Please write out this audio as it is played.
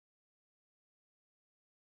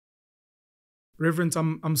Reverend,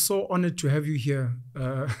 I'm so honored to have you here.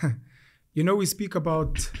 You know, we speak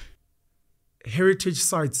about heritage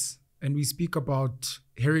sites and we speak about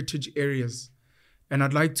heritage areas. And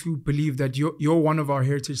I'd like to believe that you're one of our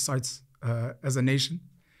heritage sites as a nation.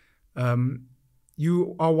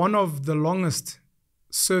 You are one of the longest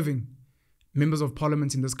serving members of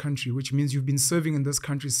parliament in this country, which means you've been serving in this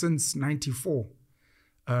country since 94,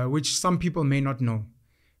 which some people may not know.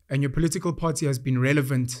 And your political party has been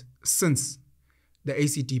relevant since the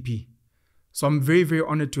ACDP. So I'm very, very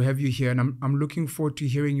honored to have you here. And I'm looking forward to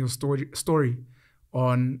hearing your story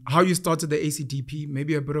on how you started the ACDP,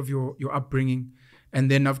 maybe a bit of your upbringing.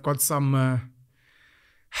 And then I've got some,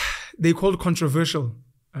 they're called controversial,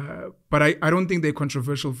 but I don't think they're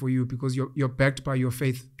controversial for you because you're backed by your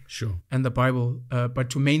faith. Sure. And the Bible.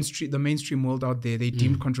 But to the mainstream world out there, they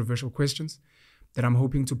deemed controversial questions that I'm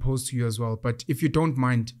hoping to pose to you as well. But if you don't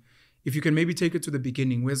mind, if you can maybe take it to the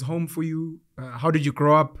beginning. Where's home for you? How did you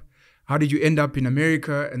grow up? How did you end up in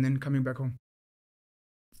America and then coming back home?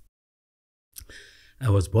 I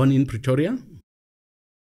was born in Pretoria,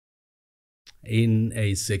 in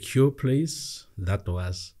a secure place that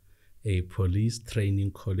was a police training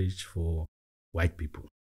college for white people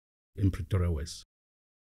in Pretoria West.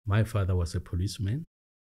 My father was a policeman,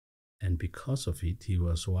 and because of it, he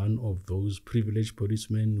was one of those privileged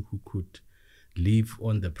policemen who could live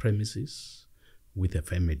on the premises with a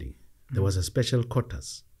family. There was a special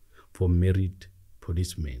quarters for married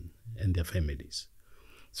policemen and their families.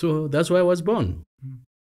 So that's where I was born.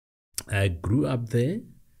 I grew up there,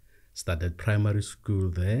 started primary school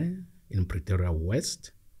there in Pretoria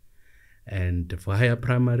West, and for higher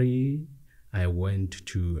primary, I went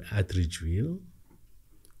to Isreal.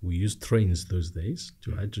 We used trains those days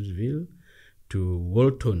to Isreal, to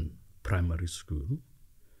Walton Primary School,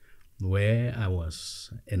 where I was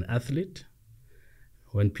an athlete.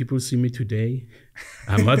 When people see me today,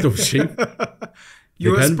 I'm out of shape.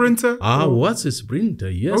 You're a sprinter? I was a sprinter.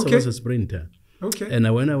 Yes, okay. I was a sprinter. Okay.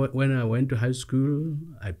 And when I went to high school,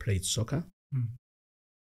 I played soccer.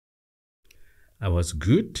 I was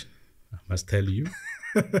good, I must tell you,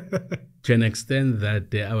 to an extent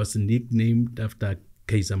that I was nicknamed after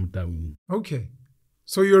kzndlovu. Okay.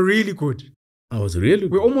 So you're really good. I was really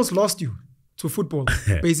good. We almost lost you to football,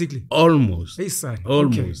 basically. Almost. Hey, son.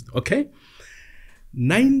 Almost. Okay.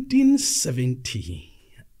 1970,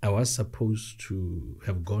 I was supposed to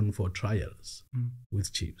have gone for trials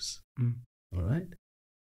with Chiefs. All right.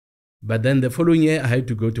 But then the following year, I had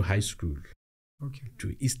to go to high school,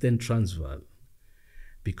 to Eastern Transvaal,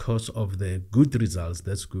 because of the good results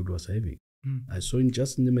that school was having. I saw in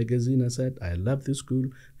the magazine, I said, I love this school.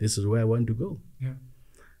 This is where I want to go. Yeah.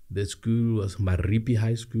 The school was Maripi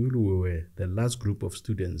High School. We were the last group of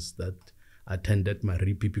students that attended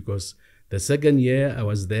Maripi because the second year I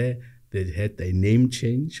was there, they had a name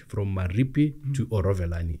change from Maripi to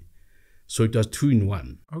Orovelani. So it was 2 in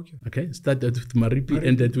 1. Okay. Started with Maripi,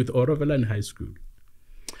 ended with Orovelani High School.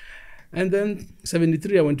 And then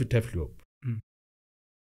 73, I went to Teflop. I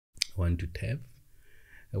went to TEF,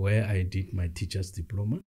 where I did my teacher's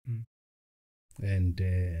diploma. And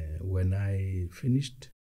when I finished,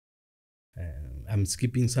 I'm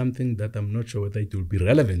skipping something that I'm not sure whether it will be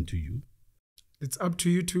relevant to you. It's up to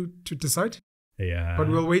you to decide. Yeah. But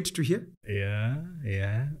we'll wait to hear. Yeah.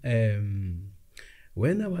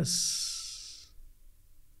 When I was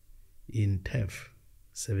in TEF,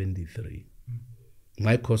 73,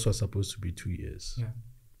 my course was supposed to be 2 years. Yeah.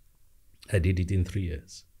 I did it in 3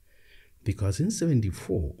 years. Because in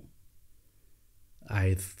 74,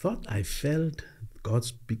 I thought I felt God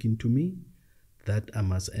speaking to me that I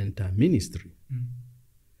must enter ministry.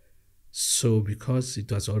 So because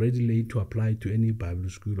it was already late to apply to any Bible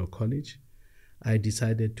school or college, I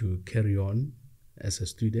decided to carry on as a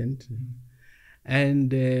student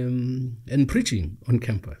and preaching on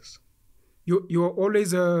campus. You were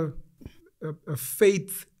always a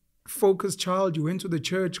faith-focused child. You went to the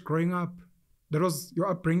church growing up. That was your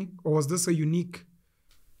upbringing, or was this a unique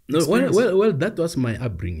experience? Well, that was my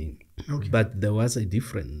upbringing. Okay. But there was a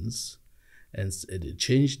difference and a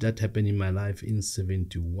change that happened in my life in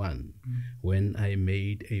 71 when I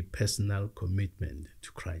made a personal commitment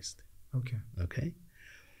to Christ. Okay.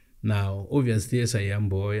 Now, obviously, as a young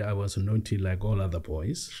boy, I was naughty like all other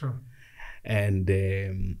boys. Sure. And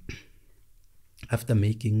after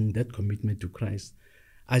making that commitment to Christ,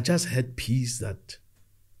 I just had peace that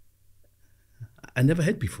I never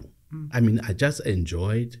had before. I mean, I just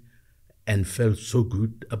enjoyed and felt so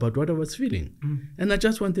good about what I was feeling. And I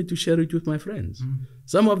just wanted to share it with my friends.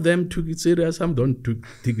 Some of them took it serious, some don't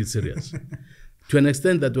take it serious. To an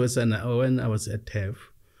extent that was when I was at TEF,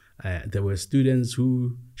 There were students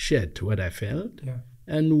who shared what I felt Yeah.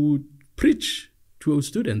 and would preach to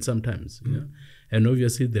students sometimes, you know. And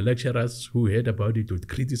obviously the lecturers who heard about it would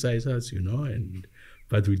criticize us, you know,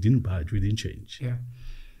 but we didn't budge, we didn't change. Yeah.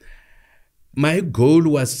 My goal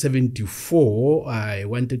was 74. I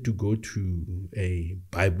wanted to go to a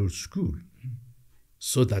Bible school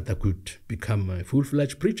so that I could become a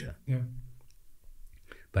full-fledged preacher. Yeah.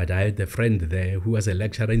 But I had a friend there who was a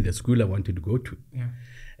lecturer in the school I wanted to go to. Yeah.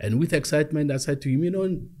 And with excitement, I said to him, you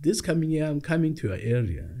know, this coming year, I'm coming to your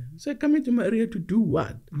area. He said, coming to my area to do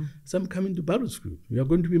what? So I'm coming to Bible school. You are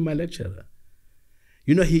going to be my lecturer.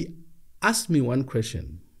 You know, he asked me one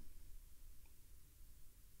question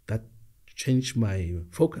that changed my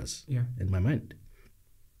focus and my mind.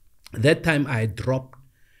 That time I dropped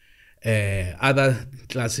other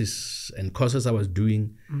classes and courses I was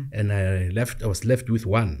doing, and I was left with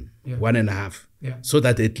one and a half, so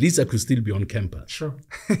that at least I could still be on campus. Sure.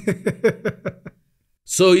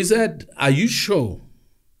 So he said, are you sure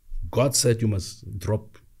God said you must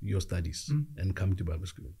drop your studies and come to Bible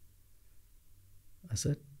school? I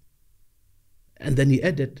said, and then he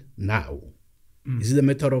added, now. Is it a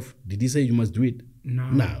matter of, did he say you must do it? No.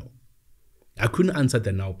 Now. I couldn't answer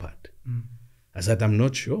the now part. I said, I'm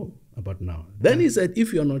not sure about now. Then he said,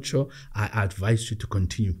 if you're not sure, I advise you to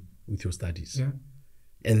continue with your studies. Yeah.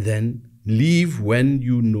 And then leave when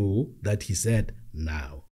you know that he said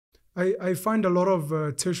now. I find a lot of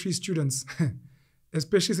tertiary students,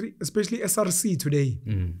 especially SRC today.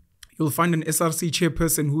 You'll find an SRC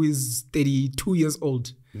chairperson who is 32 years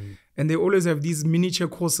old. And they always have these miniature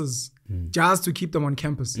courses just to keep them on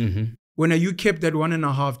campus. When you kept that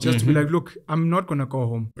 1.5 just to be like, look, I'm not going to go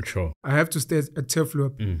home. Sure. I have to stay at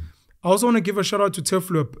Turfloop. I also want to give a shout out to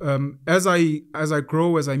Turfloop. As I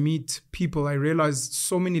grow, as I meet people, I realize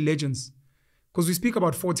so many legends. Because we speak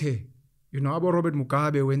about Fort Hare. You know, about Robert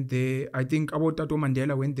Mugabe went there. I think about Tato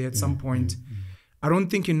Mandela went there at some point. I don't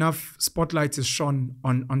think enough spotlight is shone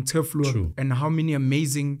on Turfloop and how many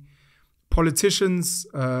amazing politicians,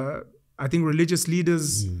 I think religious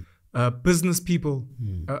leaders, business people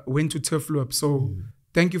went to Turfloop. So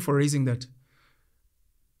thank you for raising that.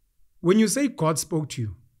 When you say God spoke to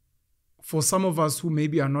you, for some of us who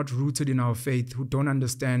maybe are not rooted in our faith, who don't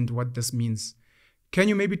understand what this means, can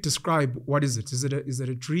you maybe describe what is it? Is it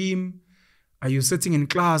a dream? Are you sitting in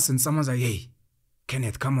class and someone's like, hey,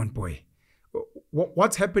 Kenneth, come on, boy.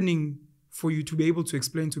 What's happening for you to be able to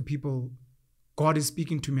explain to people, God is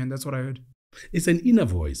speaking to me, and that's what I heard? It's an inner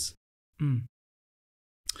voice.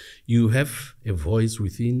 You have a voice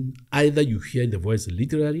within. Either you hear the voice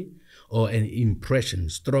literally or an impression,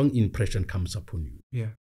 strong impression comes upon you.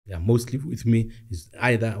 Yeah, mostly with me is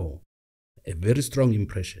either or. A very strong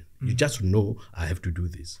impression. You just know I have to do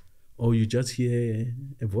this. Or you just hear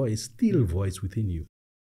a voice, still voice within you.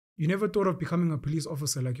 You never thought of becoming a police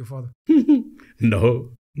officer like your father?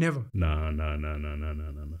 No. Never? No.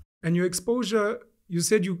 And your exposure, you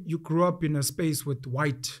said you grew up in a space with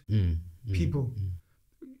white people.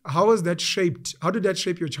 How has that shaped, how did that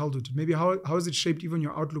shape your childhood? Maybe how has it shaped even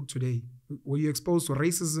your outlook today? Were you exposed to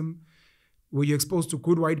racism? Were you exposed to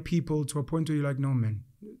good white people to a point where you're like, no, man,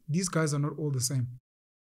 these guys are not all the same?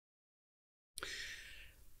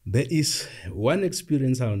 There is one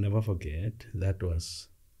experience I'll never forget that was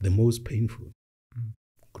the most painful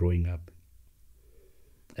growing up.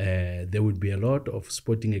 There would be a lot of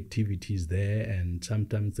sporting activities there, and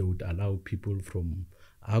sometimes they would allow people from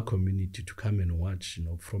our community to come and watch, you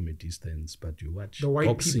know, from a distance. But you watch the white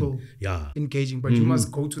boxing, people engaging, but you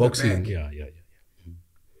must go to boxing, the back. Yeah.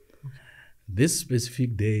 This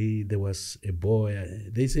specific day, there was a boy,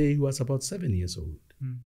 they say he was about 7 years old.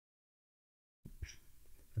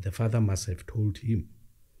 The father must have told him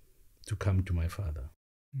to come to my father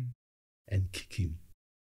and kick him.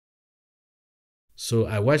 So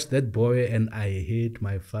I watched that boy and I heard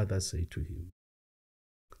my father say to him,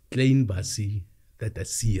 Klein basi that a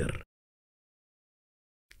seer.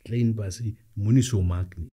 Klein basi muniso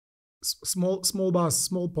magni. Small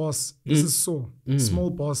boss. This is so. Small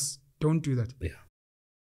boss. Don't do that. Yeah.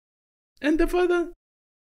 And the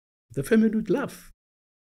family would laugh.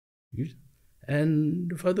 And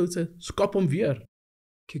the father would say, skop hom weer.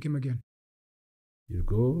 Kick him again. You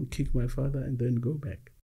go kick my father and then go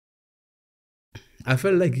back. I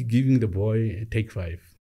felt like giving the boy a take 5.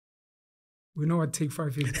 We know what take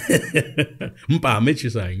 5 is.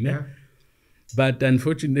 Yeah. But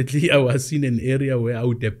unfortunately, I was in an area where I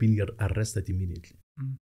would have been arrested immediately.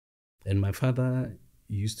 And my father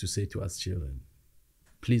used to say to us children,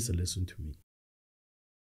 please listen to me.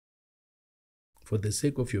 For the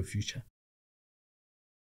sake of your future,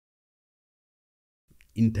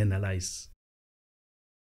 internalize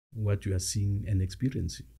what you are seeing and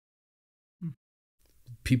experiencing. Mm.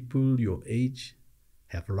 People your age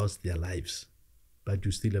have lost their lives, but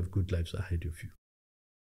you still have good lives ahead of you.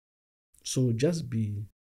 So just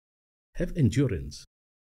have endurance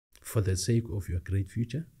for the sake of your great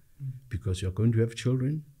future, because you're going to have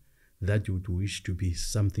children that you would wish to be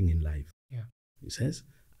something in life. Yeah. He says,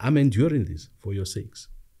 I'm enduring this for your sakes.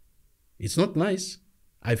 It's not nice.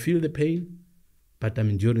 I feel the pain, but I'm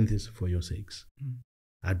enduring this for your sakes. Mm.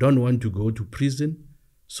 I don't want to go to prison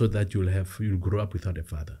so that you'll grow up without a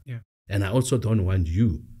father. Yeah. And I also don't want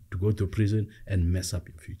you to go to prison and mess up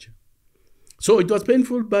your future. So it was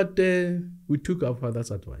painful, but we took our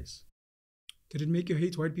father's advice. Did it make you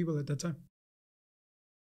hate white people at that time?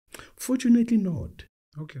 Fortunately not.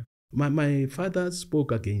 Okay. My father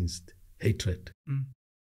spoke against hatred. Mm.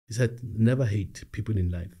 He said, never hate people in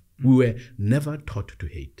life. We were never taught to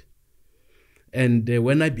hate. And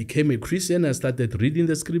when I became a Christian, I started reading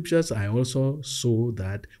the scriptures. I also saw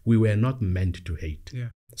that we were not meant to hate. Yeah.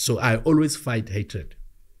 So I always fight hatred.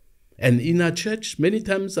 And in our church, many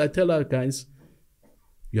times I tell our guys,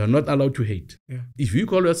 you are not allowed to hate. Yeah. If you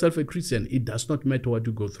call yourself a Christian, it does not matter what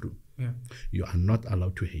you go through. Yeah. You are not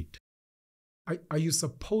allowed to hate. Are you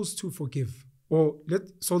supposed to forgive?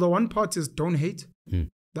 So the one part is don't hate.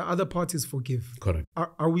 The other part is forgive. Correct.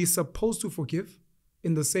 Are we supposed to forgive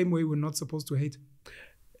in the same way we're not supposed to hate?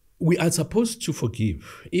 We are supposed to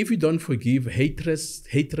forgive. If we don't forgive,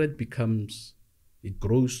 hatred becomes, it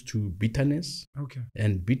grows to bitterness. Okay.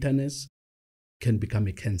 And bitterness can become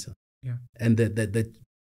a cancer. Yeah. And the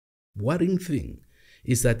worrying thing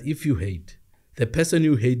is that if you hate, the person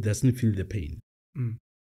you hate doesn't feel the pain. Mm.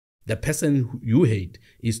 The person you hate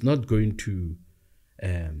is not going to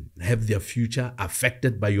have their future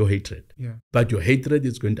affected by your hatred. Yeah. But your hatred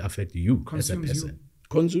is going to affect you as a Consumes person. you.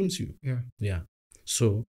 Consumes you. Yeah. Yeah.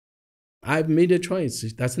 So I've made a choice.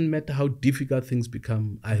 It doesn't matter how difficult things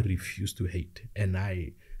become. I refuse to hate. And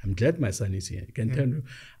I'm glad my son is here. I can tell you,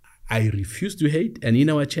 I refuse to hate. And in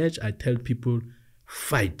our church, I tell people,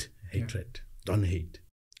 fight hatred. Don't hate.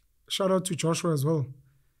 Shout out to Joshua as well.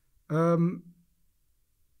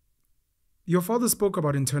 Your father spoke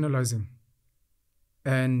about internalizing.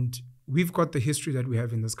 And we've got the history that we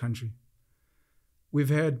have in this country. We've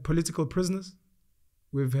had political prisoners.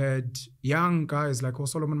 We've had young guys like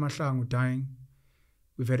Solomon Mahlangu dying.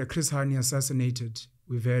 We've had a Chris Hani assassinated.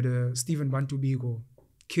 We've had a Stephen Bantu Biko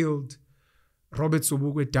killed. Robert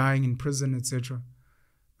Sobukwe dying in prison, etc.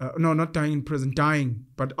 No, not dying in prison, dying,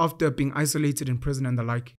 but after being isolated in prison and the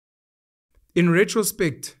like. In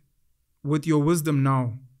retrospect, with your wisdom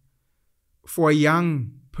now, for a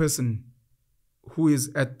young person who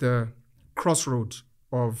is at the crossroad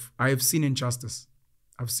of, I have seen injustice.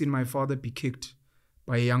 I've seen my father be kicked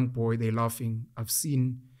by a young boy, they're laughing. I've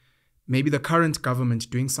seen maybe the current government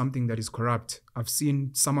doing something that is corrupt. I've seen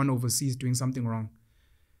someone overseas doing something wrong.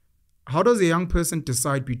 How does a young person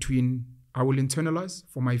decide between, I will internalize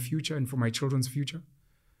for my future and for my children's future,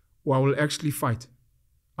 or I will actually fight?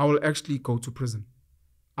 I will actually go to prison.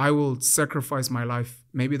 I will sacrifice my life,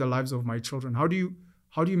 maybe the lives of my children. How do you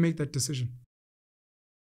make that decision?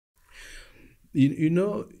 You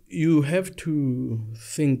know, you have to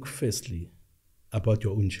think firstly about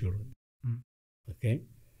your own children. Okay?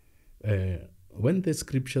 When the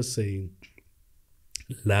scriptures say,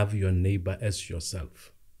 love your neighbor as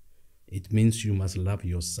yourself, it means you must love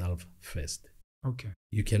yourself first. Okay.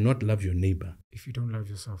 You cannot love your neighbor if you don't love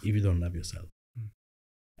yourself. If you don't love yourself.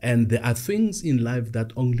 And there are things in life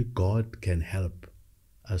that only God can help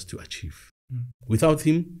us to achieve. Without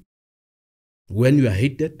Him, when you are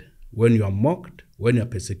hated, when you are mocked, when you are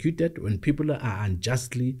persecuted, when people are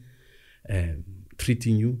unjustly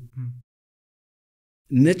treating you,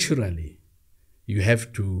 naturally, you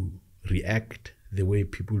have to react the way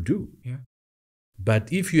people do. Yeah.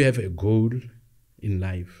 But if you have a goal in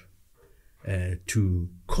life to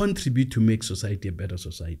contribute to make society a better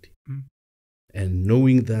society, and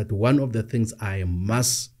knowing that one of the things I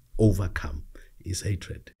must overcome is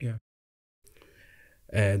hatred,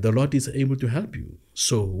 the Lord is able to help you.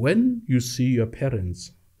 So when you see your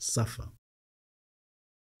parents suffer,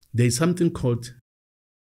 there is something called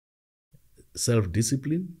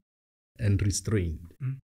self-discipline and restraint.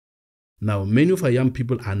 Now, many of our young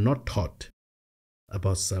people are not taught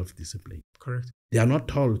about self-discipline. Correct. They are not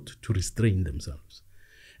taught to restrain themselves.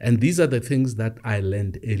 And these are the things that I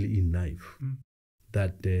learned early in life.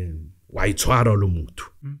 That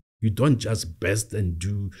you don't just burst and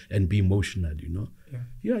do and be emotional, you know.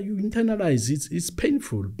 Yeah, you internalize it. It's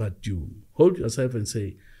painful, but you hold yourself and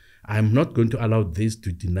say, I'm not going to allow this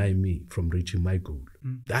to deny me from reaching my goal.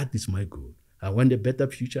 That is my goal. I want a better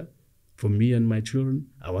future for me and my children.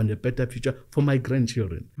 I want a better future for my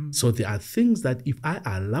grandchildren. So there are things that if I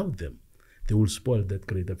allow them, they will spoil that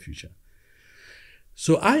greater future.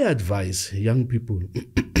 So I advise young people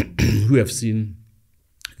who have seen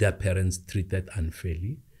their parents treated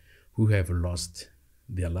unfairly, who have lost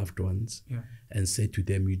their loved ones, and say to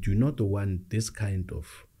them, you do not want this kind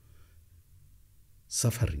of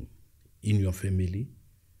suffering in your family,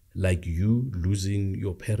 like you losing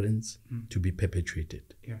your parents, to be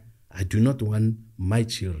perpetuated. I do not want my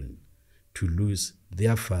children to lose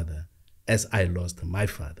their father as I lost my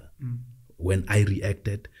father when I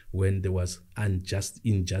reacted, when there was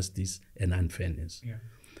injustice and unfairness.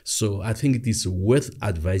 So I think it is worth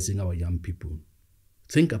advising our young people,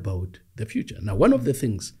 think about the future. Now, one of the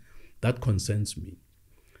things that concerns me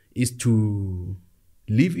is to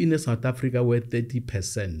live in a South Africa where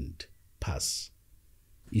 30% pass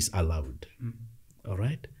is allowed. All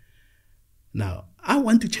right? Now, I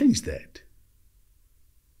want to change that.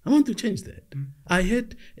 I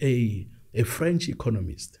heard a French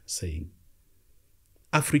economist saying,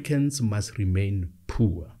 Africans must remain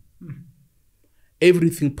poor.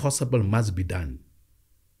 Everything possible must be done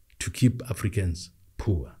to keep Africans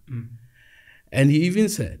poor. And he even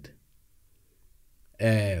said,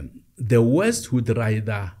 the West would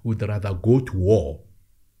rather go to war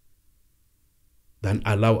than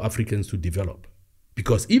allow Africans to develop.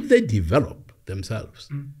 Because if they develop themselves,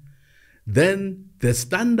 then the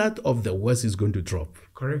standard of the West is going to drop.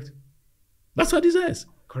 Correct. That's what he says.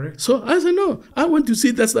 Correct. So I said, no, I want to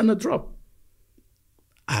see that standard drop.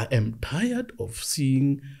 I am tired of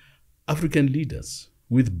seeing African leaders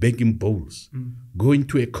with begging bowls going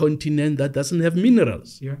to a continent that doesn't have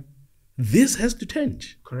minerals. This has to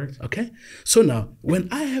change. Correct. Okay? So now, when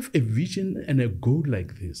I have a vision and a goal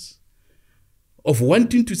like this, of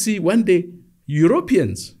wanting to see one day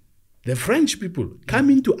Europeans, the French people,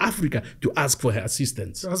 coming to Africa to ask for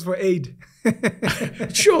assistance. To ask for aid.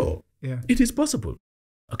 Sure. It is possible.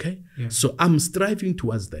 Okay? So I'm striving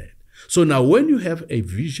towards that. So now when you have a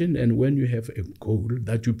vision and when you have a goal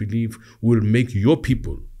that you believe will make your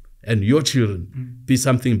people and your children be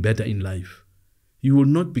something better in life, you will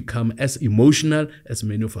not become as emotional as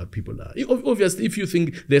many of our people are. Obviously, if you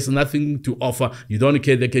think there's nothing to offer, you don't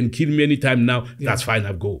care, they can kill me anytime now, that's fine,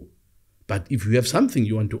 I'll go. But if you have something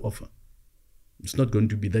you want to offer, it's not going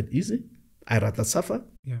to be that easy. I rather suffer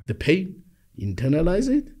the pain, internalize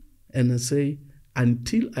it, and say,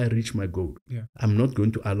 until I reach my goal, I'm not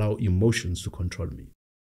going to allow emotions to control me.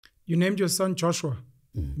 You named your son Joshua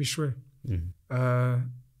Meshoe.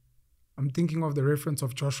 I'm thinking of the reference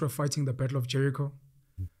of Joshua fighting the Battle of Jericho.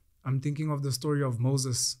 I'm thinking of the story of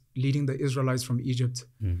Moses leading the Israelites from Egypt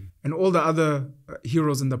and all the other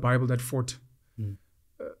heroes in the Bible that fought.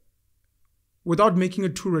 Without making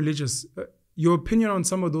it too religious, your opinion on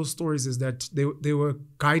some of those stories is that they were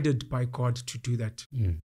guided by God to do that.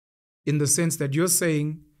 In the sense that you're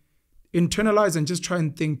saying, internalize and just try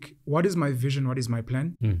and think, what is my vision? What is my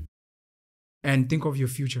plan? And think of your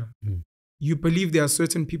future. You believe there are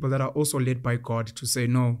certain people that are also led by God to say,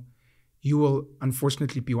 no, you will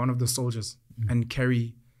unfortunately be one of the soldiers and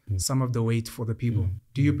carry some of the weight for the people.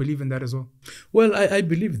 Do you believe in that as well? Well, I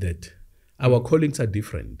believe that our callings are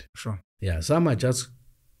different. Sure. Yeah, some are just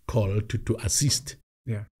called to assist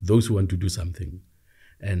those who want to do something.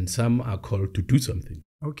 And some are called to do something.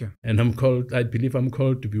 Okay. And I believe I'm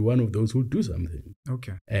called to be one of those who do something.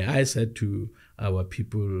 Okay. I said to our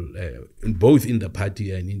people, both in the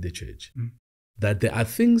party and in the church, that there are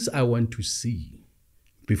things I want to see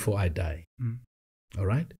before I die. All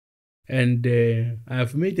right? And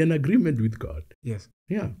I've made an agreement with God. Yes.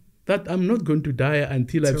 Yeah. That I'm not going to die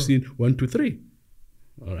until I've seen 1, 2, 3.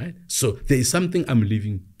 All right? So there is something I'm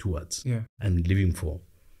living towards and living for.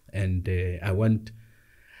 And I want...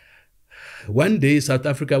 One day, South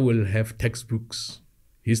Africa will have textbooks,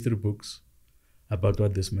 history books, about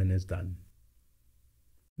what this man has done.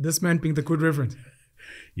 This man being the good reverend?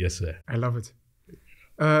 Yes, sir. I love it.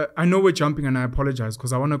 I know we're jumping and I apologize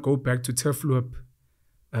because I want to go back to Turfloop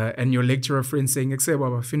and your lecturer friend saying,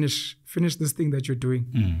 Baba, finish this thing that you're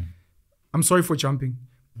doing. I'm sorry for jumping.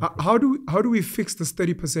 Okay. How do we fix this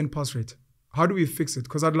 30% pass rate? How do we fix it?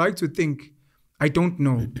 Because I'd like to think, I don't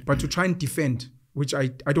know, but to try and defend, which I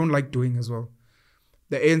don't like doing as well.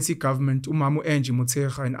 The ANC government, Umamu Enji,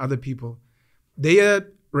 Mutsecha, and other people, their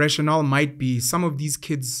rationale might be some of these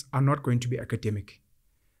kids are not going to be academic.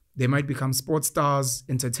 They might become sports stars,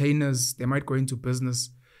 entertainers, they might go into business.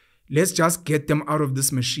 Let's just get them out of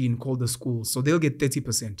this machine called the school. So they'll get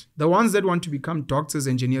 30%. The ones that want to become doctors,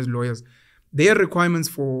 engineers, lawyers, their requirements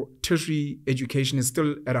for tertiary education is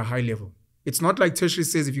still at a high level. It's not like tertiary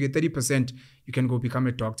says if you get 30%, you can go become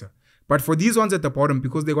a doctor. But for these ones at the bottom,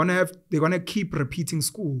 because they're gonna keep repeating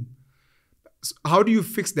school. How do you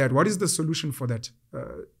fix that? What is the solution for that?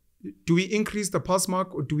 Do we increase the pass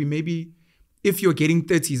mark, or do we maybe, if you're getting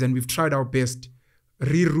 30s and we've tried our best,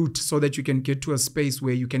 reroute so that you can get to a space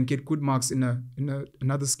where you can get good marks in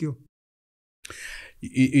another skill?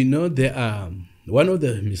 You know, there are one of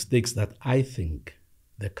the mistakes that I think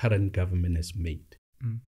the current government has made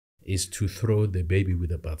is to throw the baby with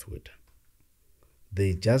the bathwater.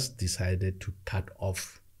 They just decided to cut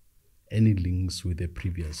off any links with the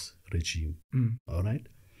previous regime. All right?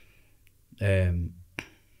 The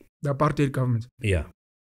apartheid government. Yeah.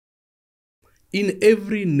 In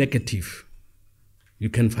every negative, you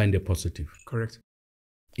can find a positive. Correct.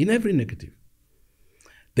 In every negative.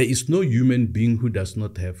 There is no human being who does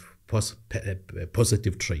not have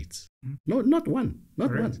positive traits. No, not one. Not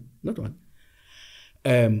Correct. one. Not one.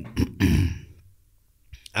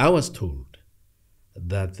 I was told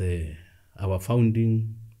that our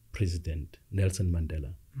founding president, Nelson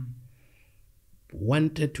Mandela,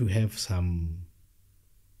 wanted to have some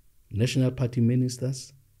National Party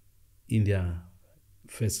ministers in their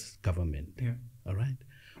first government. Yeah. All right?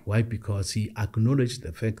 Why? Because he acknowledged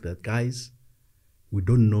the fact that, guys, we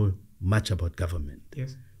don't know much about government.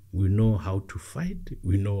 Yes. We know how to fight,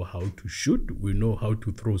 we know how to shoot, we know how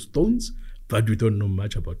to throw stones, but we don't know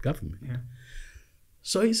much about government. Yeah.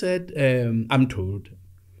 So he said, I'm told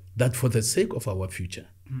that for the sake of our future,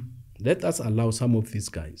 let us allow some of these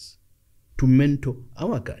guys to mentor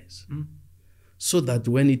our guys so that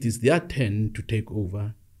when it is their turn to take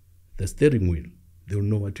over the steering wheel, they'll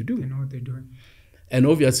know what to do. They know what they're doing. And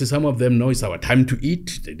obviously some of them know it's our time to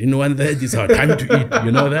eat. They didn't want that. It's our time to eat.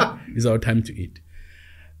 You know that? It's our time to eat.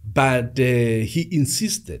 But he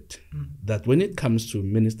insisted that when it comes to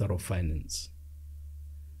Minister of Finance,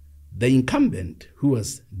 the incumbent, who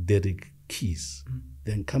was Derek Keys,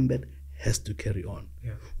 the incumbent has to carry on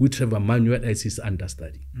with Trevor Manuel as his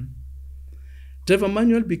understudy. Trevor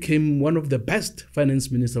Manuel became one of the best finance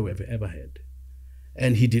ministers we've ever had.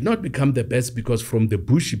 And he did not become the best because from the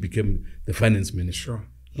bush he became the finance minister.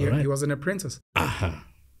 Sure. He was an apprentice.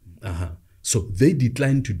 So they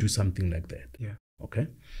declined to do something like that. Yeah. Okay?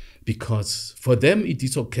 Because for them it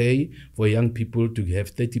is okay for young people to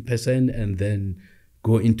have 30% and then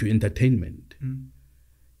go into entertainment.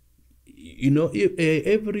 You know,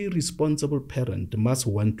 every responsible parent must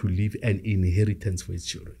want to leave an inheritance for his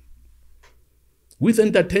children. With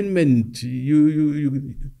entertainment,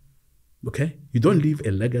 you don't leave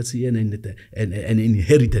a legacy and an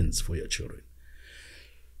inheritance for your children.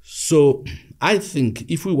 So I think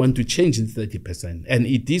if we want to change the 30%, and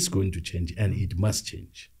it is going to change, and it must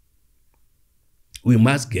change, we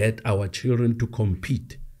must get our children to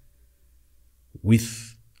compete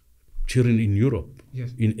with children in Europe,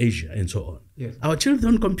 in Asia, and so on. Yes. Our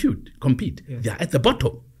children don't compete. Yes. They are at the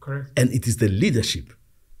bottom. Correct. And it is the leadership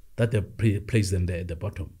that they place them there at the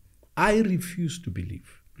bottom. I refuse to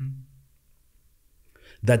believe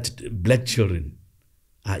that black children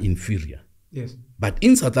are inferior. Yes. But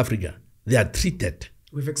in South Africa, they are treated.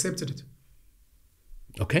 We've accepted it.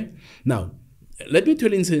 Okay? Now, let me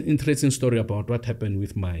tell you an interesting story about what happened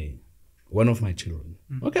with one of my children.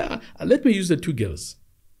 Okay, let me use the two girls.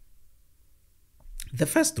 The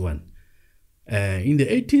first one, in the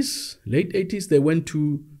 80s, late 80s, they went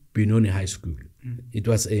to Benoni High School. It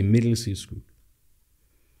was a middle C school.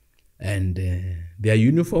 And their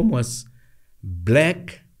uniform was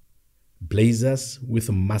black blazers with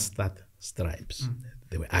mustard stripes.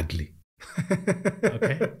 They were ugly.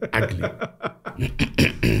 Okay?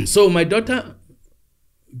 Ugly. So my daughter,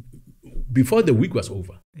 before the week was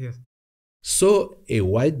over, saw a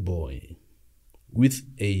white boy with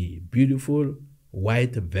a beautiful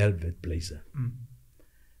white velvet blazer.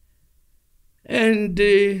 And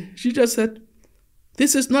she just said,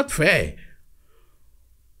 "This is not fair.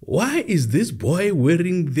 Why is this boy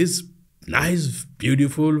wearing this nice,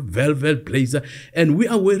 beautiful velvet blazer and we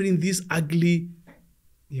are wearing this ugly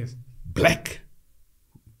black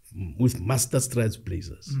with mustard stripes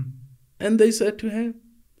blazers?" And they said to her,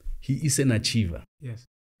 "He is an achiever." Yes.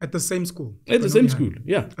 At the same school. At the same school,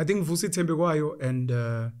 yeah. I think Vusi Tembekwayo and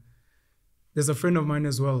there's a friend of mine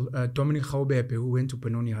as well, Dominic Khawbepe, who went to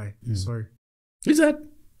Benoni High. Sorry.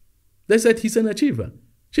 They said he's an achiever.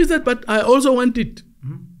 She said, "But I also want it."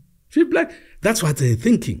 She's black. That's what they're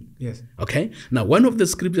thinking. Yes. Okay. Now, one of the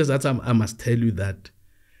scriptures that I must tell you that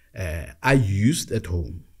I used at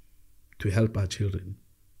home to help our children.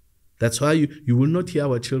 That's why you will not hear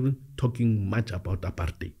our children talking much about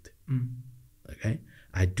apartheid. Okay.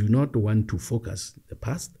 I do not want to focus the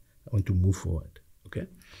past. I want to move forward. Okay.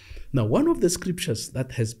 Now, one of the scriptures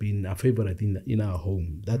that has been a favorite in our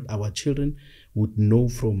home, that our children would know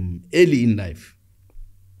from early in life,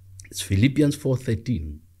 it's Philippians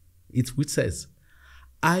 4:13. Which says,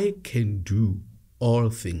 I can do all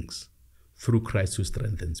things through Christ who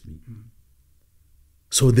strengthens me.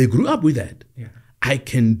 So they grew up with that. Yeah. I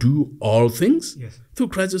can do all things through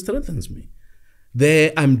Christ who strengthens me.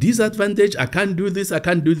 I'm disadvantaged, I can't do this, I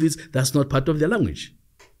can't do this. That's not part of their language.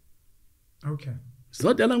 Okay. It's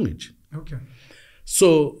not their language. Okay.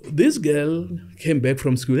 So this girl came back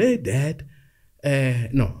from school. Hey, Dad.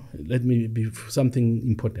 No, let me be something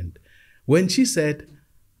important. When she said,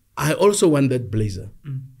 I also want that blazer,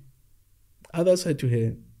 others said to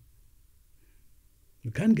her,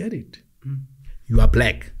 you can't get it. You are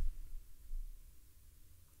black.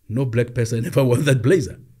 No black person ever wore that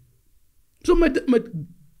blazer. So my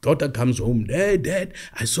daughter comes home. Dad,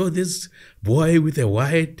 I saw this boy with a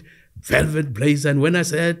white velvet blazer. And when I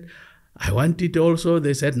said, I want it also,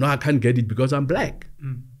 they said, no, I can't get it because I'm black.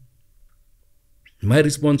 My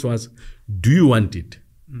response was, do you want it?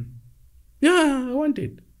 Yeah, I want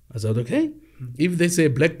it. I said, okay. If they say a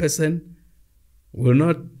black person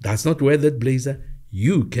does not wear that blazer,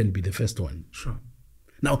 you can be the first one. Sure.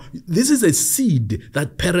 Now, this is a seed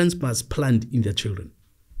that parents must plant in their children.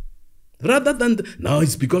 Rather than, no,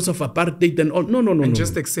 it's because of apartheid and all. No.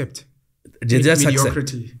 Just accept. Just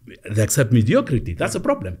mediocrity. They accept mediocrity. That's a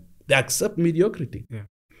problem. They accept mediocrity. Yeah.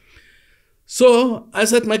 So I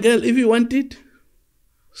said, my girl, if you want it,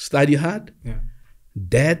 study hard. Yeah.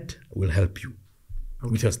 Dad will help you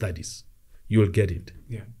with your studies. You will get it.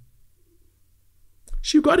 Yeah.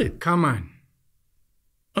 She got it. Come on.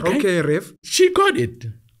 Okay, Rev. She got it.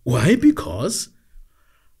 Why? Because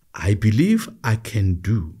I believe I can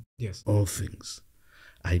do all things.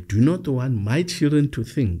 I do not want my children to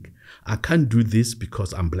think I can't do this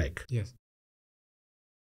because I'm black. Yes.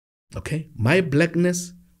 Okay? My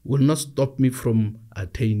blackness will not stop me from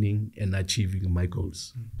attaining and achieving my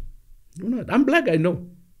goals. I'm black, I know.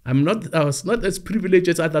 I was not as privileged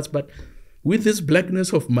as others, but with this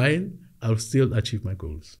blackness of mine, I'll still achieve my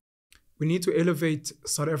goals. We need to elevate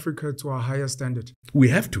South Africa to a higher standard. We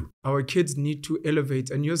have to. Our kids need to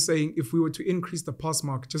elevate. And you're saying if we were to increase the pass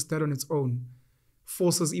mark, just that on its own,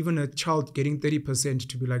 forces even a child getting 30%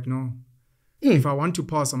 to be like, no, if I want to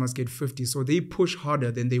pass, I must get 50. So they push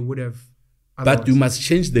harder than they would have otherwise. But you must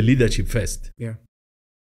change the leadership first. Yeah.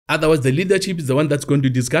 Otherwise, the leadership is the one that's going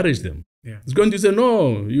to discourage them. Yeah. It's going to say,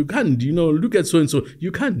 no, you can't. Look at so-and-so.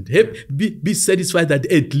 You can't. Be satisfied that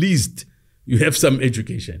at least you have some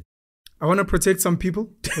education. I want to protect some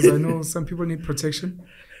people because I know some people need protection.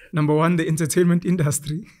 Number one, the entertainment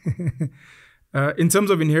industry. In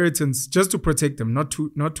terms of inheritance, just to protect them, not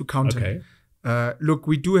to counter. Okay. Look,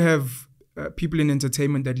 we do have people in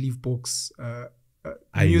entertainment that leave books,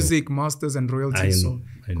 music, masters, and royalties.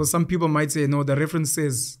 Because some people might say, no, the reference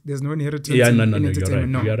says there's no inheritance in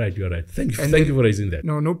entertainment. You're right. Thank you for raising that.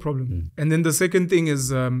 No problem. And then the second thing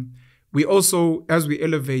is we also, as we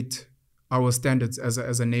elevate our standards as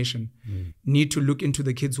a nation, need to look into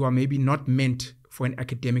the kids who are maybe not meant for an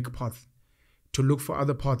academic path, to look for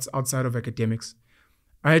other paths outside of academics.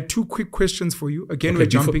 I had two quick questions for you. Again, we're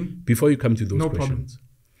jumping. Before you come to those questions.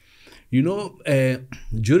 Problem.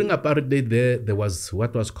 During apartheid, there was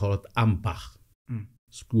what was called Ambach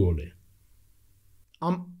school.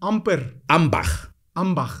 Ambach.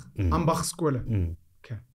 Ambach school.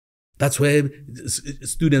 Okay. That's where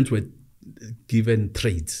students were given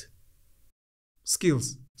trades.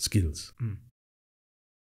 Skills.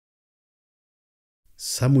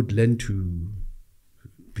 Some would learn to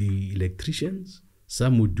be electricians.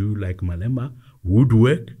 Some would do like Malema,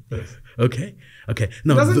 woodwork. Yes. Okay.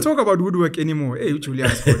 No, it doesn't talk about woodwork anymore. Hey,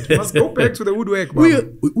 Julius, you must go back to the woodwork.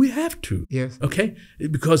 We have to. Yes. Okay.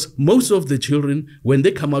 Because most of the children, when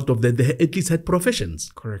they come out of that, they at least had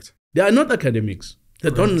professions. Correct. They are not academics. They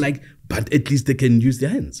don't but at least they can use their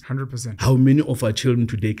hands. 100%. How many of our children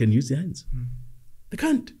today can use their hands? They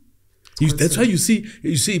can't. That's why you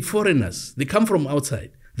see foreigners. They come from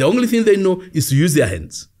outside. The only thing they know is to use their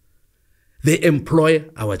hands. They employ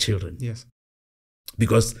our children. Yes.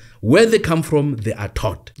 Because where they come from, they are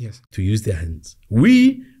taught to use their hands.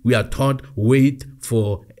 We are taught wait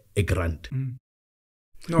for a grant.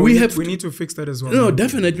 No, we need to fix that as well. No,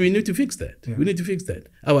 definitely we need to fix that. Yeah. We need to fix that.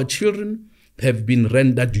 Our children have been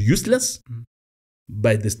rendered useless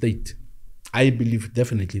by the state. I believe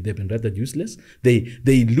definitely they've been rendered useless.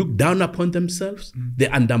 They look down upon themselves. They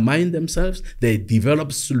undermine themselves. They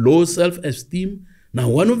develop low self-esteem. Now,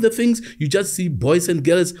 one of the things, you just see boys and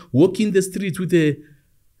girls walking the streets with a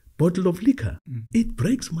bottle of liquor. It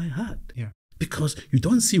breaks my heart. Yeah. Because you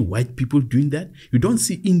don't see white people doing that. You don't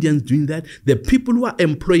see Indians doing that. The people who are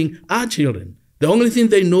employing our children, the only thing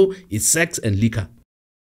they know is sex and liquor.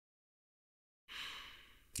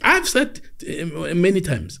 I've said many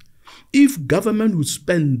times, if government would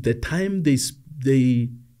spend the time they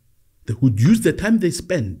would use the time they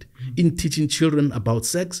spend in teaching children about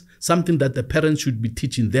sex, something that the parents should be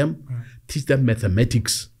teaching them, teach them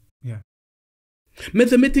mathematics. Yeah.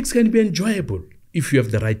 Mathematics can be enjoyable if you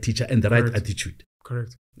have the right teacher and the right attitude.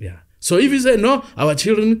 Correct. Yeah. So if you say, no, our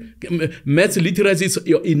children, maths literacy is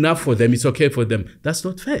enough for them, it's okay for them, that's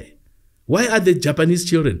not fair. Why are the Japanese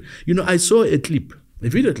children? You know, I saw a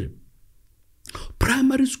video clip.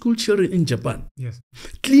 Primary school children in Japan,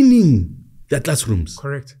 cleaning their classrooms.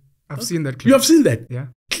 Correct. I've seen that clip. You have seen that? Yeah.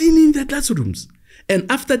 Cleaning their classrooms. And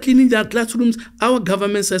after cleaning their classrooms, our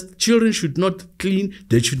government says children should not clean,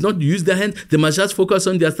 they should not use their hands, they must just focus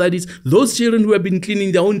on their studies. Those children who have been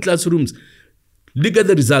cleaning their own classrooms, look at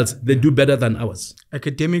the results, they do better than ours.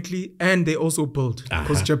 Academically, and they also build.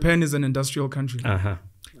 Because Japan is an industrial country.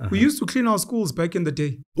 We used to clean our schools back in the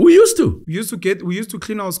day. We used to. We used to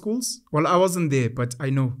clean our schools. Well, I wasn't there, but I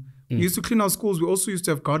know. We used to clean our schools. We also used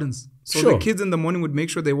to have gardens. So the kids in the morning would make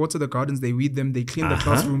sure they water the gardens, they weed them, they clean the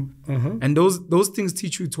classroom. And those things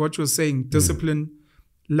teach you to what you're saying, discipline,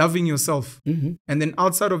 loving yourself. And then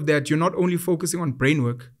outside of that, you're not only focusing on brain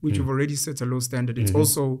work, which you've already set a low standard. It's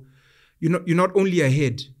also, you're not only a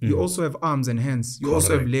head, you also have arms and hands. You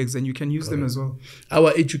also have legs, and you can use them as well.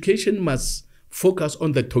 Our education must focus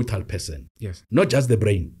on the total person. Yes. Not just the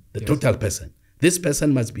brain, the total person. This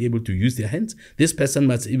person must be able to use their hands. This person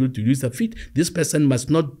must be able to use their feet. This person must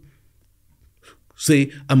not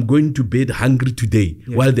say, I'm going to bed hungry today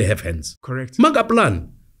while they have hands. Correct. Make a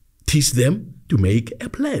plan. Teach them to make a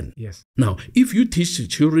plan. Yes. Now, if you teach the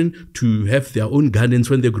children to have their own gardens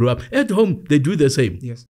when they grow up, at home, they do the same.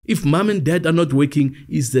 Yes. If mom and dad are not working,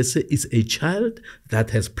 is a child that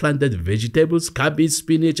has planted vegetables, cabbage,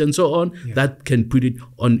 spinach, and so on, that can put it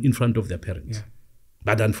on in front of their parents. Yeah.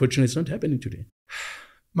 But unfortunately, it's not happening today.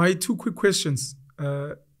 My two quick questions.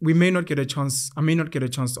 We may not get a chance. I may not get a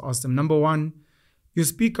chance to ask them. Number one, you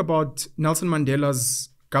speak about Nelson Mandela's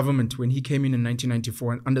government when he came in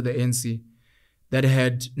 1994 and under the ANC that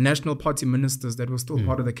had National Party ministers that were still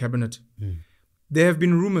part of the cabinet. There have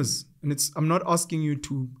been rumors, and I'm not asking you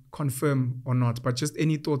to confirm or not, but just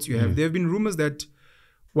any thoughts you have. There have been rumors that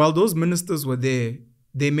while those ministers were there,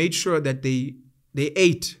 they made sure that they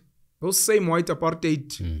ate. Those same white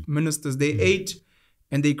apartheid ministers, they ate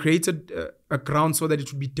and they created a ground so that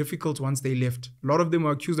it would be difficult once they left. A lot of them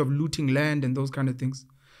were accused of looting land and those kind of things.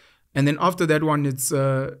 And then after that one, it's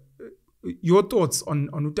your thoughts on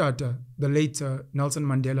Utata, the late Nelson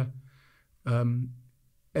Mandela,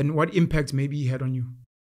 and what impact maybe he had on you.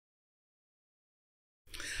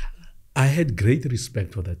 I had great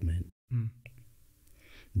respect for that man.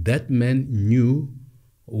 That man knew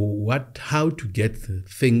how to get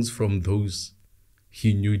things from those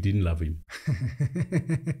he knew didn't love him.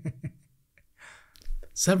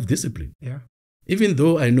 Self-discipline. Yeah. Even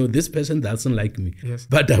though I know this person doesn't like me, yes,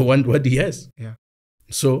 but I want what he has. Yeah.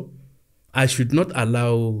 So I should not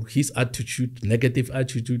allow his attitude, negative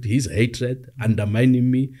attitude, his hatred, undermining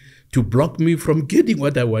me, to block me from getting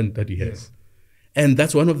what I want that he has. Yes. And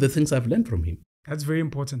that's one of the things I've learned from him. That's very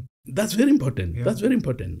important. That's very important. Yeah. That's very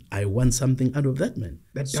important. I want something out of that man.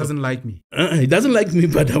 That doesn't like me. He doesn't like me,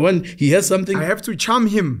 but he has something. I have to charm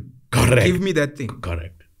him. Correct. Give me that thing.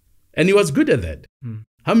 Correct. And he was good at that.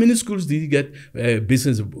 How many schools did he get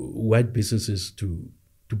white businesses to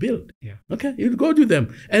build? Yeah. Okay, he'll go to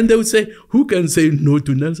them. And they would say, who can say no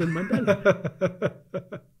to Nelson Mandela?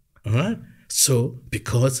 All right? So,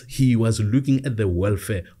 because he was looking at the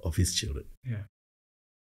welfare of his children. Yeah.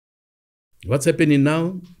 What's happening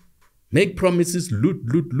now? Make promises,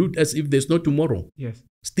 loot as if there's no tomorrow. Yes.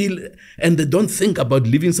 Still, and they don't think about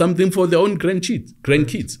leaving something for their own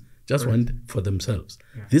grandkids. Just want for themselves.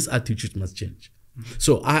 Yeah. This attitude must change.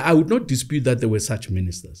 So I would not dispute that there were such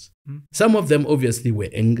ministers. Some of them obviously were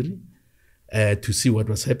angry to see what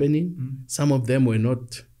was happening. Some of them were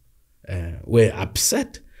not, were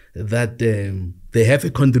upset that they have a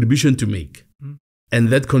contribution to make. And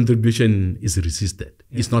that contribution is resisted.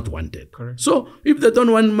 Yeah. It's not wanted. Correct. So if they don't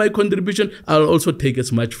want my contribution, I'll also take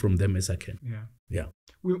as much from them as I can. Yeah. Yeah.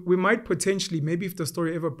 We might potentially, maybe if the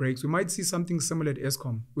story ever breaks, we might see something similar at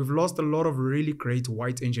ESCOM. We've lost a lot of really great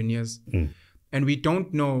white engineers. And we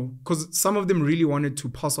don't know, because some of them really wanted to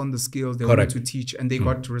pass on the skills, they wanted to teach, and they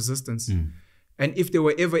got resistance. And if there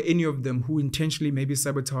were ever any of them who intentionally maybe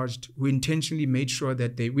sabotaged, who intentionally made sure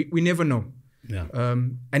that we never know. Yeah.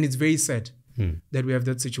 And it's very sad that we have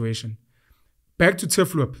that situation. Back to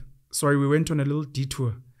Ndlovu. sorry, we went on a little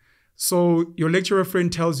detour. So your lecturer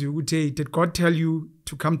friend tells you, Ute, did God tell you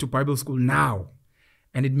to come to Bible school now?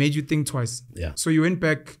 And it made you think twice. Yeah. So you went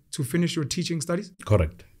back to finish your teaching studies?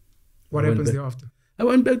 Correct. What happens thereafter? I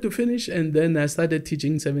went back to finish, and then I started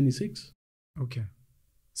teaching in 76. Okay.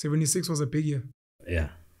 76 was a big year. Yeah.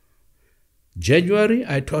 January,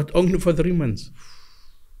 I taught only for 3 months.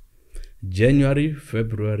 January,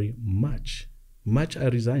 February, March. March, I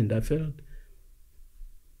resigned. I felt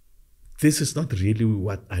this is not really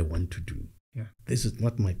what I want to do. Yeah. This is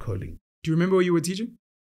not my calling. Do you remember what you were teaching?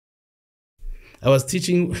 I was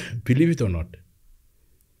teaching, believe it or not.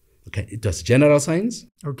 Okay, it was general science,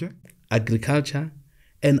 Okay. agriculture,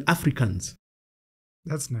 and Africans.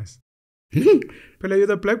 That's nice. Pela, you're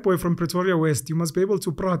the black boy from Pretoria West. You must be able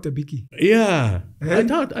to prate a biki. Yeah, Eh?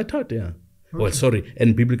 I taught, yeah. Okay. Well, sorry,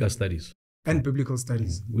 and biblical studies, And biblical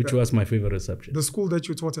studies. which was my favorite subject. The school that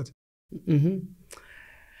you taught at. Mm-hmm.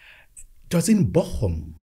 It was in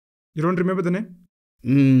Bochum. You don't remember the name?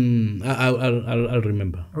 I'll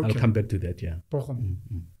remember. Okay. I'll come back to that, yeah. Bochum.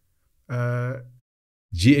 Mm-hmm.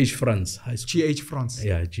 GH France High School. GH France.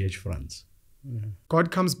 Yeah, GH France. Yeah.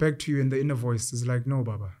 God comes back to you in the inner voice. It's like, no,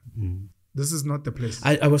 Baba. Mm. This is not the place.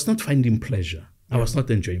 I was not finding pleasure. I was not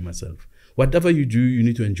enjoying myself. Whatever you do, you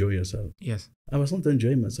need to enjoy yourself. Yes. I was not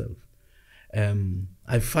enjoying myself.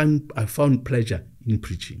 I found pleasure in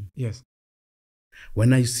preaching. Yes.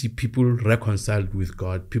 When I see people reconciled with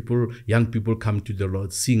God, young people come to the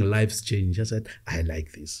Lord, seeing lives change, I said, I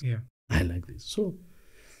like this. Yeah. I like this. So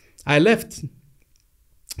I left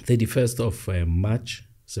 31st of March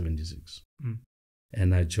 76. Mm.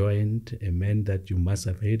 And I joined a man that you must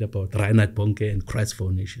have heard about, Reinhard Bonke and Christ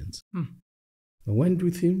for Nations. Mm. I went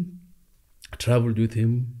with him, traveled with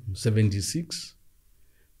him, 76.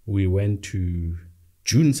 We went to,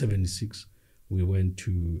 June 76, we went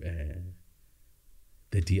to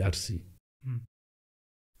the DRC. Mm.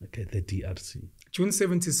 Okay, the DRC. June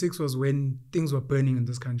 76 was when things were burning in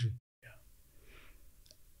this country.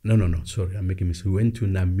 No, sorry, I'm making a mistake. We went to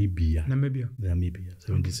Namibia. Namibia.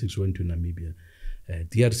 76 went to Namibia.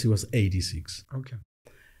 DRC was 86. Okay.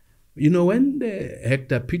 You know, when the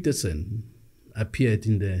Hector Peterson appeared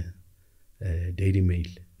in the Daily Mail,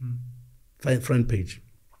 front page,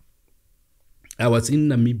 I was in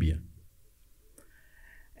Namibia.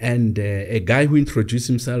 And a guy who introduced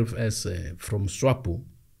himself as from SWAPO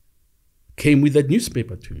came with that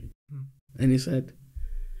newspaper to me. And he said,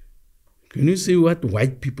 can you see what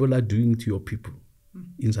white people are doing to your people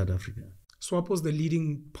in South Africa? SWAPO's the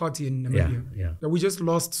leading party in Namibia. Yeah. We just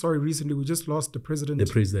lost, recently we just lost the president. The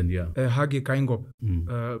president, yeah. Hage Geingob.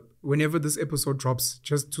 Whenever this episode drops,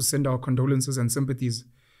 just to send our condolences and sympathies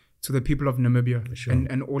to the people of Namibia. Sure.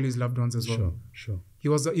 and all his loved ones as well. Sure. He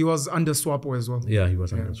was under SWAPO as well. Yeah, he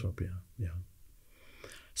was under SWAPO, yeah.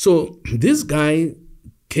 So this guy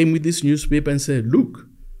came with this newspaper and said, look,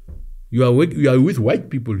 you are with white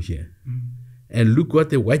people here. And look what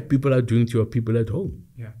the white people are doing to your people at home.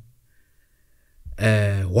 Yeah.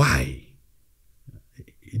 Why?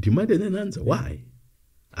 He demanded an answer. Why?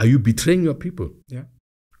 Are you betraying your people? Yeah.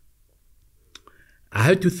 I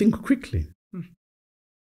had to think quickly.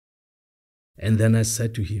 And then I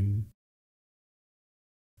said to him,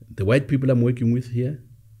 the white people I'm working with here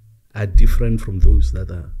are different from those that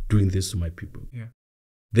are doing this to my people. Yeah.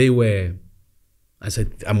 I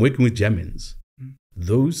said, I'm working with Germans.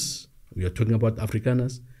 Those, we are talking about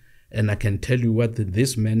Afrikaners, and I can tell you what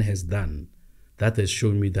this man has done that has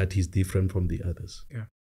shown me that he's different from the others. Yeah.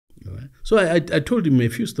 Right? So I told him a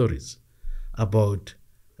few stories about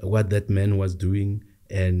what that man was doing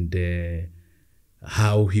and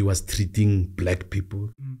how he was treating black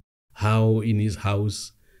people, how in his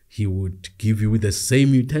house he would give you the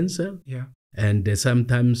same utensil. Yeah. And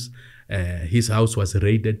sometimes his house was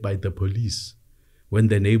raided by the police when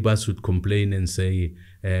the neighbors would complain and say,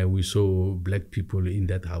 we saw black people in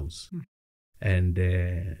that house. And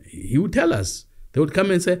he would tell us, they would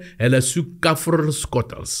come and say, "Ela soek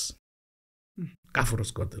kafferskottels."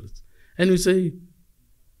 Kafferskottels. And we say,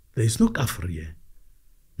 there is no kaffer here.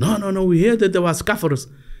 No, we heard that there was kaffers,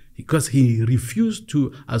 because he refused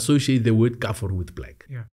to associate the word kaffer with black.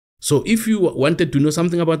 Yeah. So if you wanted to know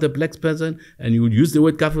something about the black person and you would use the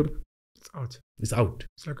word kaffer, It's out. it's out.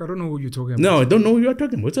 It's like, I don't know who you're talking about. No, I don't know who you're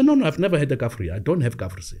talking about. So, no, I've never had a kafir here. I don't have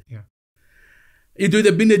kafirs here. Yeah. It would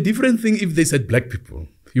have been a different thing if they said black people.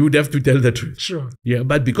 You would have to tell the truth. Sure. Yeah,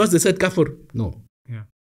 but because they said kafir, no. Yeah.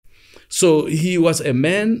 So he was a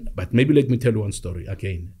man, but maybe let me tell you one story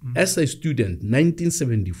again. As a student,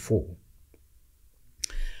 1974,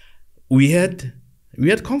 we had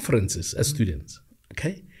conferences as students,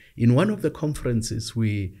 okay? In one of the conferences,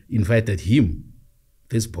 we invited him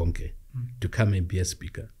this Bonke to come and be a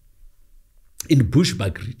speaker. In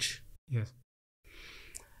Bushbuckridge, Yes.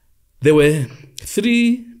 there were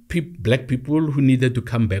 3 black people who needed to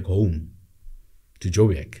come back home to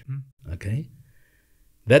Joburg. Okay?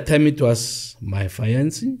 That time it was my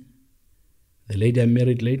fiancée, the lady I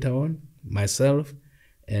married later on, myself,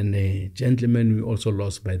 and a gentleman we also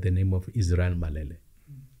lost by the name of Isreal Malele.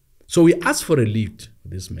 So we asked for a lift for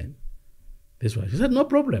this man. This one. He said, no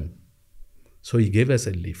problem. So he gave us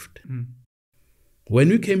a lift. When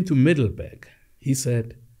we came to Middleburg, he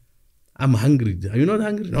said, I'm hungry. Are you not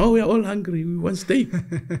hungry? No, we're all hungry. We want steak.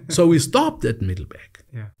 So we stopped at Middleburg,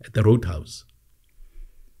 at the Roadhouse.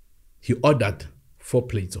 He ordered 4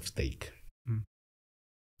 plates of steak.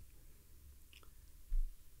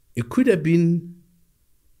 It could have been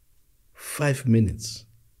 5 minutes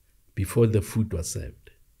before the food was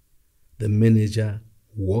served. The manager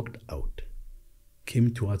walked out,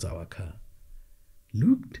 came towards our car,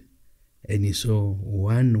 looked, and he saw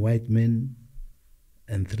 1 white man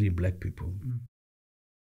and 3 black people.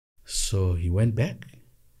 So he went back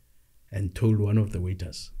and told one of the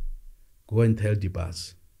waiters, go and tell the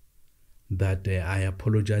boss that I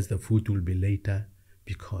apologize, the food will be later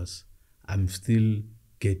because I'm still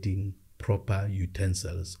getting proper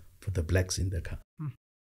utensils for the blacks in the car.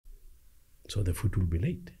 So the food will be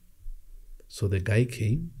late. So the guy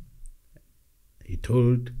came, he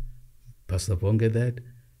told Pastor Bonge that,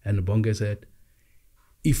 and Bonge said,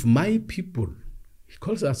 if my people, he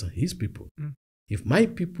calls us his people, if my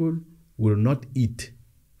people will not eat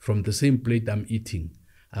from the same plate I'm eating,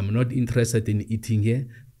 I'm not interested in eating here,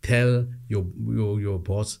 tell your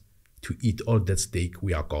boss to eat all that steak,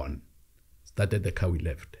 we are gone. Started the car, we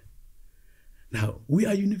left. Now, we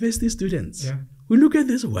are university students. We look at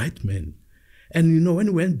this white man. And when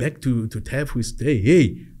we went back to TAF, we say,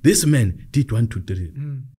 hey, this man did 1, 2, 3.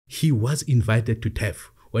 He was invited to TAF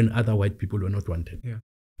when other white people were not wanted.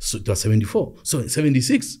 So it was 74. So in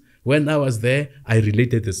 76, when I was there, I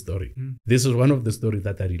related the story. This is one of the stories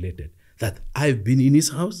that I related. That I've been in his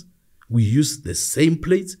house. We use the same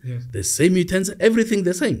plates, the same utensils, everything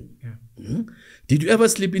the same. Did you ever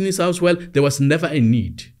sleep in his house? Well, there was never a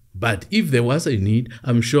need. But if there was a need,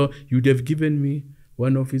 I'm sure you'd have given me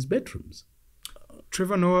one of his bedrooms.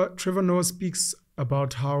 Trevor Noah speaks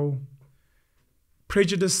about how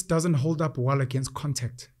prejudice doesn't hold up well against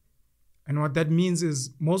contact. And what that means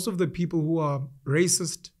is most of the people who are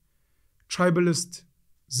racist, tribalist,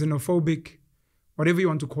 xenophobic, whatever you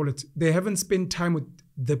want to call it, they haven't spent time with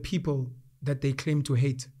the people that they claim to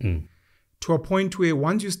hate. To a point where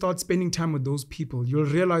once you start spending time with those people, you'll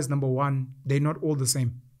realize, number 1, they're not all the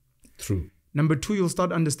same. True. Number 2, you'll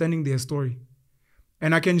start understanding their story.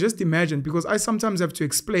 And I can just imagine, because I sometimes have to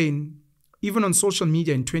explain, even on social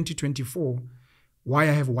media in 2024, why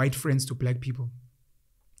I have white friends to black people.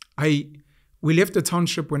 We left the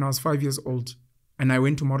township when I was 5 years old, and I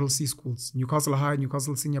went to Model C schools, Newcastle High,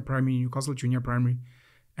 Newcastle Senior Primary, Newcastle Junior Primary,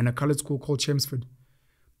 and a colored school called Chelmsford.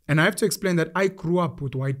 And I have to explain that I grew up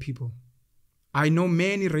with white people. I know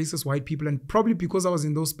many racist white people, and probably because I was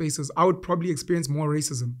in those spaces, I would probably experience more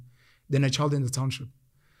racism than a child in the township.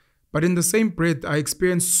 But in the same breath, I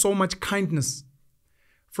experienced so much kindness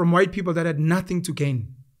from white people that had nothing to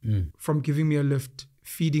gain from giving me a lift,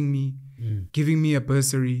 feeding me, giving me a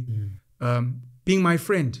bursary, being my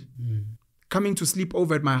friend, coming to sleep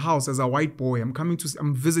over at my house as a white boy.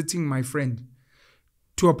 I'm visiting my friend,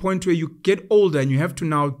 to a point where you get older and you have to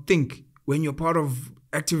now think, when you're part of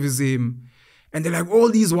activism, and they're like, all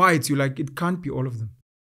these whites, you're like, it can't be all of them.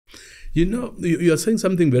 You are saying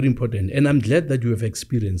something very important, and I'm glad that you have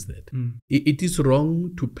experienced that. It is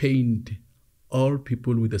wrong to paint all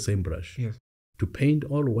people with the same brush. To paint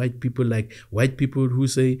all white people like white people who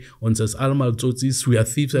say, on says Alma Tsotsis, we are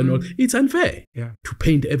thieves and all. It's unfair to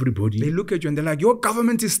paint everybody. They look at you and they're like, your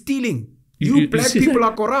government is stealing. You black people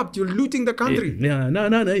are corrupt. You're looting the country. No.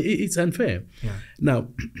 It's unfair. Now,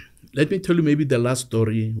 let me tell you maybe the last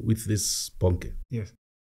story with this Bonke.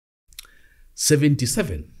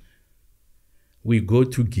 77. We go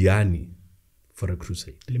to Giyani for a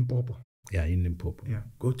crusade. Limpopo. In Limpopo.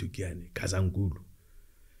 Go to Giyani, Kazangulu.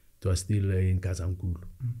 It was still in Kazangulu.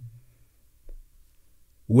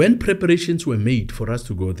 When preparations were made for us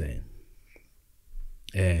to go there,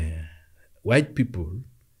 white people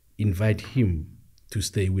invite him to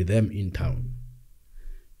stay with them in town.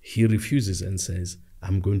 He refuses and says,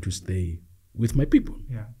 I'm going to stay with my people,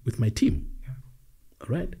 with my team. All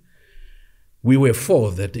right? We were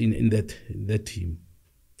 4 in that team.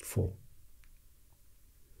 4.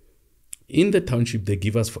 In the township, they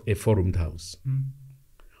give us a 4-roomed house.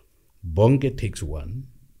 Bonge takes one.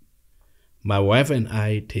 My wife and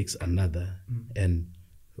I takes another. And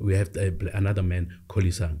we have another man,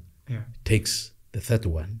 Kolisang, takes the third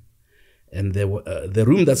one. And the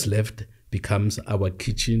room that's left becomes our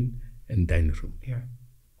kitchen and dining room. Yeah.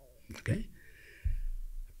 Okay?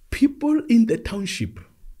 People in the township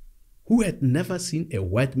who had never seen a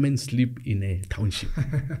white man sleep in a township.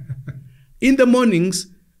 In the mornings,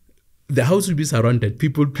 the house would be surrounded,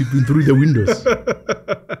 people peeping through the windows.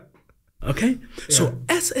 Okay? Yeah. So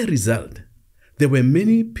as a result, there were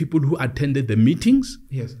many people who attended the meetings.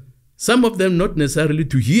 Yes. Some of them not necessarily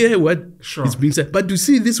to hear what is being said, but to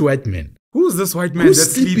see this white man. Who's this white man that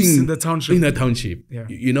sleeps in the township? In a township. Yeah.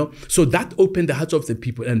 You know? So that opened the hearts of the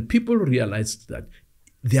people, and people realized that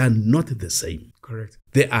they are not the same. Correct.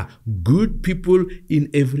 There are good people in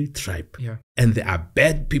every tribe. Yeah. And there are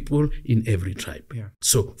bad people in every tribe. Yeah.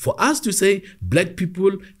 So for us to say black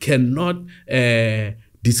people cannot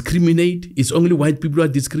discriminate, it's only white people who are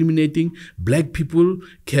discriminating. Black people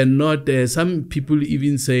cannot, some people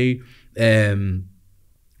even say, when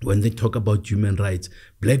they talk about human rights,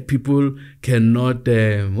 black people cannot,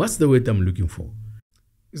 what's the word I'm looking for?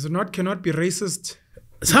 Is it not cannot be racist?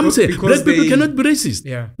 Some say black people cannot be racist.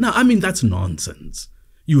 Yeah. Now, I mean, that's nonsense.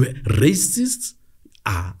 Racists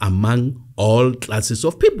are among all classes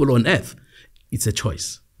of people on earth. It's a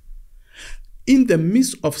choice. In the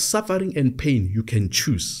midst of suffering and pain, you can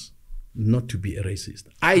choose not to be a racist.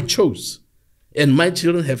 I chose, and my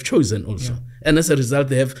children have chosen also. Yeah. And as a result,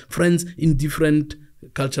 they have friends in different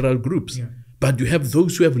cultural groups. Yeah. But you have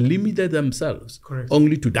those who have limited themselves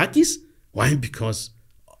only to Dakis. Why? Because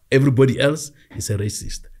everybody else is a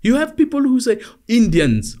racist. You have people who say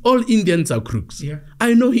Indians, all Indians are crooks. Yeah.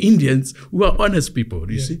 I know Indians who are honest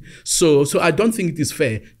people, you see. So I don't think it is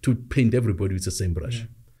fair to paint everybody with the same brush. Yeah.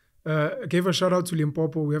 Gave a shout out to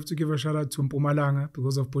Limpopo. We have to give a shout out to Mpumalanga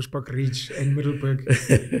because of Bushbuck Ridge and Middleburg.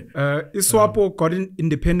 ISWAPO got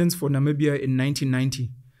independence for Namibia in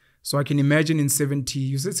 1990. So I can imagine in 70,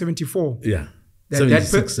 you said 74? Yeah.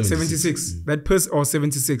 76. That person, or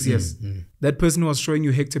 76, yes. That person was showing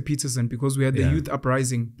you Hector Peterson because we had the youth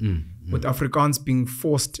uprising with Afrikaans being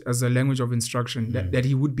forced as a language of instruction, that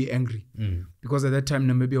he would be angry. Because at that time,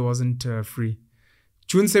 Namibia wasn't free.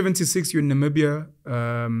 June 76, you're in Namibia,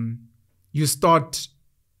 you start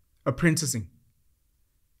apprenticing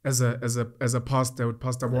as a pastor with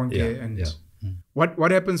Pastor Wonke.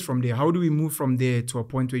 What happens from there? How do we move from there to a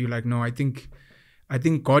point where you're like, no, I think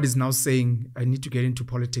God is now saying I need to get into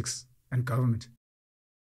politics and government?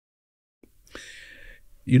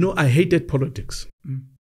 You know, I hated politics.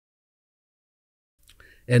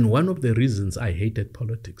 And one of the reasons I hated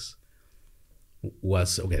politics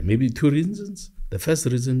was, maybe two reasons. The first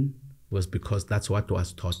reason was because that's what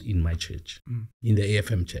was taught in my church, in the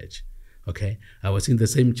AFM church. Okay, I was in the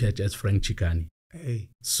same church as Frank Chikani. Hey.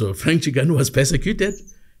 So Frank Chikani was persecuted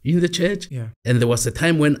in the church. Yeah. And there was a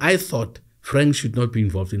time when I thought Frank should not be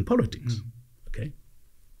involved in politics. Okay,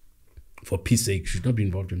 for peace sake, should not be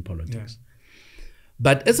involved in politics. Yeah.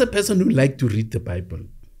 But as a person who liked to read the Bible,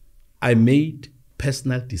 I made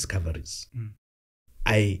personal discoveries.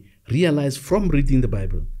 I realized from reading the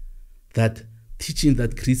Bible that teaching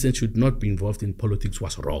that Christians should not be involved in politics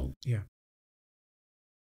was wrong. Yeah.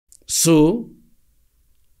 So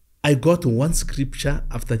I got one scripture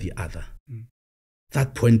after the other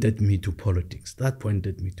that pointed me to politics,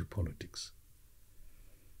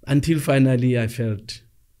 until finally I felt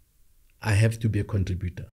I have to be a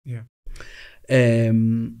contributor. Yeah.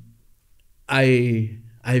 I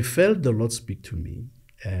felt the Lord speak to me.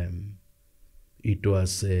 It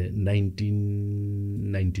was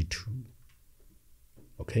 1992.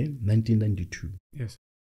 Okay, 1992. Yes.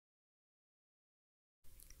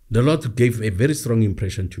 The Lord gave a very strong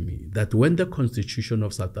impression to me that when the Constitution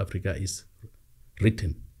of South Africa is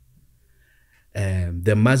written,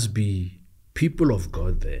 there must be people of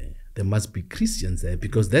God there. There must be Christians there,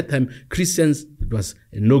 because that time Christians, it was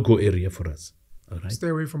a no-go area for us. All right? Stay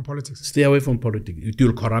away from politics. Stay away from politics. It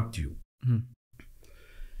will corrupt you.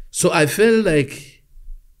 So I felt like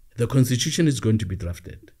the Constitution is going to be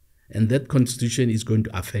drafted, and that Constitution is going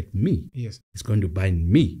to affect me. Yes. It's going to bind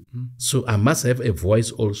me. So I must have a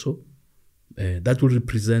voice also that will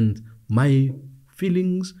represent my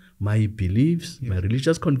feelings, my beliefs, my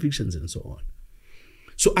religious convictions, and so on.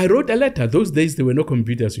 So I wrote a letter. Those days, there were no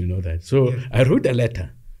computers, you know that. So I wrote a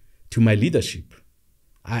letter to my leadership,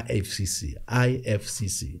 IFCC,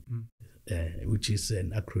 which is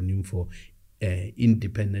an acronym for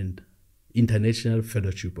Independent International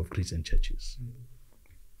Fellowship of Christian Churches.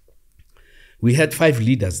 We had 5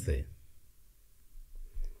 leaders there.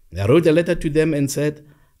 I wrote a letter to them and said,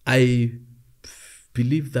 I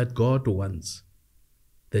believe that God wants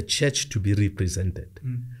the church to be represented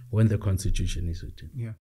when the Constitution is written.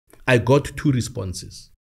 Yeah. I got 2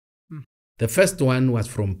 responses. The first one was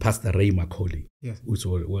from Pastor Ray Macaulay, who's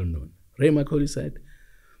well known. Ray Macaulay said,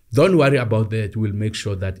 don't worry about that, we'll make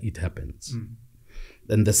sure that it happens.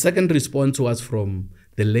 Then the second response was from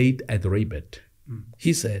the late Ed Raybert.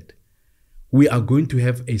 He said, we are going to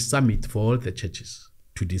have a summit for all the churches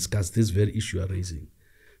to discuss this very issue you are raising,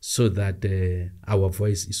 so that our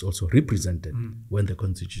voice is also represented when the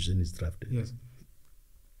constitution is drafted. Yes.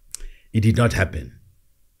 It did not happen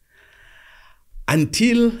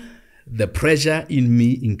until the pressure in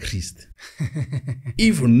me increased.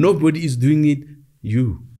 If nobody is doing it,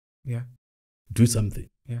 you do something.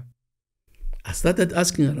 I started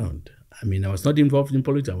asking around. I mean, I was not involved in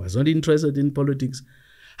politics. I was not interested in politics.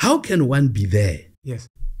 How can one be there? Yes.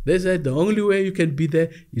 They said the only way you can be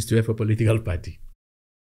there is to have a political party.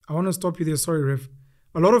 I want to stop you there. Sorry, Rev.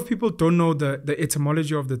 A lot of people don't know the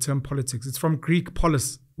etymology of the term politics. It's from Greek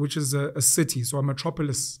polis, which is a city, so a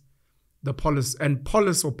metropolis, the polis. And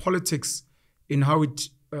polis or politics, in how it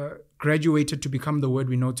graduated to become the word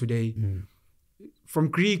we know today. From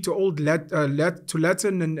Greek to to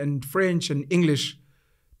Latin and French and English,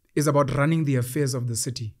 is about running the affairs of the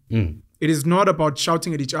city. It is not about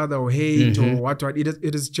shouting at each other or hate or what.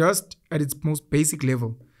 It is just at its most basic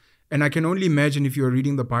level. And I can only imagine, if you're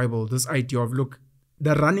reading the Bible, this idea of, look,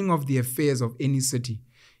 the running of the affairs of any city,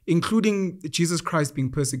 including Jesus Christ being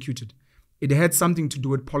persecuted, it had something to do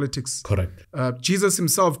with politics. Correct. Jesus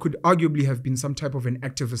himself could arguably have been some type of an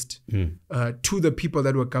activist to the people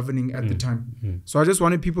that were governing at the time. So I just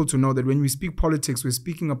wanted people to know that when we speak politics, we're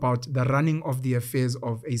speaking about the running of the affairs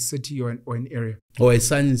of a city or an area. Or a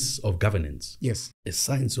science of governance. Yes. A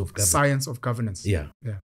science of governance. Science of governance. Yeah.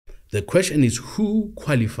 The question is, who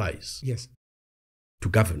qualifies to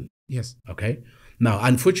govern? Yes. Okay. Now,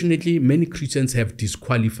 unfortunately, many Christians have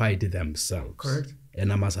disqualified themselves. Correct.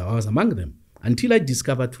 And I was among them until I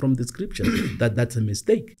discovered from the scriptures that that's a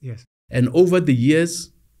mistake. Yes. And over the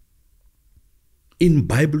years, in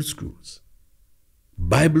Bible schools,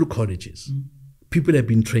 Bible colleges, people have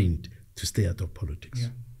been trained to stay out of politics.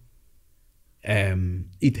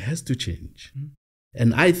 It has to change.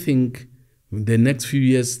 And I think in the next few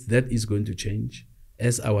years, that is going to change.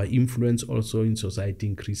 As our influence also in society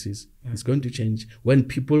increases, it's going to change when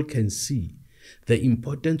people can see the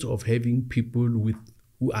importance of having people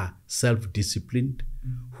who are self-disciplined,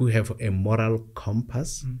 who have a moral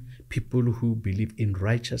compass, people who believe in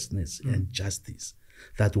righteousness and justice,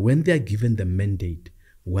 that when they are given the mandate,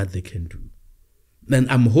 what they can do. And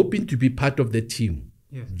I'm hoping to be part of the team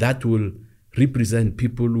that will represent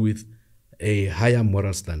people with a higher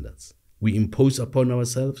moral standards. We impose upon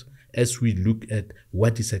ourselves as we look at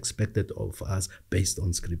what is expected of us based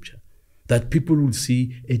on scripture. That people will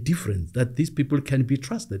see a difference, that these people can be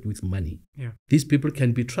trusted with money. These people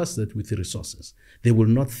can be trusted with the resources. They will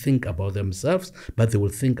not think about themselves, but they will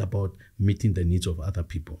think about meeting the needs of other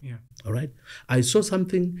people. All right? I saw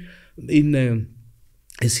something in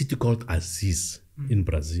a city called Assis in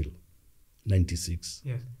Brazil, 96.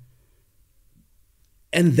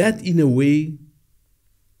 And that, in a way,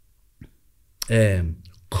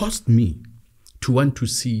 caused me to want to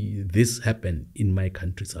see this happen in my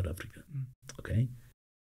country, South Africa. Okay?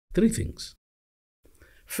 3 things.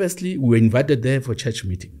 Firstly, we were invited there for church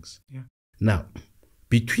meetings. Now,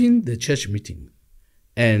 between the church meeting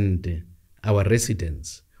and our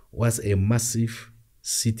residence was a massive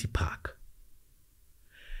city park.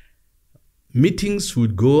 Meetings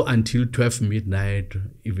would go until 12 midnight,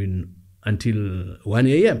 even until 1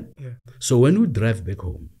 a.m. So when we drive back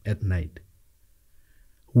home at night,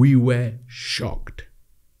 we were shocked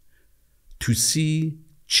to see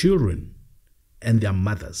children and their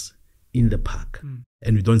mothers in the park,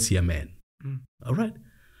 and we don't see a man. All right?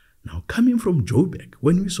 Now, coming from Joburg,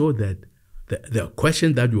 when we saw that, the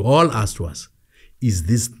question that we all asked was, is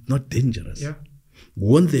this not dangerous?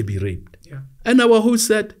 Won't they be raped? And our host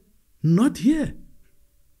said, not here.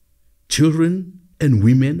 Children and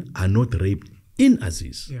women are not raped in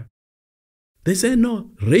Assis. They said,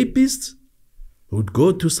 no, rapists would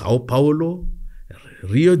go to Sao Paulo,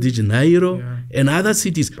 Rio de Janeiro, and other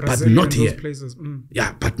cities, Brazil, but not here.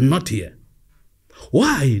 But not here.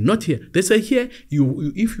 Why not here? They say here,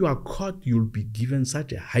 if you are caught, you'll be given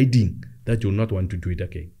such a hiding that you'll not want to do it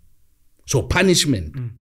again. So punishment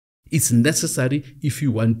is necessary if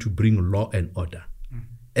you want to bring law and order.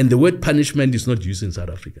 And the word punishment is not used in South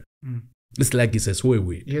Africa. It's like it's a swear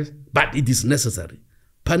word. But it is necessary.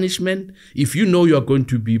 Punishment, if you know you are going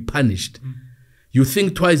to be punished, you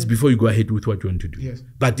think twice before you go ahead with what you want to do.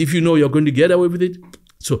 But if you know you're going to get away with it,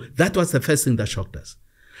 so that was the first thing that shocked us.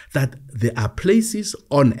 That there are places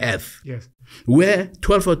on earth where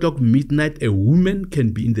 12 o'clock midnight, a woman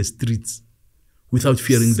can be in the streets without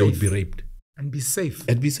fearing they would be raped. And be safe.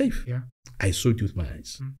 And be safe. Yeah. I saw it with my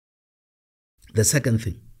eyes. The second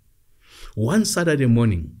thing, one Saturday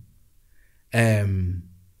morning, a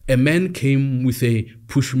man came with a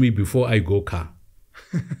push me before I go car.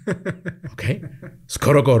 Okay?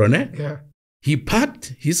 Skorokoro, ne? Yeah. He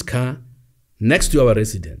parked his car next to our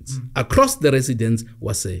residence. Across the residence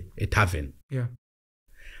was a tavern. Yeah.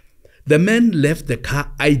 The man left the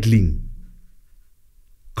car idling,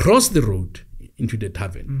 crossed the road into the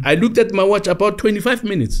tavern. I looked at my watch, about 25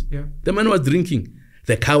 minutes. Yeah. The man was drinking.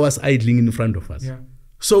 The car was idling in front of us. Yeah.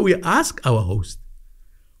 So we asked our host,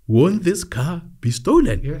 won't this car be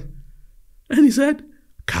stolen? Yeah. And he said,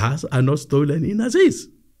 cars are not stolen in Aziz.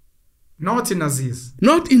 Not in Aziz.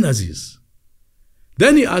 Not in Aziz.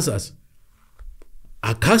 Then he asked us,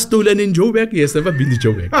 are cars stolen in Joburg? He has never been to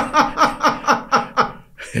Joburg.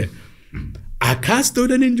 Are cars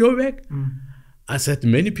stolen in Joburg? I said,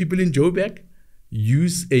 many people in Joburg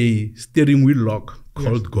use a steering wheel lock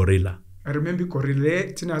called Gorilla. I remember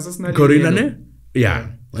Gorilla. Gorilla, ne? Yeah.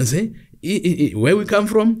 I say, where we come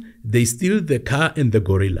from, they steal the car and the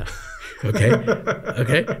gorilla. Okay?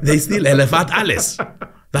 Okay? They steal elephant alles.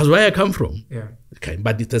 That's where I come from. Yeah. Okay.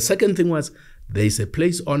 But the second thing was, there is a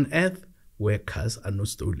place on earth where cars are not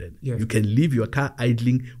stolen. Yes. You can leave your car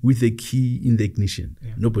idling with a key in the ignition.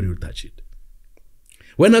 Yeah. Nobody will touch it.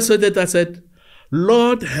 When I saw that, I said,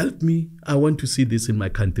 Lord, help me. I want to see this in my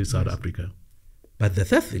country, South Africa. But the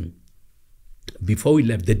third thing, before we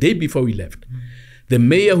left, the day before we left, the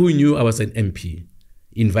mayor who knew I was an MP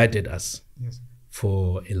invited us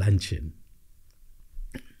for a luncheon.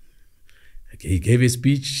 Okay, he gave a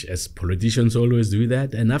speech, as politicians always do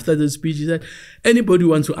that. And after the speech, he said, anybody who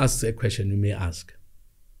wants to ask a question, you may ask.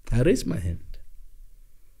 I raised my hand.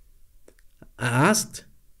 I asked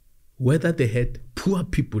whether they had poor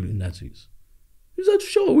people in Aziz. He said,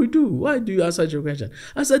 sure, we do. Why do you ask such a question?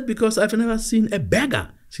 I said, because I've never seen a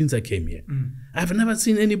beggar since I came here. I've never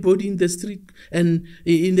seen anybody in the street and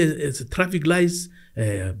in the traffic lights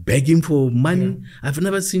begging for money. I've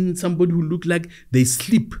never seen somebody who looked like they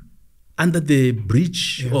sleep under the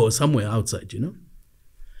bridge or somewhere outside, you know.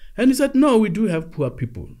 And he said, no, we do have poor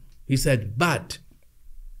people. He said, but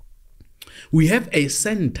we have a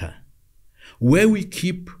center where we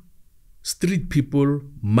keep street people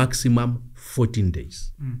maximum 14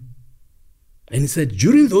 days. And he said,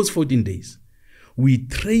 during those 14 days, we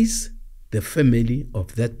trace the family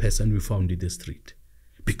of that person we found in the street,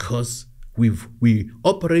 because we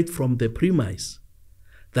operate from the premise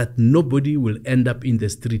that nobody will end up in the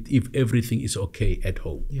street if everything is okay at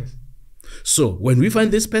home. Yes. So when we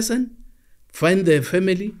find this person, find their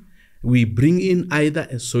family, we bring in either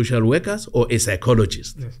a social workers or a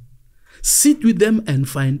psychologist. Yes. Sit with them and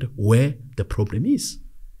find where the problem is.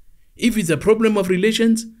 If it's a problem of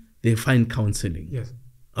relations, they find counseling. Yes.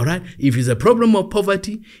 All right? If it's a problem of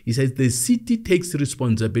poverty, he says the city takes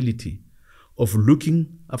responsibility of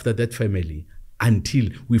looking after that family until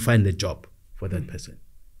we find a job for that person.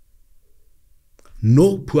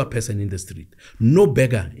 No poor person in the street, no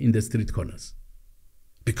beggar in the street corners,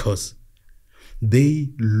 because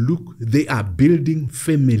they are building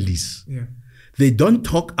families. Yeah. They don't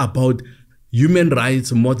talk about human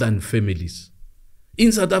rights more than families.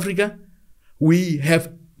 In South Africa, we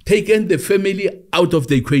have taken the family out of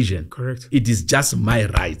the equation. Correct. It is just my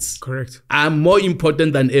rights. Correct. I'm more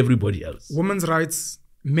important than everybody else. Women's rights,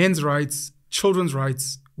 men's rights, children's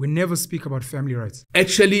rights. We never speak about family rights.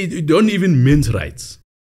 Actually, don't even men's rights.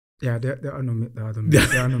 Yeah, there are no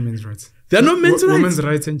men's rights. There are no men's rights. Women's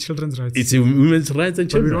rights and children's rights. It's women's rights and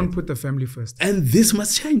children's rights. But we don't put the family first. And this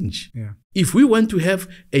must change. Yeah. If we want to have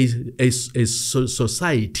a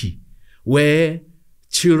society where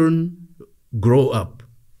children grow up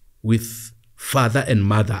with father and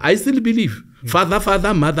mother, I still believe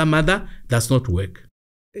father, mother does not work.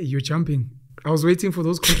 Hey, you're jumping. I was waiting for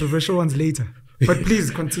those controversial ones later. But please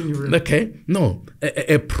continue. Okay. No.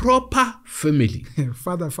 A proper family.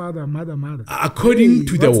 Father, mother. According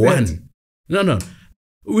to the one. That? No.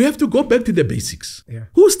 We have to go back to the basics. Yeah.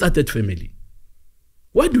 Who started family?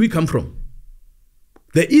 Where do we come from?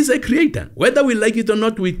 There is a creator. Whether we like it or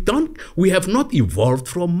not, we have not evolved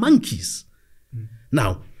from monkeys.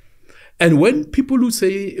 Now, and when people who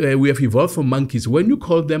say we have evolved from monkeys, when you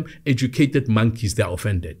call them educated monkeys, they're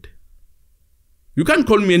offended. You can't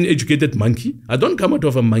call me an educated monkey. I don't come out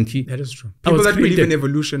of a monkey. That is true. People that believe in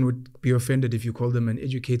evolution would be offended if you call them an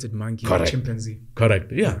educated monkey or chimpanzee.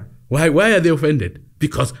 Correct. Yeah. Why are they offended?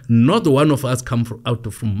 Because not one of us come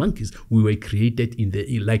out from monkeys. We were created in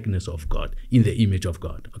the likeness of God, in the image of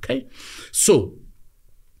God. Okay? So,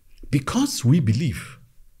 because we believe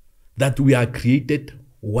that we are created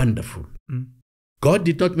wonderful. God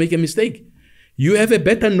did not make a mistake. You have a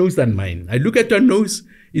better nose than mine. I look at your nose,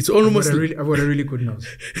 it's almost... I've got a really good nose.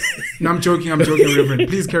 No, I'm joking, Reverend.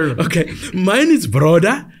 Please carry on. Okay, mine is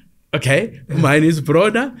broader. Okay, mine is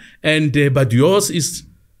broader, and but yours is...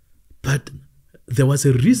 But there was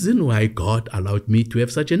a reason why God allowed me to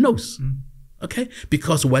have such a nose. Okay,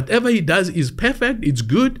 because whatever he does is perfect, it's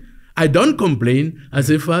good. I don't complain. I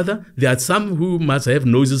say, Father, there are some who must have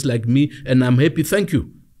noses like me, and I'm happy, thank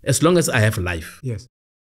you, as long as I have life. Yes.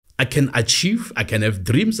 I can achieve, I can have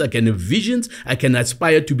dreams, I can have visions, I can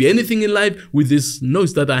aspire to be anything in life with this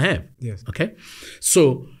nose that I have. Yes. Okay?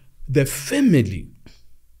 So the family,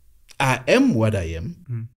 I am what I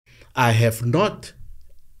am. I have not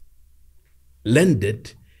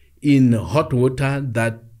landed in hot water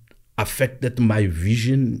that affected my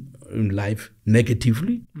vision in life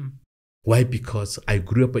negatively. Why? Because I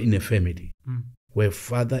grew up in a family where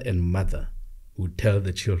father and mother would tell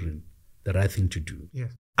the children the right thing to do.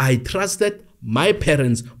 Yes. I trusted my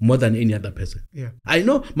parents more than any other person. Yeah. I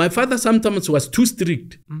know my father sometimes was too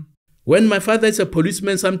strict. When my father is a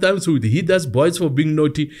policeman, sometimes he would hit us boys for being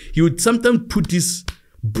naughty. He would sometimes put his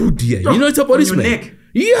boot here. You know, it's a policeman. On your neck.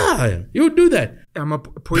 Yeah, he would do that.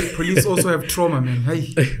 Police also have trauma, man.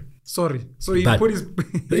 Hey, sorry. So he put his...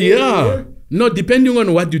 Yeah. No, depending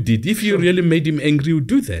on what you did. If you really made him angry, he would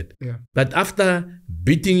do that. Yeah. But after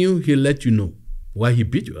beating you, he'll let you know why he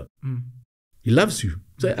beat you up. He loves you.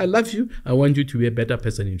 So I love you. I want you to be a better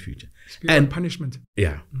person in future. And punishment.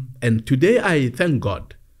 Yeah. And today I thank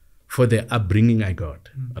God for the upbringing I got.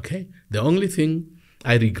 Okay. The only thing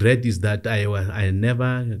I regret is that I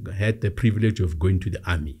never had the privilege of going to the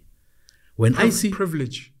army. When I see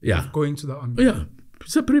privilege of going to the army. Yeah.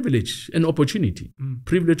 It's a privilege, an opportunity,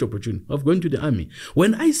 privilege opportunity of going to the army.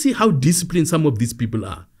 When I see how disciplined some of these people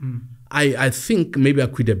are, I think maybe I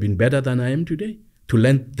could have been better than I am today to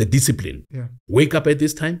learn the discipline. Yeah. Wake up at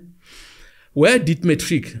this time. Where I did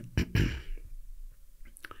matric,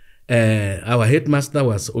 our headmaster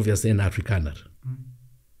was obviously an Afrikaner.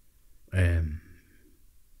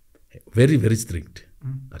 Very, very strict.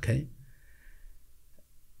 Okay.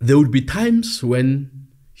 There would be times when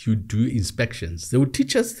you do inspections. They would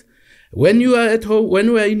teach us, when you are at home, when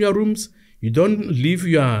you are in your rooms, you don't leave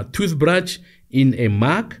your toothbrush in a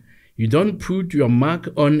mark. You don't put your mark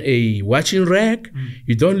on a washing rack.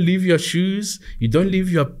 You don't leave your shoes. You don't leave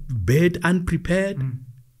your bed unprepared.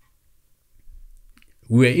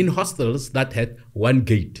 We were in hostels that had one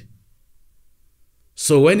gate.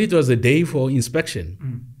 So when it was a day for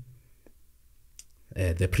inspection,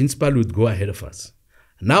 the principal would go ahead of us.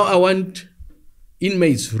 Now I want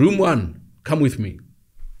inmates, room 1, come with me.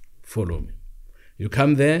 Follow me. You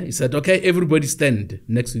come there. He said, okay, everybody stand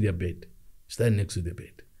next to their bed. Stand next to the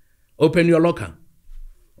bed. Open your locker.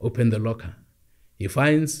 Open the locker. He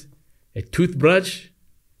finds a toothbrush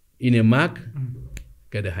in a mark.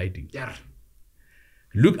 Get a hiding. Yeah.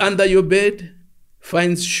 Look under your bed.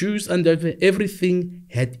 Finds shoes under everything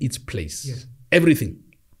had its place. Yes. Everything.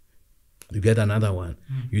 You get another one.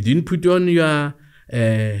 You didn't put on your,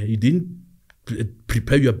 you didn't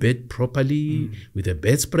prepare your bed properly with a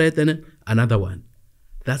bedspread and another one.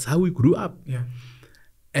 That's how we grew up.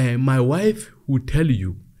 Yeah. My wife would tell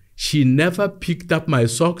you, she never picked up my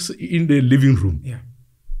socks in the living room. Yeah.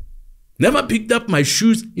 Never picked up my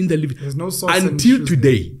shoes in the living room. There's no socks until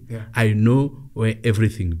today. Yeah. I know where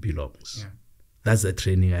everything belongs. Yeah. That's the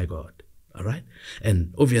training I got. All right.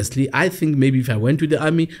 And obviously, I think maybe if I went to the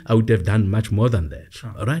army, I would have done much more than that.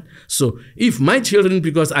 Sure. All right. So if my children,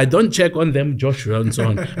 because I don't check on them, Joshua and so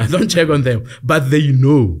on, I don't check on them, but they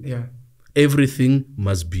know everything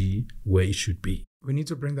must be where it should be. We need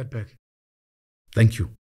to bring that back. Thank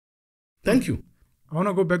you. Thank you. I want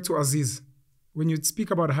to go back to Aziz. When you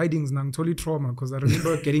speak about hidings, I'm totally trauma because I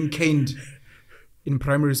remember getting caned in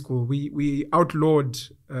primary school. We outlawed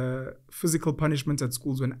physical punishment at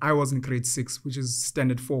schools when I was in grade 6, which is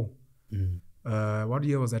standard 4. What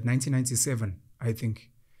year was that? 1997, I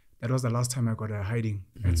think. That was the last time I got a hiding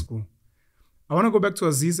at school. I want to go back to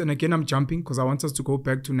Aziz, and again, I'm jumping because I want us to go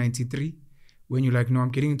back to 93 when you're like, no,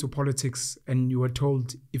 I'm getting into politics, and you were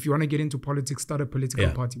told, if you want to get into politics, start a political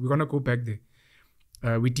party. We're going to go back there.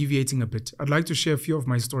 We're deviating a bit. I'd like to share a few of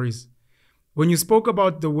my stories. When you spoke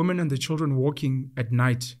about the women and the children walking at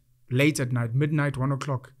night, late at night, midnight, 1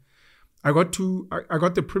 o'clock, I got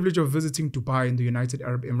the privilege of visiting Dubai in the United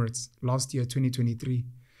Arab Emirates last year, 2023.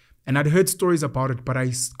 And I'd heard stories about it, but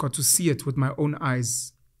I got to see it with my own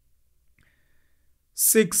eyes.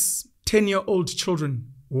 6, 10-year-old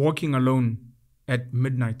children walking alone at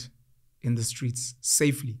midnight in the streets,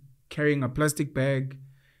 safely, carrying a plastic bag,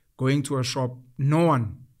 going to a shop. No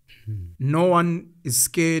one is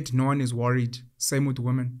scared. No one is worried. Same with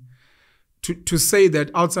women. To say that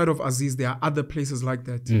outside of Aziz, there are other places like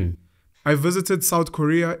that. I visited South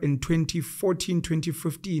Korea in 2014,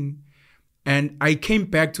 2015, and I came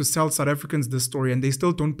back to tell South Africans this story, and they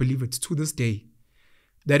still don't believe it to this day.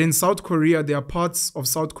 That in South Korea, there are parts of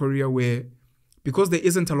South Korea where, because there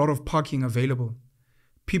isn't a lot of parking available,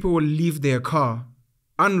 people will leave their car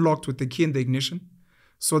unlocked with the key in the ignition,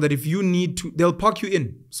 so that if you need to, they'll park you in.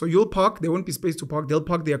 So you'll park, there won't be space to park. They'll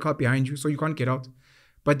park their car behind you, so you can't get out.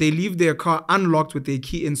 But they leave their car unlocked with their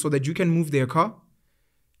key in so that you can move your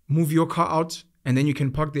car out, and then you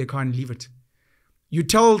can park their car and leave it. You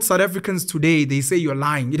tell South Africans today, they say you're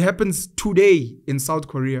lying. It happens today in South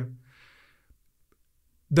Korea.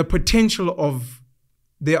 The potential of,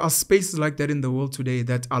 there are spaces like that in the world today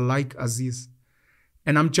that are like Aziz.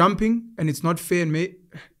 And I'm jumping, and it's not fair. And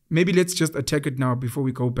maybe let's just attack it now before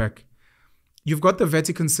we go back. You've got the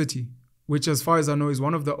Vatican City, which as far as I know is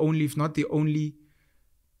one of the only, if not the only,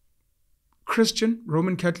 Christian,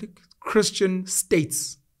 Roman Catholic, Christian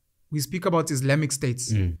states. We speak about Islamic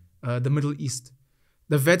states, the Middle East.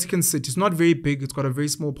 The Vatican City is not very big. It's got a very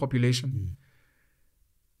small population.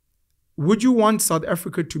 Would you want South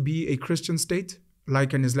Africa to be a Christian state,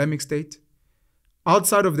 like an Islamic state?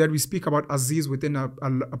 Outside of that, we speak about Aziz within a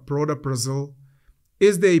broader Brazil.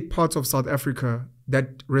 Is there a part of South Africa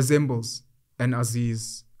that resembles an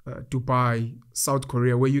Aziz, Dubai, South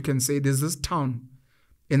Korea, where you can say there's this town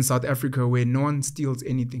in South Africa where no one steals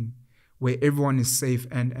anything, where everyone is safe,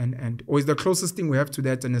 or is the closest thing we have to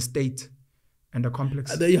that an estate and a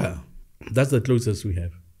complex? Yeah, that's the closest we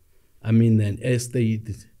have. I mean, an estate,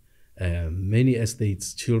 many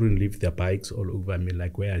estates, children leave their bikes all over. I mean,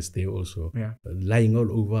 like where I stay also, lying all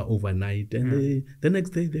over overnight, and the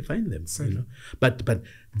next day they find them. Safe. You know, but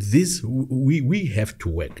this we have to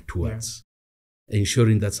work towards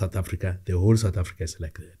ensuring that South Africa, the whole South Africa, is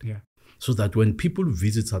like that. Yeah. So that when people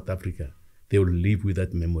visit South Africa, they will live with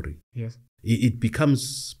that memory. Yes. It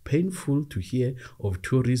becomes painful to hear of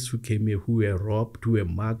tourists who came here who were robbed, who were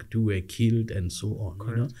mugged, who were killed, and so on.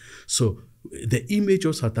 Correct. You know? So the image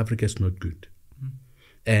of South Africa is not good.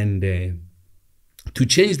 And to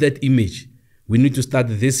change that image, we need to start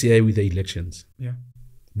this year with the elections. Yeah.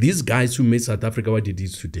 These guys who made South Africa what it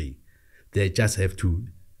is today, they just have to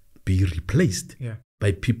be replaced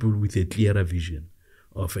by people with a clearer vision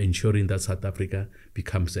of ensuring that South Africa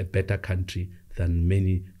becomes a better country than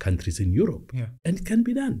many countries in Europe. Yeah. And it can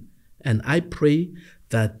be done. And I pray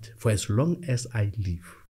that for as long as I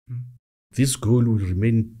live, this goal will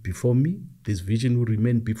remain before me, this vision will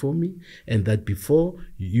remain before me, and that before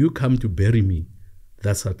you come to bury me,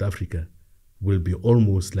 that South Africa will be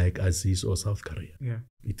almost like Aziz or South Korea. Yeah.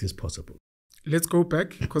 It is possible. Let's go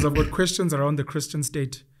back, because I've got questions around the Christian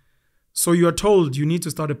state. So you are told you need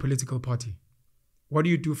to start a political party. What do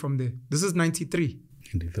you do from there? This is 93.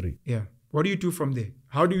 93. Yeah. What do you do from there?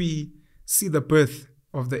 How do we see the birth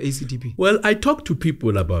of the ACDP? Well, I talk to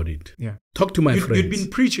people about it. Yeah. Talk to my friends. You'd been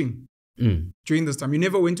preaching during this time. You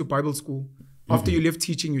never went to Bible school. After you left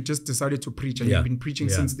teaching, you just decided to preach, and you've been preaching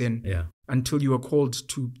since then until you were called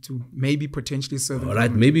to maybe potentially serve. All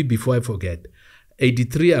right, maybe before I forget,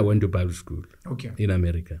 83 I went to Bible school in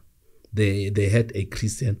America. They had a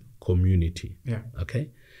Christian community. Yeah.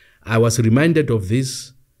 Okay. I was reminded of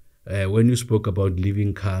this when you spoke about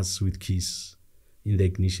leaving cars with keys in the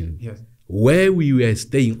ignition. Yes. Where we were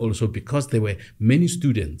staying also, because there were many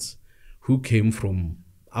students who came from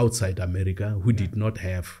outside America who did not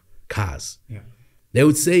have cars. Yeah. They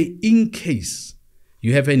would say, in case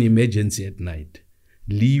you have an emergency at night,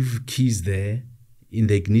 leave keys there in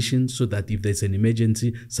the ignition so that if there's an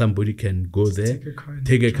emergency, somebody can go there,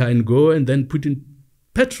 take a car and go, and then put in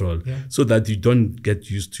petrol, so that you don't get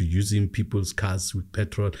used to using people's cars with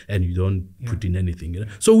petrol and you don't put in anything. You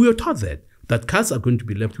know? So we were taught that cars are going to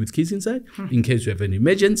be left with keys inside in case you have an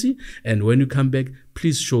emergency. And when you come back,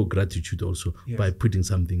 please show gratitude also by putting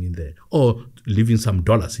something in there or leaving some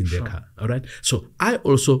dollars in their car. All right. So I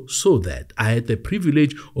also saw that. I had the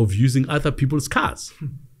privilege of using other people's cars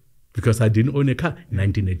because I didn't own a car in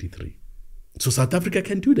 1983. So South Africa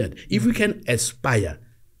can do that. If we can aspire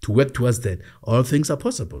to work towards that, all things are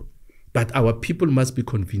possible. But our people must be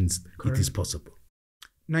convinced it is possible.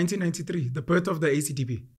 1993, the birth of the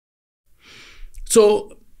ACDP.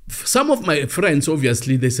 So some of my friends,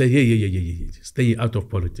 obviously, they say, yeah, stay out of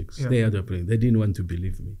politics. Stay out of politics. They didn't want to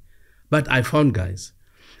believe me. But I found guys.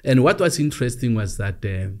 And what was interesting was that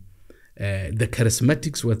the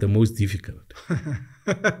charismatics were the most difficult.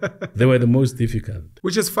 They were the most difficult.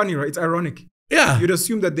 Which is funny, right? It's ironic. Yeah. You'd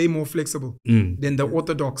assume that they're more flexible than the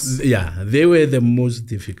Orthodox. Yeah, they were the most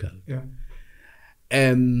difficult. Yeah.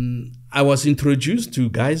 I was introduced to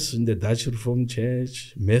guys in the Dutch Reformed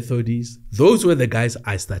Church, Methodists. Those were the guys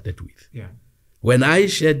I started with. Yeah. When I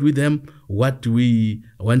shared with them what we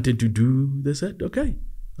wanted to do, they said, okay.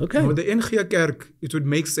 No, the NG Kerk, it would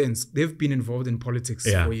make sense. They've been involved in politics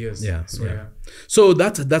for years. Yeah, so, yeah. So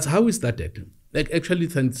that's how we started. Like, actually,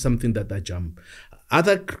 something that I jumped.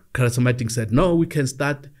 Other charismatics said, no, we can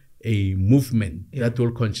start a movement that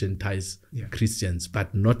will conscientize Christians,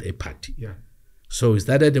 but not a party. Yeah. So we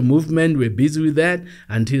started a movement. We're busy with that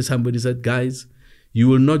until somebody said, guys, you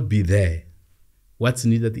will not be there. What's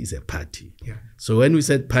needed is a party. Yeah. So when we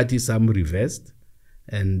said party, some reversed.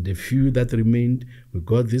 And the few that remained, we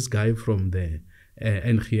got this guy from the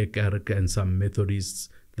NG Kerk and some Methodists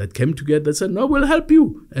that came together and said, no, we'll help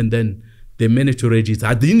you. And then they managed to register.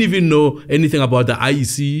 I didn't even know anything about the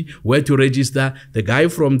IEC, where to register. The guy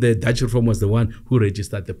from the Dutch Reform was the one who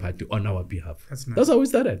registered the party on our behalf. That's nice. That's how we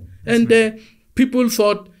started. And people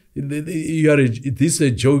thought, this is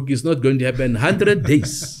a joke. It's not going to happen. 100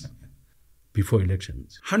 days before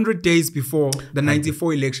elections. 100 days before the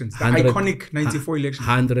 94 elections. The iconic 94 elections.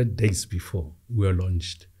 100 days before we were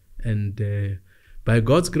launched. And by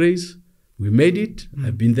God's grace, we made it.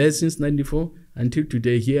 I've been there since 94. Until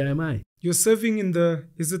today, here am I. You're serving in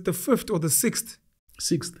is it the 5th or the 6th?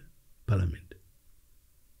 6th Parliament.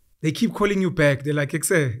 They keep calling you back. They're like,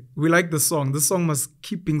 Exe, we like the song. The song must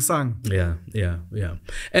keep being sung. Yeah.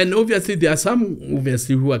 And obviously, there are some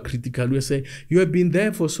who are critical. Who say, you have been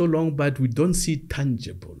there for so long, but we don't see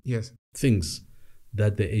tangible things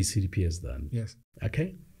that the ACDP has done. Yes.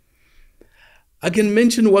 Okay? I can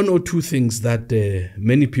mention one or two things that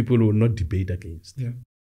many people will not debate against. Yeah.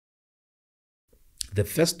 The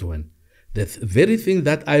first one, the very thing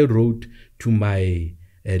that I wrote to my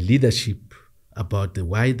leadership about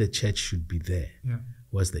why the church should be there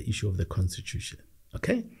was the issue of the constitution.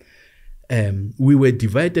 Okay? We were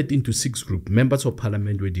divided into 6 groups. Members of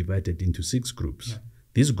parliament were divided into 6 groups. Yeah.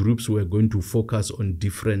 These groups were going to focus on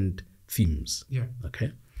different themes. Yeah.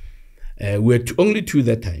 Okay? We were only 2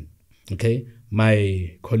 that time. Okay?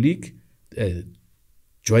 My colleague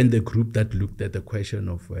joined the group that looked at the question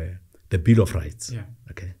of the Bill of Rights. Yeah.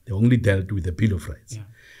 Okay? They only dealt with the Bill of Rights. Yeah.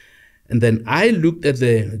 And then I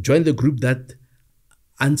joined the group that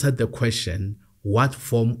answered the question, what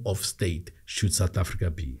form of state should South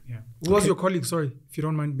Africa be? Yeah. Who was your colleague? Sorry, if you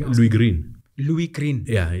don't mind me asking. Louis Green. Louis Green.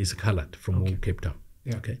 Yeah, he's a colored from Cape Town.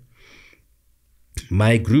 Yeah. Okay.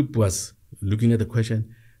 My group was looking at the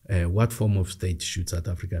question, what form of state should South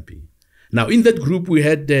Africa be? Now, in that group, we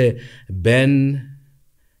had Ben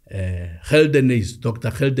Geldenhuys,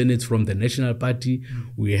 Dr. Geldenhuys from the National Party.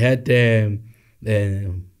 Mm. We had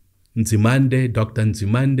Nzimande, Dr.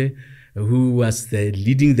 Nzimande, who was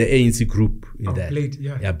leading the ANC group in that. Blade,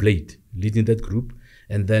 Blade, leading that group.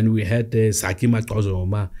 And then we had Saki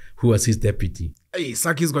Maqozoma, who was his deputy. Hey,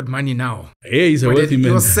 Saki's got money now. Yeah, he's a wealthy man.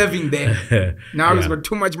 He was serving there. Now he's got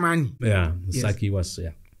too much money. Yeah, yes. Saki was,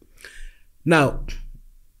 Now,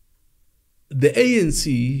 the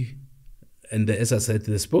ANC, and as I said,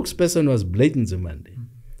 the spokesperson was Blade Nzimande.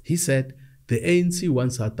 He said, the ANC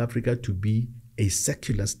wants South Africa to be a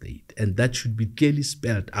secular state, and that should be clearly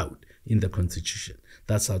spelled out in the constitution,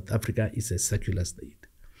 that South Africa is a secular state.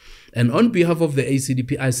 And on behalf of the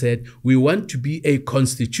ACDP, I said, we want to be a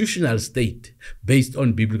constitutional state based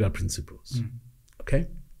on biblical principles. Okay?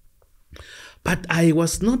 But I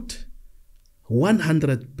was not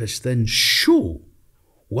 100% sure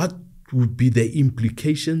what would be the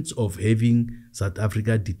implications of having South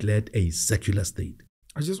Africa declared a secular state.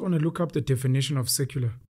 I just want to look up the definition of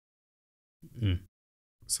secular.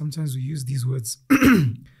 Sometimes we use these words.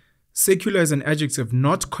 Secular is an adjective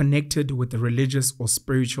not connected with the religious or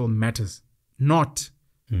spiritual matters. Not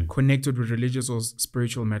connected with religious or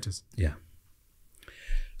spiritual matters. Yeah.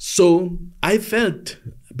 So I felt,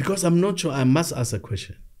 because I'm not sure, I must ask a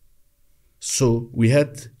question. So we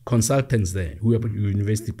had consultants there who were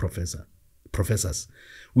university professors.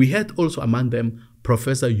 We had also among them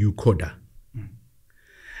Professor Yukoda.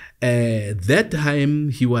 That time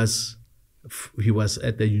he was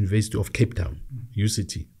at the University of Cape Town,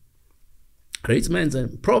 UCT. Great man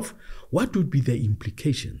said, Prof, what would be the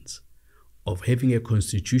implications of having a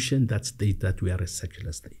constitution that states that we are a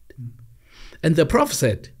secular state? And the prof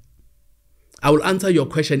said, I will answer your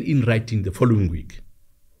question in writing the following week.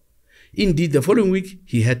 Indeed, the following week,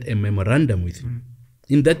 he had a memorandum with him.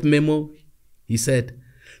 In that memo, he said,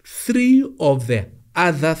 3 of the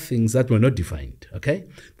other things that were not defined, okay?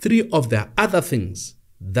 3 of the other things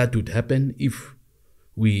that would happen if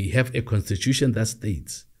we have a constitution that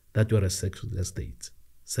states that were a secular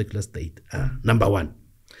state, number one,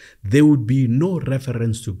 there would be no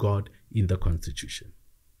reference to God in the Constitution.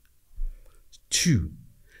 2,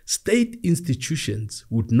 state institutions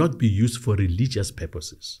would not be used for religious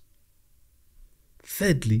purposes.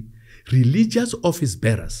 Thirdly, religious office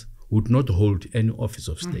bearers would not hold any office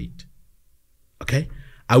of state. Okay?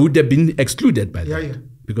 I would have been excluded by that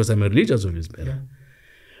because I'm a religious office bearer. Yeah.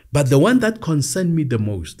 But the one that concerned me the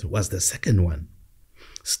most was the second one.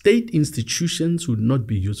 State institutions would not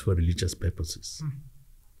be used for religious purposes.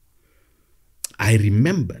 I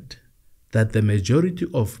remembered that the majority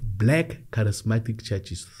of black charismatic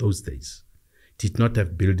churches those days did not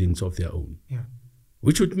have buildings of their own. Yeah.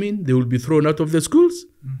 Which would mean they would be thrown out of the schools,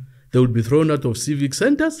 they would be thrown out of civic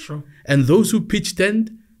centers, Sure. and those who pitch tent,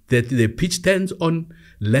 they pitch tents on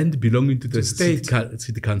land belonging to the state.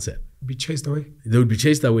 city council. Be chased away. They would be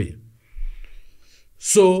chased away.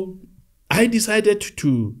 So I decided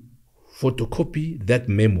to photocopy that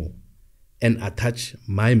memo and attach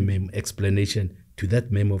my explanation to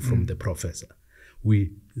that memo from the professor.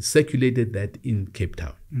 We circulated that in Cape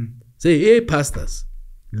Town. Say, hey, pastors,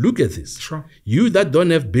 look at this. Sure. You that don't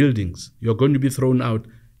have buildings, you're going to be thrown out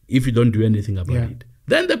if you don't do anything about it.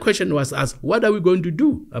 Then the question was asked, what are we going to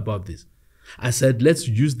do about this? I said, let's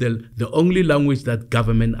use the only language that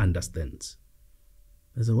government understands.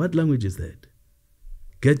 I said, what language is that?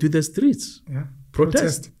 Get to the streets. Yeah.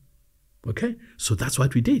 Protest. Okay? So that's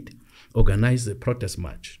what we did. Organize a protest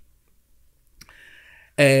march.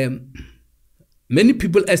 Many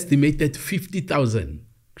people estimated 50,000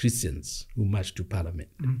 Christians who marched to Parliament.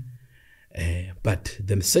 But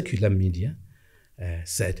the secular media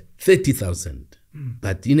said 30,000.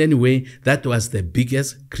 But in any way, that was the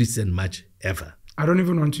biggest Christian march ever. I don't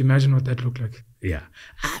even want to imagine what that looked like. Yeah.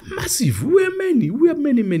 Massive. We were many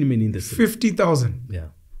in the city. 50,000. Yeah.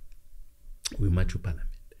 We marched to Parliament.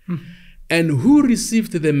 And who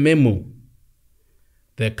received the memo?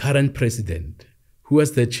 The current president, who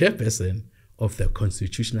was the chairperson of the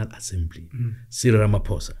Constitutional Assembly, Cyril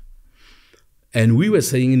Ramaphosa. And we were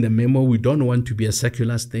saying in the memo, we don't want to be a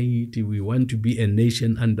secular state. We want to be a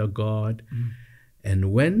nation under God.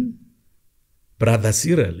 And when Brother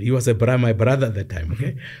Cyril, he was my brother at the time,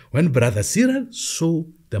 okay? When Brother Cyril saw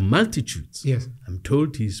the multitudes, I'm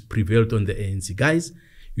told he's prevailed on the ANC. Guys,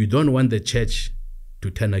 you don't want the church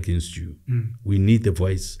to turn against you. We need the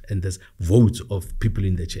voice and the votes of people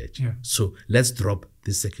in the church. So let's drop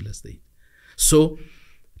this secular state. So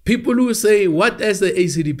people who say, what has the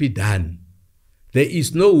ACDP done? There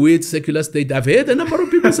is no weird secular state. I've heard a number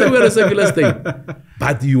of people say we're a secular state.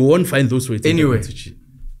 But you won't find those words anyway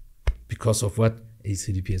because of what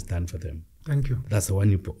ACDP has done for them. Thank you. That's the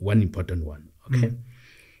one important one. Okay.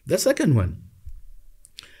 The second one,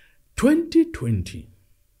 2020.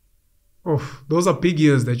 Oh, those are big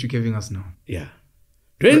years that you're giving us now. Yeah.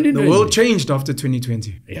 The world changed after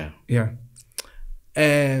 2020. Yeah. Yeah.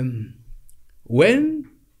 When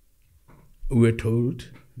we were told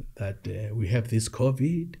that we have this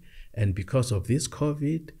COVID, and because of this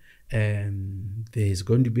COVID, there is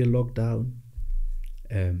going to be a lockdown.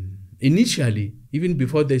 Initially, even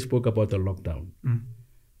before they spoke about the lockdown,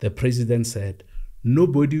 the president said,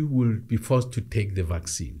 nobody will be forced to take the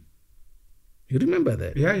vaccine. You remember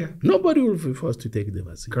that? Yeah. Nobody will be forced to take the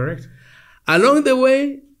vaccine. Correct. Along the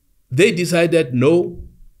way, they decided, no,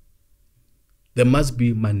 there must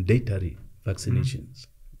be mandatory vaccinations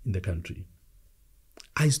in the country.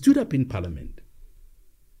 I stood up in Parliament.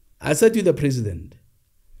 I said to the president,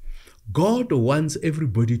 God wants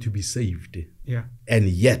everybody to be saved. Yeah. And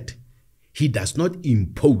yet, he does not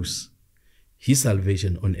impose his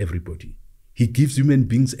salvation on everybody. He gives human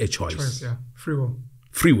beings a choice. Free will.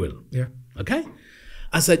 Free will. Yeah. Okay?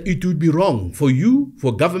 I said, it would be wrong for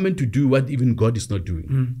government to do what even God is not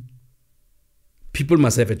doing. People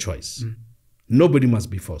must have a choice. Nobody must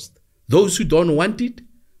be forced. Those who don't want it,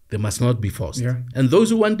 they must not be forced. Yeah. And those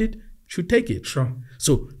who want it should take it. Sure.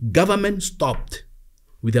 So government stopped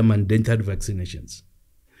with the mandatory vaccinations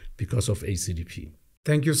because of ACDP.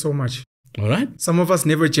 Thank you so much. All right? Some of us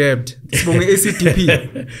never jabbed.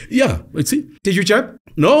 ACDP. Yeah. See? Did you jab?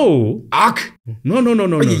 No. Ark. No.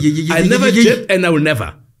 I never jabbed and I will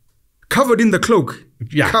never. Covered in the cloak.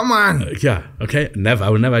 Yeah. Come on. Yeah. Okay. Never. I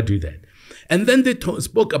will never do that. And then they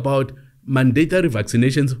spoke about mandatory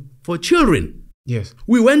vaccinations for children. Yes.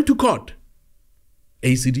 We went to court.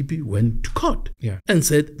 ACDP went to court and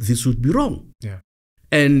said this would be wrong. Yeah.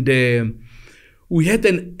 And we had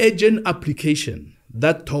an urgent application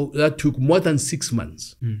that took more than 6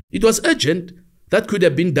 months. It was urgent. That could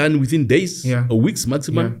have been done within days or weeks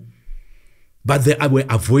maximum. Yeah. But they were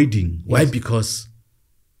avoiding. Why? Because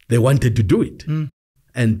they wanted to do it.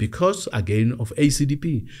 And because, again, of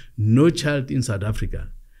ACDP, no child in South Africa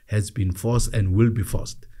has been forced and will be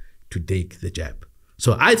forced to take the jab.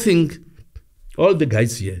 So I think all the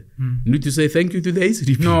guys here need to say thank you to the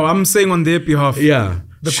ACDP. No, I'm saying on their behalf. Yeah.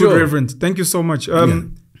 The good Reverend. Thank you so much.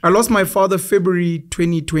 I lost my father February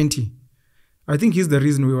 2020. I think he's the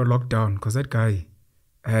reason we were locked down, because that guy.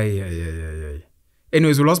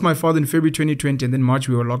 Anyways, we lost my father in February 2020, and then March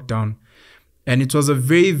we were locked down. And it was a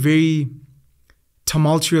very, very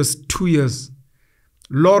tumultuous 2 years.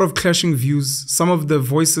 Lot of clashing views. Some of the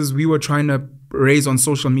voices we were trying to raise on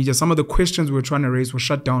social media, some of the questions we were trying to raise were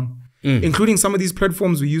shut down, including some of these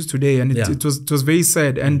platforms we use today. And it was very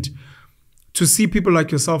sad. And to see people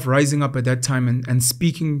like yourself rising up at that time and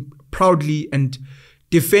speaking proudly and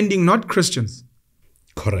defending not Christians.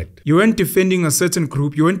 Correct. You weren't defending a certain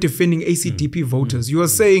group. You weren't defending ACDP voters. You were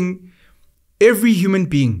saying every human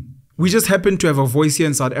being. We just happen to have a voice here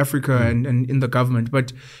in South Africa and in the government,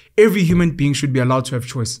 but every human being should be allowed to have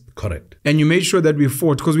choice. Correct. And you made sure that we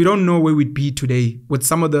fought, because we don't know where we'd be today with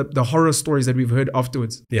some of the horror stories that we've heard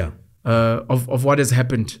afterwards. Yeah. Of what has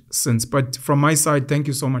happened since. But from my side, thank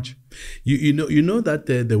you so much. You know that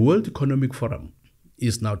the World Economic Forum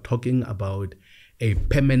is now talking about a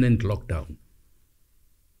permanent lockdown.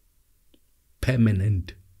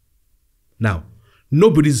 Permanent. Now,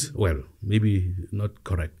 nobody's, well, maybe not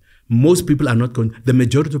correct. Most people are not going, the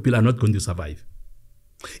majority of people are not going to survive.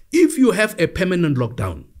 If you have a permanent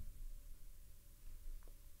lockdown,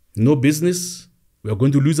 no business, we are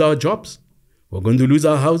going to lose our jobs, we're going to lose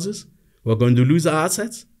our houses, we're going to lose our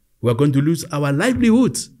assets, we're going to lose our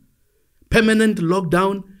livelihoods. Permanent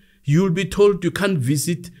lockdown, you'll be told you can't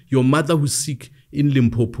visit your mother who's sick in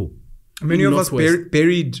Limpopo. Many of us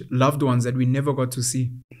buried loved ones that we never got to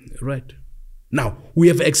see. Right. Now, we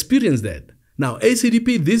have experienced that. Now,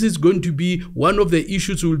 ACDP, this is going to be one of the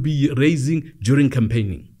issues we'll be raising during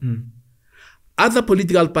campaigning. Other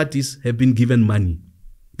political parties have been given money.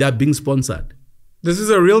 They are being sponsored. This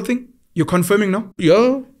is a real thing? You're confirming now?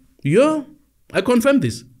 Yeah. I confirm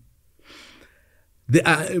this. There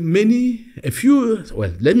are let me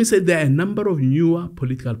say there are a number of newer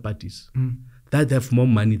political parties that have more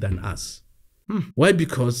money than us. Why?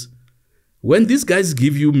 Because when these guys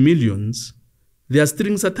give you millions, there are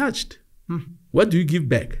strings attached. What do you give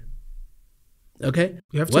back? Okay?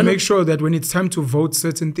 You have to make sure that when it's time to vote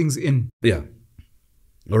certain things in. Yeah.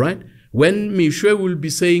 All right? When Meshoe will be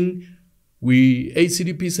saying,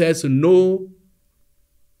 ACDP says no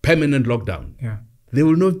permanent lockdown. Yeah. They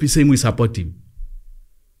will not be saying we support him.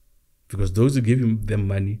 Because those who give them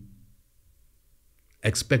money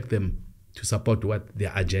expect them to support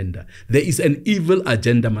their agenda. There is an evil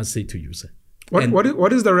agenda, I must say to you, sir.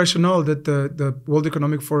 What is the rationale that the World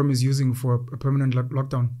Economic Forum is using for a permanent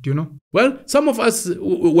lockdown? Do you know? Well, some of us,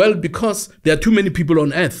 because there are too many people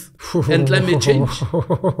on earth and climate change.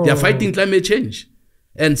 They are fighting climate change.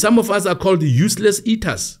 And some of us are called useless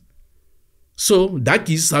eaters. So that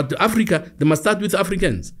is South Africa. They must start with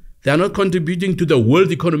Africans. They are not contributing to the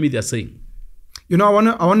world economy, they're saying. You know,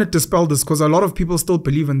 I want to dispel this, because a lot of people still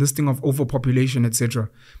believe in this thing of overpopulation, etc.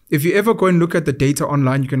 If you ever go and look at the data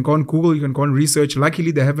online, you can go on Google, you can go and research.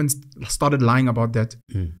 Luckily, they haven't started lying about that.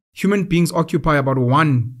 Human beings occupy about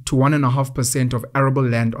 1 to 1.5% of arable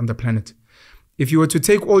land on the planet. If you were to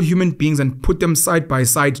take all human beings and put them side by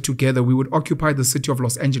side together, we would occupy the city of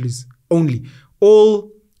Los Angeles only.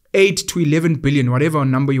 All 8 to 11 billion, whatever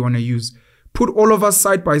number you want to use. Put all of us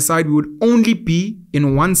side by side, we would only be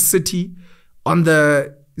in one city on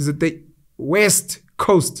the West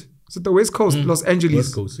Coast. Is it the West Coast? Los Angeles.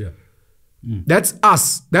 West Coast, yeah. That's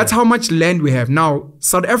us. That's how much land we have. Now,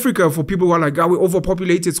 South Africa, for people who are like, we're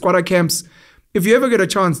overpopulated, squatter camps. If you ever get a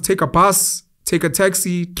chance, take a bus, take a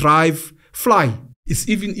taxi, drive, fly. It's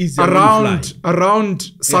even easier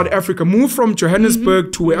around South Africa. Move from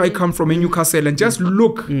Johannesburg to where I come from in Newcastle and just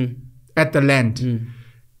look at the land.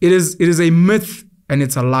 It is a myth and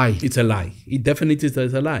it's a lie. It's a lie. It definitely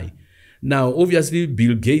is a lie. Now, obviously,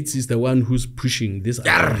 Bill Gates is the one who's pushing this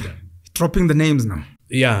agenda. Dropping the names now.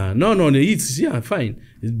 Yeah, no, it's fine.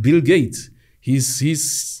 It's Bill Gates.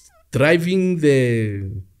 He's driving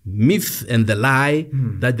the myth and the lie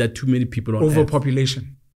that there are too many people on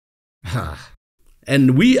overpopulation.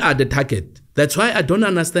 And we are the target. That's why I don't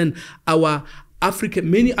understand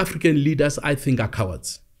many African leaders, I think, are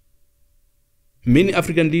cowards. Many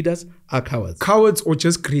African leaders are cowards. Cowards or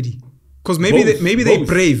just greedy. Because maybe they're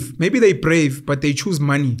brave. Maybe they're brave, but they choose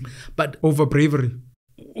money over bravery.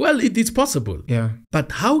 Well, it is possible. Yeah.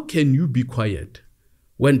 But how can you be quiet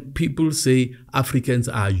when people say Africans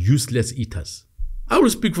are useless eaters? I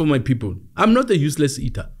will speak for my people. I'm not a useless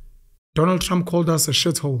eater. Donald Trump called us a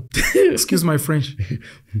shithole. Excuse my French.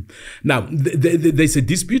 Now, there's a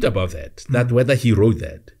dispute about that whether he wrote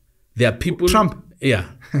that. There are people... Trump. Yeah.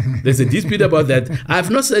 There's a dispute about that. I've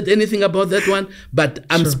not said anything about that one, but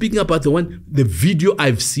I'm speaking about the video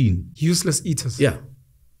I've seen. Useless eaters. Yeah.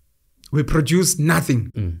 We produce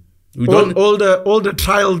nothing. All the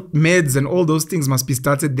trial meds and all those things must be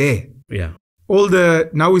started there. Yeah.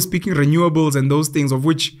 Now we're speaking renewables and those things, of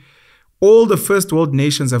which all the first world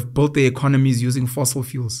nations have built their economies using fossil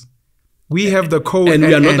fuels. We have the code, and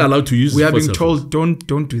we are not allowed to use. We are being told, don't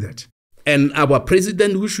do that. And our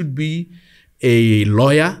president, who should be a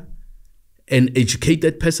lawyer, an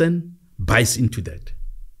educated person, buys into that.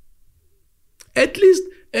 At least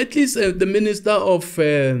the minister of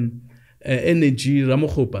energy,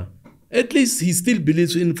 Ramokgopa, at least he still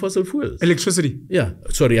believes in fossil fuels. Electricity. Yeah,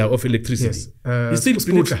 sorry, of electricity. Yes. He still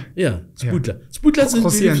believes. Yeah, Sputla. Sputla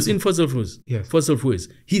believes in fossil fuels. Yes. Fossil fuels.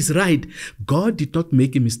 He's right. God did not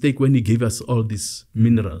make a mistake when he gave us all these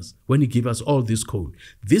minerals, when he gave us all this coal.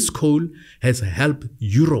 This coal has helped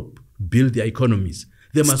Europe build their economies.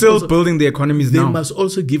 They must still building the economies now. They must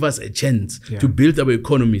also give us a chance to build our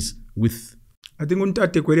economies with... I think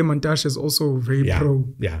Untate Kwere Mantashe is also very pro.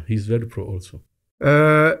 Yeah, he's very pro also.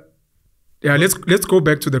 Let's go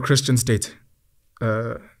back to the Christian state.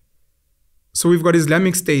 So we've got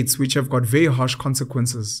Islamic states which have got very harsh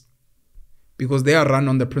consequences because they are run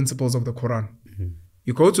on the principles of the Quran. Mm-hmm.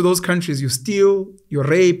 You go to those countries, you steal, you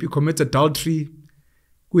rape, you commit adultery,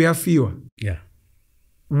 kuyafiwa. Yeah.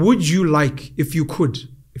 Would you like, if you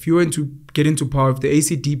were to get into power, if the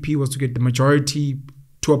ACDP was to get the majority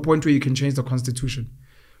to a point where you can change the constitution,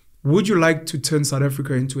 would you like to turn South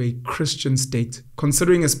Africa into a Christian state,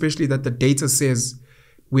 considering especially that the data says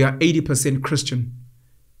we are 80% Christian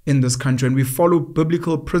in this country and we follow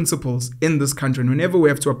biblical principles in this country? And whenever we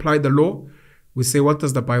have to apply the law, we say, what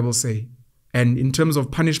does the Bible say? And in terms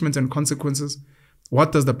of punishment and consequences,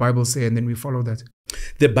 what does the Bible say? And then we follow that.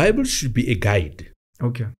 The Bible should be a guide.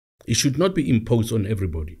 Okay. It should not be imposed on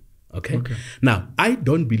everybody. Okay? Now, I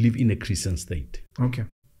don't believe in a Christian state. Okay.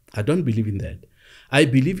 I don't believe in that. I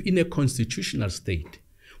believe in a constitutional state.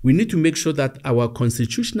 We need to make sure that our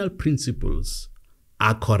constitutional principles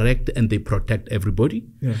are correct and they protect everybody.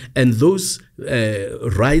 Yeah. And those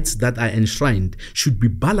rights that are enshrined should be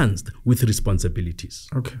balanced with responsibilities.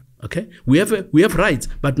 Okay. We have rights,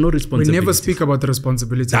 but no responsibilities. We never speak about the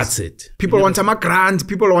responsibilities. That's it. People want a grant.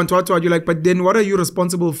 People want what? You're like, but then what are you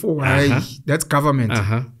responsible for? That's government.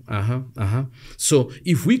 So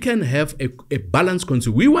if we can have a balanced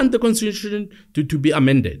constitution, we want the constitution to be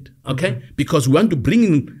amended. Okay, because we want to bring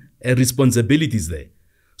in responsibilities there,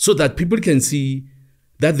 so that people can see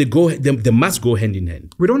that they must go hand in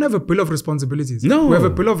hand. We don't have a bill of responsibilities. No. We have a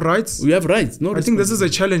bill of rights. We have rights. I think this is a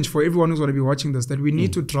challenge for everyone who's going to be watching this, that we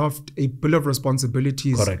need to draft a bill of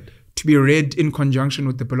responsibilities. Correct. To be read in conjunction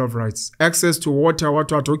with the bill of rights. Access to water,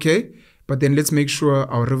 okay. But then let's make sure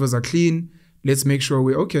our rivers are clean. Let's make sure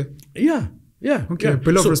we're okay. Yeah. Okay,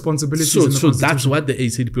 bill of responsibilities. So that's what the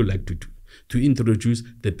ACDP would like to do, to introduce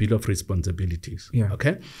the bill of responsibilities. Yeah.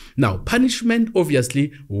 Okay. Now, punishment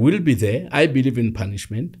obviously will be there. I believe in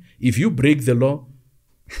punishment. If you break the law,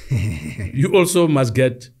 you also must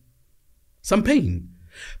get some pain.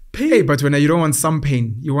 Hey, but when you don't want some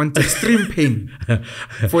pain, you want extreme pain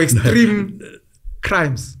for extreme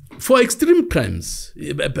crimes. For extreme crimes,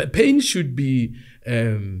 pain should be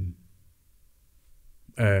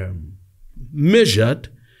measured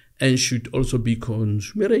and should also be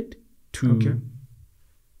commensurate to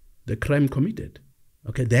the crime committed.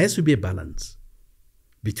 Okay, there has to be a balance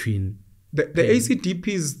between... The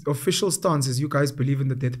ACDP's official stance is you guys believe in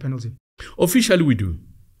the death penalty. Officially we do.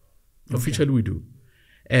 Officially we do.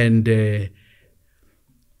 And if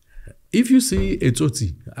you see a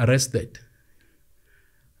Tsotsi arrested,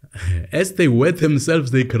 as they wet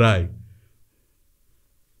themselves, they cry.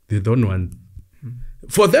 They don't want...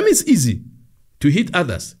 For them, it's easy to hit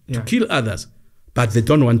others, to kill others, but they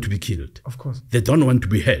don't want to be killed. Of course. They don't want to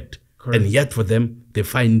be hurt. Correct. And yet for them, they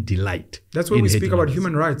find delight. That's when we speak about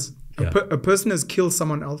human rights. A person has killed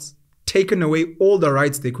someone else, taken away all the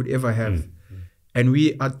rights they could ever have. And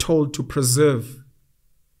we are told to preserve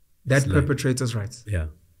that perpetrator's rights. Yeah.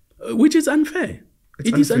 Which is unfair.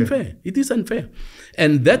 It is unfair. It is unfair.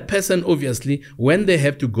 And that person, obviously, when they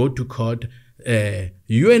have to go to court,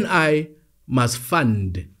 you and I must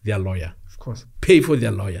fund their lawyer. Of course. Pay for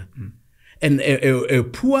their lawyer. And a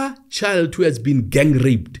poor child who has been gang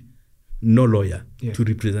raped, no lawyer to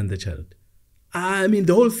represent the child. I mean,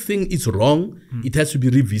 the whole thing is wrong. It has to be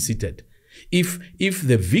revisited. If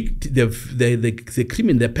the victim, the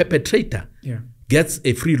criminal, the perpetrator gets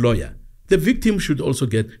a free lawyer, the victim should also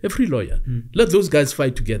get a free lawyer. Let those guys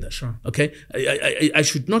fight together. Sure. Okay? I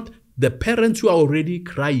should not, the parents who are already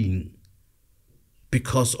crying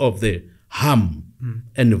because of the harm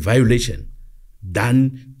and violation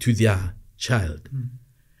done to their child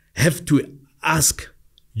have to ask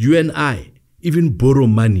you and I, even borrow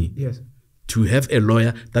money to have a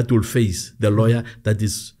lawyer that will face the lawyer that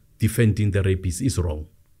is defending the rapist is wrong.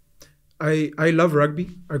 I love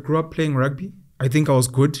rugby. I grew up playing rugby. I think I was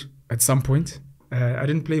good at some point. I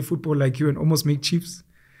didn't play football like you and almost make Chiefs.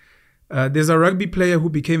 There's a rugby player who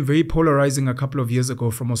became very polarizing a couple of years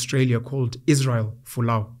ago from Australia called Isreal.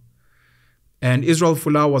 And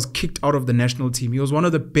Isreal was kicked out of the national team. He was one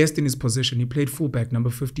of the best in his position. He played fullback,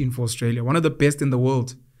 number 15 for Australia, one of the best in the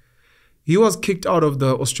world. He was kicked out of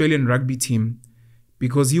the Australian rugby team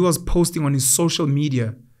because he was posting on his social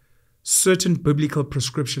media certain biblical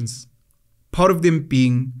prescriptions. Part of them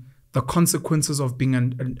being the consequences of being a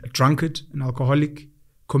drunkard, an alcoholic,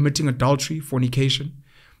 committing adultery, fornication.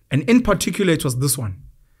 And in particular, it was this one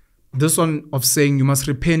of saying you must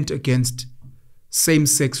repent against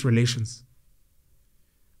same-sex relations.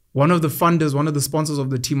 One of the funders, one of the sponsors of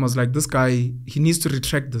the team was like, this guy, he needs to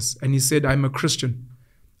retract this. And he said, I'm a Christian.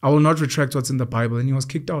 I will not retract what's in the Bible. And he was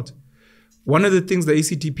kicked out. One of the things the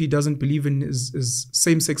ACDP doesn't believe in is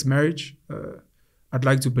same-sex marriage. I'd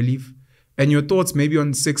like to believe. And your thoughts maybe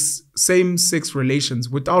on same-sex relations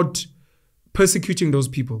without persecuting those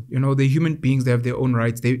people. You know, they're human beings. They have their own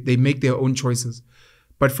rights. They make their own choices.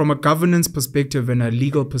 But from a governance perspective and a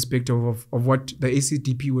legal perspective of what the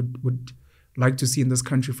ACDP would like to see in this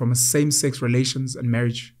country from a same-sex relations and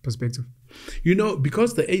marriage perspective. You know,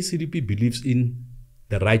 because the ACDP believes in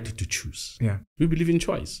the right to choose. Yeah. We believe in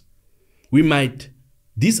choice. We might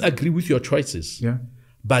disagree with your choices. Yeah.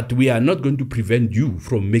 But we are not going to prevent you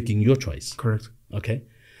from making your choice. Correct. Okay?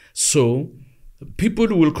 So people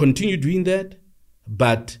will continue doing that,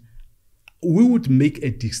 but we would make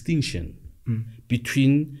a distinction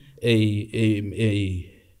between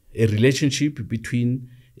a relationship between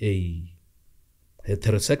a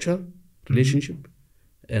heterosexual relationship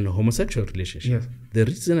and a homosexual relationship. Yes. The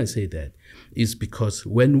reason I say that is because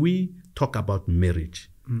when we talk about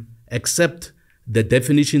marriage, except the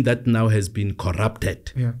definition that now has been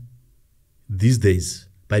corrupted these days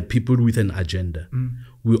by people with an agenda,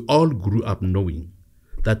 we all grew up knowing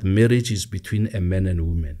that marriage is between a man and a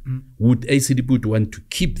woman. Would ACDP want to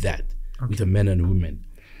keep that with a man and a woman?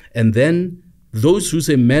 And then those who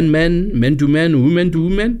say man to man, woman to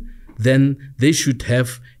woman, then they should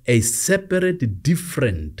have a separate,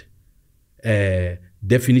 different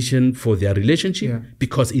definition for their relationship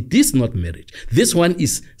because it is not marriage. This one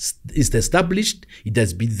is established. It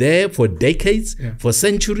has been there for decades, for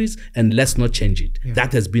centuries, and let's not change it.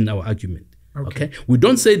 That has been our argument. Okay? We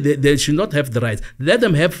don't say they should not have the rights. Let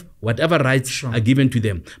them have whatever rights are given to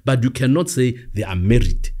them, but you cannot say they are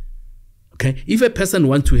married. Okay? If a person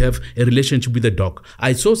wants to have a relationship with a dog,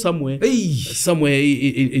 I saw somewhere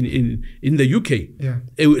in the UK,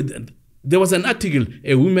 there was an article,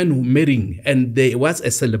 a woman marrying, and there was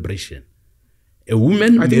a celebration. A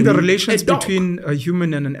woman. I think the relations between a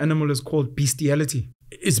human and an animal is called bestiality.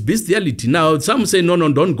 It's bestiality. Now, some say, no,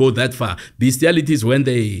 don't go that far. Bestiality is when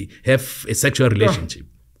they have a sexual relationship.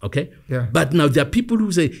 Okay? Yeah. But now there are people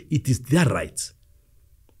who say it is their right.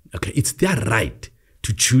 Okay? It's their right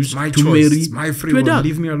to choose my to choice. marry. It's my free will.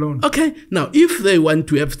 Leave me alone. Okay? Now, if they want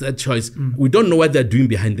to have that choice, we don't know what they're doing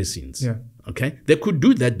behind the scenes. Yeah. Okay? They could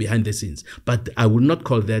do that behind the scenes. But I will not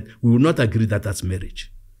call that, we will not agree that that's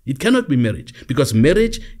marriage. It cannot be marriage because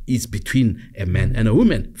marriage is between a man and a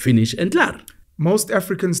woman. Finish and clear. Most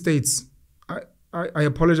African states, I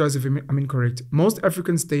apologize if I'm incorrect, most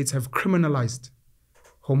African states have criminalized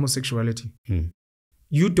homosexuality.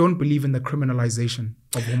 You don't believe in the criminalization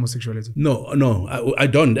of homosexuality? No, I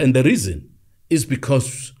don't. And the reason is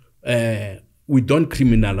because we don't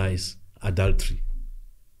criminalize adultery,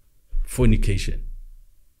 fornication.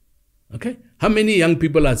 Okay? How many young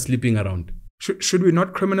people are sleeping around? Should we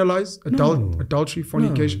not criminalize adultery,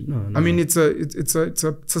 fornication? No. I mean, it's a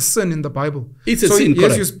sin in the Bible. It's a sin,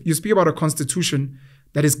 yes, correct. you speak about a constitution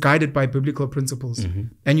that is guided by biblical principles.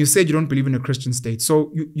 And you said you don't believe in a Christian state.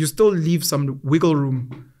 So you still leave some wiggle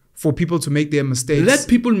room for people to make their mistakes. Let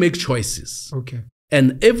people make choices. Okay.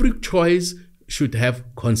 And every choice should have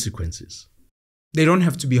consequences. They don't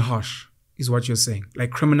have to be harsh, is what you're saying.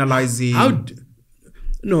 Like criminalizing.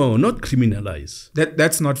 No, not criminalize.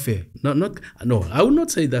 That's not fair. No, I would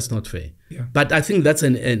not say that's not fair. Yeah. But I think that's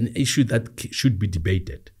an issue that should be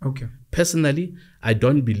debated. Okay. Personally, I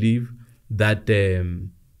don't believe that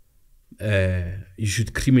you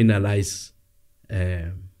should criminalize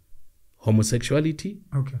homosexuality,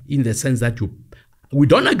 Okay. in the sense that we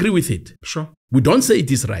don't agree with it. Sure. We don't say it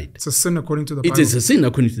is right. It's a sin according to the It Bible. is a sin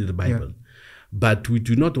according to the Bible. Yeah. But we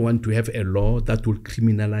do not want to have a law that will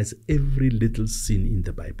criminalize every little sin in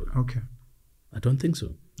the Bible. Okay. I don't think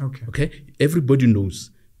so. Okay. Okay? Everybody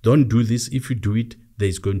knows. Don't do this. If you do it,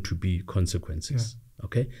 there's going to be consequences. Yeah.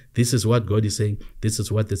 Okay? This is what God is saying. This is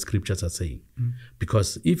what the scriptures are saying.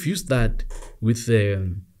 Because if you start with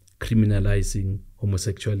criminalizing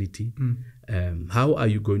homosexuality, how are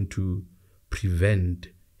you going to prevent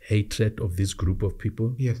hatred of this group of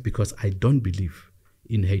people? Yes. Because I don't believe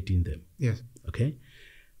in hating them. Yes. Okay?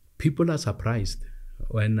 People are surprised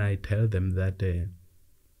when I tell them that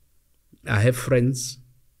I have friends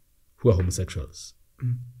who are homosexuals.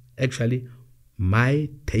 Actually, my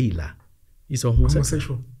tailor is a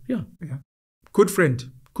homosexual. Yeah. Yeah. Good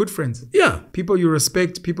friend. Good friends. Yeah. People you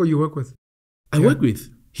respect, people you work with. I work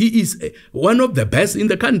with. He is one of the best in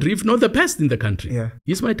the country, if not the best in the country. Yeah.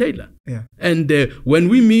 He's my tailor. Yeah. And when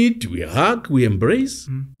we meet, we hug, we embrace.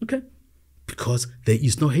 Okay? Because there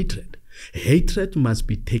is no hatred. Hatred must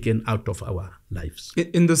be taken out of our lives.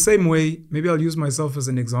 In the same way, maybe I'll use myself as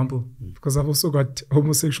an example because I've also got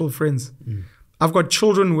homosexual friends. I've got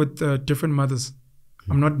children with different mothers.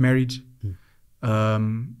 I'm not married. Why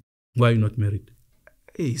are you not married?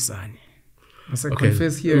 Hey, son. Must I Okay.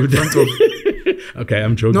 confess here in front of... Okay,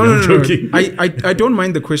 I'm joking. No, I'm joking. I don't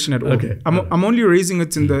mind the question at all. Okay. I'm only raising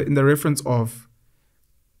it in the reference of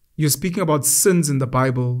you're speaking about sins in the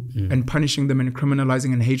Bible and punishing them and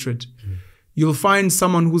criminalizing and hatred. You'll find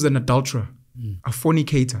someone who's an adulterer, a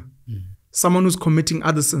fornicator, someone who's committing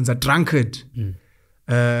other sins, a drunkard,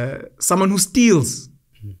 someone who steals,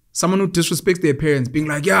 someone who disrespects their parents, being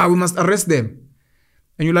like, yeah, we must arrest them.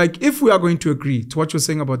 And you're like, if we are going to agree to what you're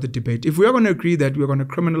saying about the debate, if we are going to agree that we're going to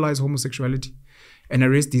criminalize homosexuality and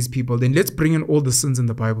arrest these people, then let's bring in all the sins in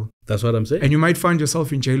the Bible. That's what I'm saying. And you might find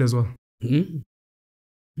yourself in jail as well.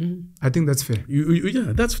 I think that's fair.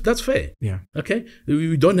 Yeah, that's fair. Yeah. Okay?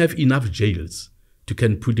 We don't have enough jails to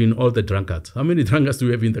can put in all the drunkards. How many drunkards do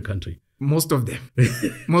we have in the country? Most of them.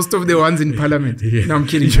 Most of the ones in parliament. Yeah. No, I'm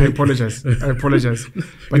kidding. I apologize.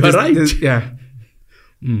 But You are right. Yeah.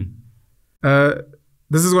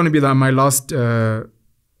 This is going to be my last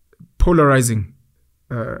polarizing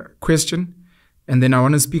question. And then I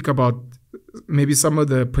want to speak about maybe some of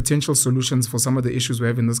the potential solutions for some of the issues we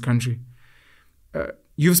have in this country.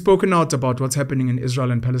 You've spoken out about what's happening in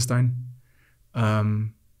Israel and Palestine.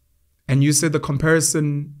 And you said the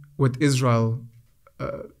comparison with Israel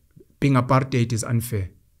being apartheid is unfair.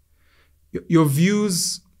 Your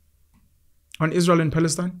views on Israel and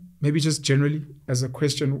Palestine, maybe just generally as a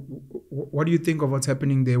question, what do you think of what's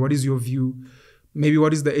happening there? What is your view? Maybe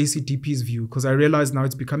what is the ACDP's view? Because I realize now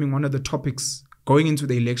it's becoming one of the topics going into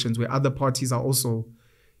the elections where other parties are also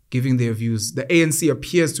giving their views. The ANC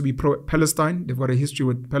appears to be pro-Palestine. They've got a history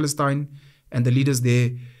with Palestine and the leaders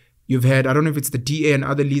there. You've had, I don't know if it's the DA and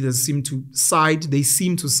other leaders seem to side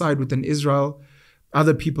with an Israel.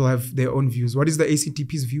 Other people have their own views. What is the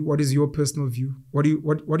ACDP's view? What is your personal view? What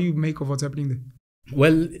do you make of what's happening there?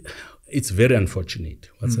 Well, it's very unfortunate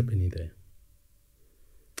what's happening there.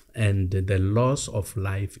 And the loss of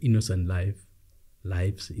life, innocent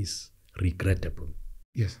lives is regrettable.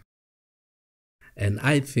 Yes. And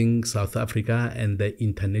I think South Africa and the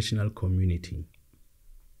international community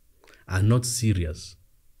are not serious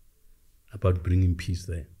about bringing peace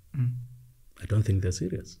there. I don't think they're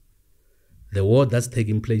serious. The war that's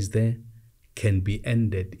taking place there can be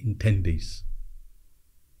ended in 10 days.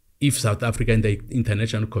 If South Africa and the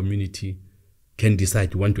international community can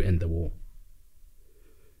decide to want to end the war.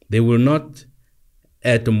 They will not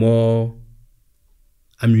add more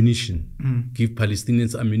ammunition, give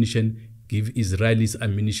Palestinians ammunition, give Israelis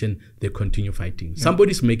ammunition, they continue fighting. Yeah.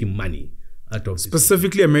 Somebody's making money out of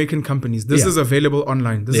specifically American companies. This is available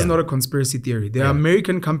online. This is not a conspiracy theory. There are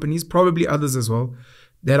American companies, probably others as well,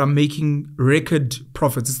 that are making record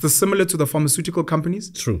profits. It's similar to the pharmaceutical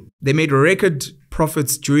companies. True. They made record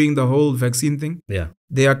profits during the whole vaccine thing. Yeah.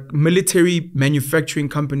 There are military manufacturing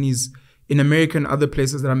companies in America and other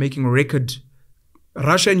places that are making record.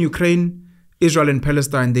 Russia and Ukraine, Israel and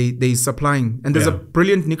Palestine, they supplying. And there's a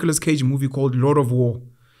brilliant Nicolas Cage movie called Lord of War,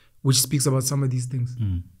 which speaks about some of these things.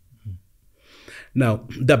 Now,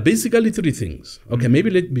 there are basically three things. Okay,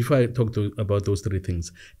 maybe before I talk about those three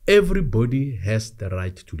things, everybody has the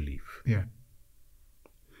right to live. Yeah.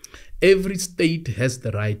 Every state has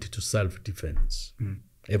the right to self-defense.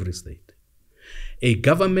 Every state. A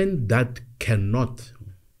government that cannot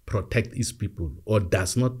protect its people or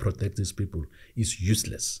does not protect its people is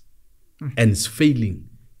useless and is failing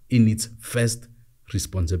in its first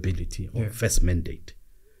responsibility or first mandate.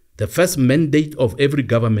 The first mandate of every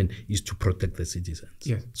government is to protect the citizens.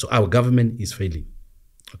 Yes. So our government is failing.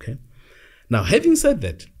 Okay. Now, having said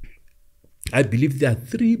that, I believe there are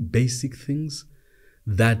three basic things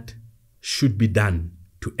that should be done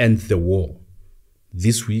to end the war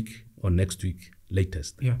this week or next week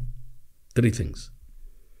latest. Yeah. Three things.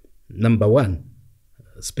 Number one,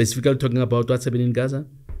 specifically talking about what's happening in Gaza,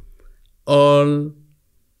 all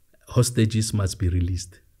hostages must be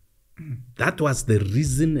released. That was the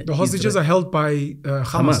reason. The hostages are held by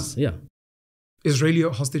Hamas. Yeah. Israeli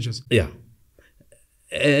hostages. Yeah.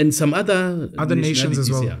 And some other nations as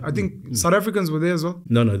well. Yeah. I think South Africans were there as well.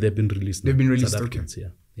 No, they've been released. They've been released, South okay. Africans,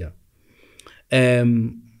 yeah.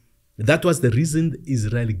 That was the reason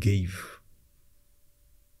Israel gave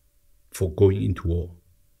for going into war.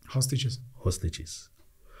 Hostages.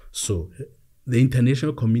 So the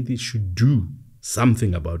international community should do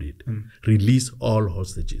something about it. Release all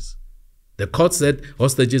hostages. The court said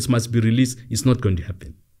hostages must be released. It's not going to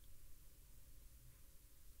happen.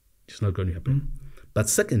 It's not going to happen. But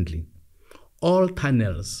secondly, all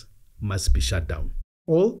tunnels must be shut down.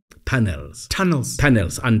 All? Tunnels.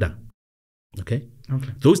 Tunnels under. Okay?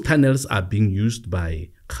 Those tunnels are being used by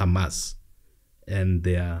Hamas and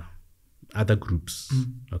their other groups.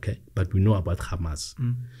 Okay? But we know about Hamas.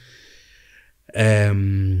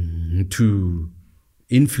 To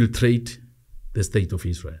infiltrate the state of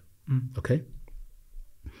Israel. Okay?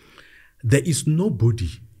 There is nobody,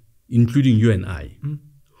 including you and I,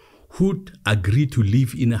 who'd agree to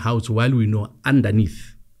live in a house while we know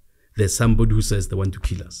underneath there's somebody who says they want to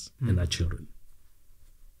kill us and our children.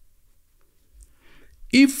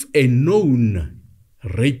 If a known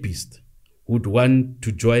rapist would want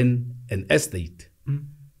to join an estate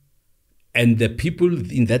and the people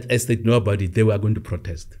in that estate know about it, they were going to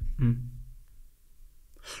protest.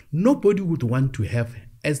 Nobody would want to have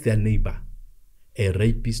as their neighbor a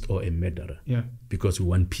rapist or a murderer because we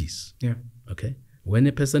want peace. Okay? When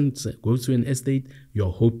a person goes to an estate,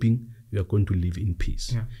 you're hoping you are going to live in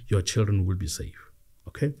peace. Your children will be safe.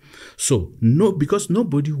 Okay? So, because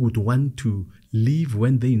nobody would want to live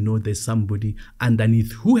when they know there's somebody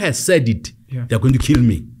underneath who has said it, they're going to kill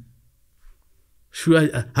me.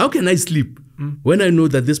 How can I sleep when I know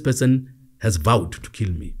that this person has vowed to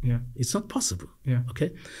kill me? It's not possible.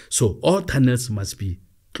 Okay? So, all tunnels must be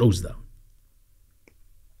closed down.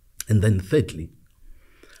 And then thirdly,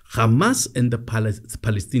 Hamas and the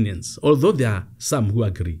Palestinians, although there are some who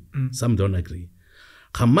agree, some don't agree,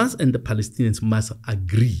 Hamas and the Palestinians must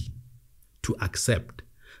agree to accept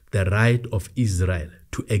the right of Israel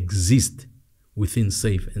to exist within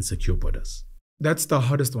safe and secure borders. That's the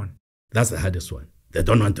hardest one. That's the hardest one. They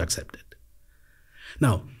don't want to accept it.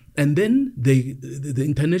 Now, and then the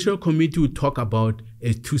international community will talk about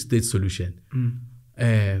a two-state solution.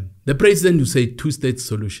 The president will say two-state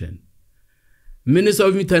solution. Minister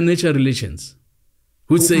of International Relations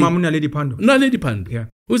who say Lady Pandu. No, Lady Pandu.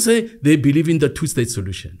 Who say they believe in the two-state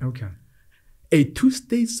solution. Okay. A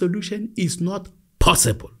two-state solution is not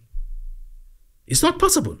possible. It's not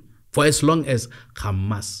possible for as long as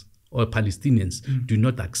Hamas or Palestinians do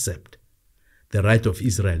not accept the right of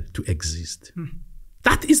Israel to exist.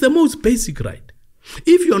 That is the most basic right.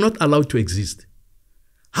 If you are not allowed to exist,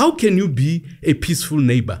 how can you be a peaceful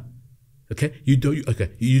neighbor? Okay, you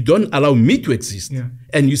don't allow me to exist,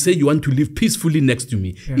 and you say you want to live peacefully next to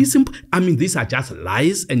me. It's I mean, these are just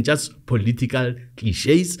lies and just political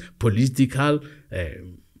cliches, political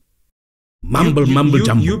mumble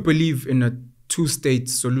jumble. You believe in a two-state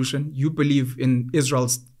solution. You believe in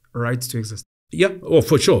Israel's right to exist. Yeah, oh,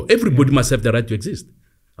 for sure. Everybody must have the right to exist.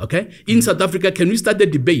 Okay, in South Africa, can we start a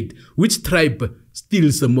debate? Which tribe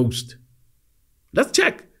steals the most? Let's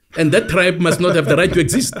check. And that tribe must not have the right to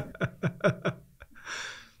exist.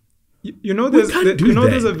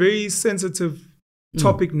 There's a very sensitive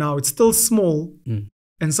topic now. It's still small,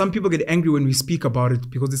 and some people get angry when we speak about it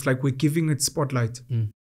because it's like we're giving it spotlight.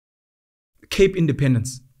 Cape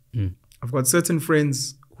independence. I've got certain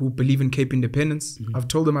friends who believe in Cape independence. I've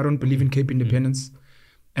told them I don't believe in Cape independence.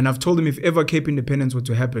 And I've told them if ever Cape independence were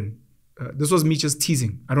to happen, this was me just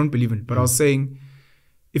teasing. I don't believe in it. But I was saying,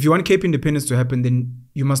 if you want Cape independence to happen, then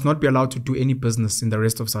you must not be allowed to do any business in the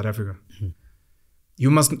rest of South Africa. You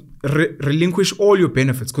must relinquish all your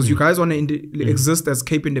benefits because you guys want to exist as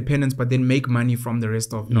Cape independence, but then make money from the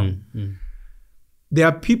rest of... No. There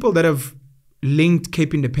are people that have linked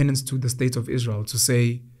Cape independence to the state of Israel to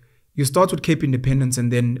say, you start with Cape independence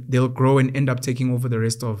and then they'll grow and end up taking over the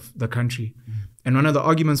rest of the country. And one of the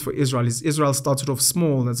arguments for Israel is Israel started off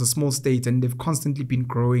small as a small state and they've constantly been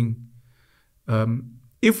growing.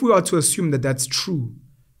 If we are to assume that that's true,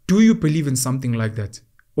 do you believe in something like that?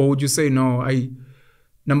 Or would you say, no,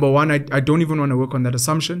 number one, I don't even want to work on that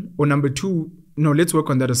assumption. Or number two, no, let's work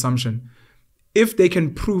on that assumption. If they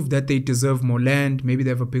can prove that they deserve more land, maybe they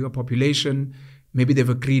have a bigger population, maybe they've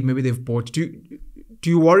agreed, maybe they've bought. Do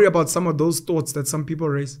you worry about some of those thoughts that some people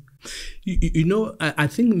raise? You know, I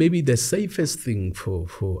think maybe the safest thing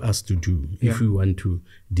for us to do, if we want to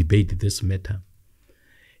debate this matter,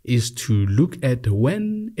 is to look at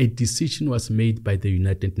when a decision was made by the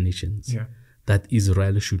United Nations that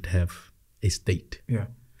Israel should have a state.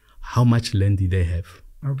 How much land did they have?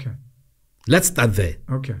 Okay. Let's start there.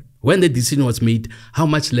 Okay. When the decision was made, how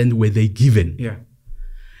much land were they given?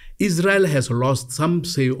 Israel has lost, some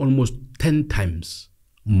say, almost 10 times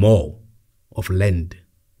more of land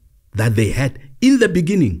that they had in the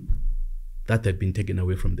beginning that had been taken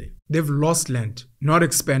away from them. They've lost land, not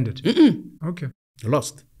expanded. Okay.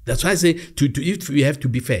 Lost. That's why I say, if we have to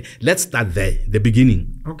be fair, let's start there, the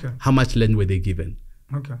beginning. Okay. How much land were they given?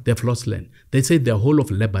 Okay. They've lost land. They say the whole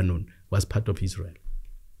of Lebanon was part of Israel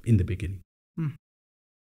in the beginning.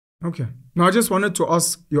 Okay. Now, I just wanted to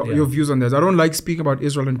ask your views on this. I don't like speaking about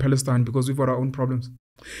Israel and Palestine because we've got our own problems.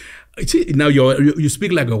 See, now you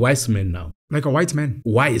speak like a wise man now. Like a white man?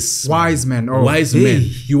 Wise man. Oh, wise man.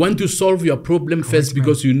 You want to solve your problem first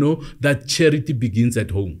because you know that charity begins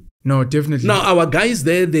at home. No, definitely. Now, our guys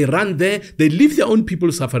there, they run there, they leave their own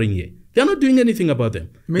people suffering here. They're not doing anything about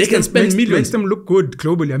them. They can spend millions. Makes them look good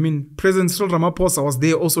globally. I mean, President Cyril Ramaphosa was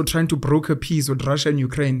there also trying to broker peace with Russia and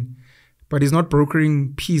Ukraine. But he's not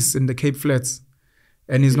brokering peace in the Cape Flats.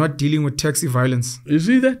 And he's not dealing with taxi violence. You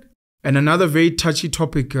see that? And another very touchy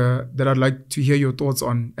topic that I'd like to hear your thoughts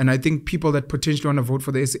on, and I think people that potentially want to vote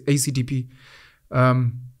for the ACDP,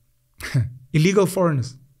 illegal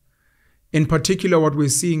foreigners. In particular, what we're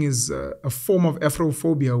seeing is a form of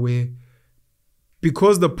Afrophobia where,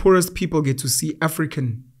 because the poorest people get to see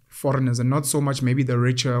African foreigners and not so much maybe the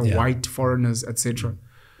richer white foreigners, etc.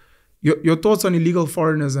 Your thoughts on illegal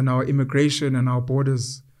foreigners and our immigration and our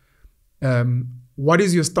borders. What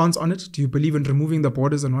is your stance on it? Do you believe in removing the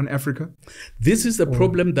borders on one Africa? This is a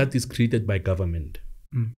problem that is created by government.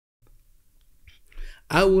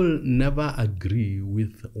 I will never agree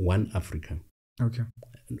with one Africa. Okay.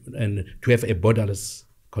 And to have a borderless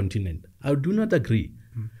continent. I do not agree.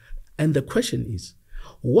 And the question is,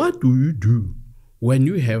 what do you do when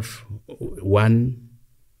you have one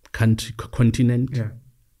country, continent,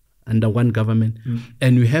 under one government,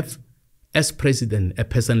 and you have as president a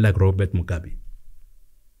person like Robert Mugabe?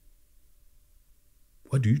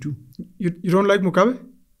 What do you do? You don't like Mugabe?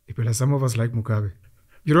 Some of us like Mugabe.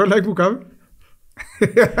 You don't like Mugabe?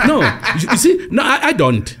 No, you see, no, I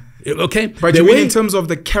don't. Okay, but you mean in terms of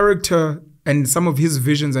the character and some of his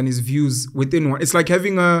visions and his views within one. It's like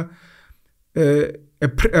having a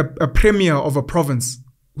premier of a province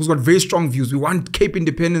who's got very strong views. We want Cape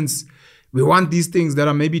independence. We want these things that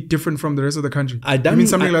are maybe different from the rest of the country. I mean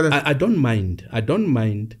something like that. I don't mind. I don't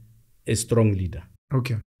mind a strong leader.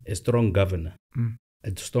 Okay. A strong governor.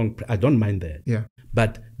 I don't mind that. Yeah.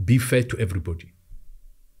 But be fair to everybody.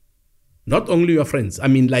 Not only your friends. I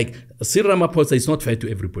mean, like, Cyril Ramaphosa is not fair to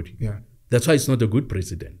everybody. Yeah. That's why he's not a good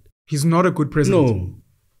president. He's not a good president? No.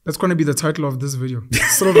 That's going to be the title of this video.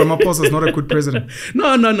 Cyril Ramaphosa is not a good president.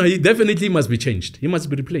 No. He definitely must be changed. He must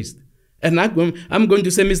be replaced. And I'm going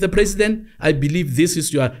to say, Mr. President, I believe this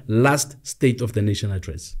is your last State of the Nation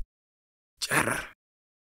address.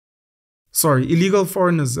 Sorry, illegal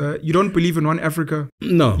foreigners. You don't believe in one Africa?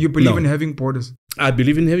 No. You believe in having borders? I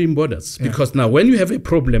believe in having borders. Because now when you have a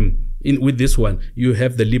problem with this one, you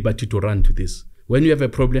have the liberty to run to this. When you have a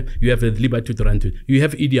problem, you have the liberty to run to it. You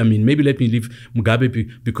have Idi Amin. Maybe let me leave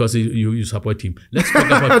Mugabe because you support him. Let's talk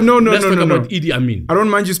about let's talk about Idi Amin. I don't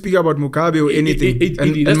mind you speaking about Mugabe or anything.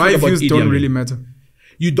 And my views don't really matter.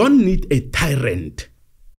 You don't need a tyrant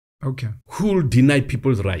who will deny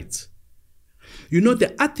people's rights. You know,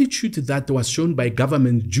 the attitude that was shown by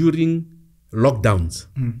government during lockdowns,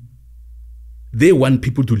 they want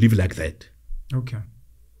people to live like that. Okay.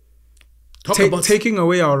 Taking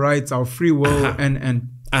away our rights, our free will, and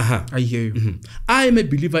I hear you. I am a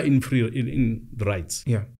believer in in rights.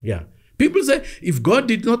 Yeah. People say, if God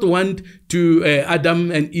did not want to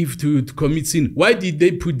Adam and Eve to commit sin, why did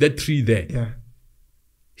they put that tree there? Yeah.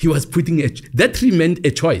 He was putting that tree meant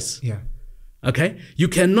a choice. Yeah. Okay? You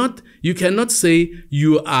cannot say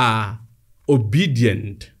you are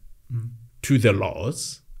obedient to the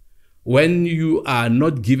laws when you are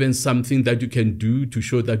not given something that you can do to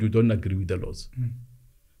show that you don't agree with the laws.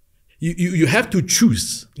 You have to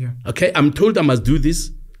choose. Yeah. Okay? I'm told I must do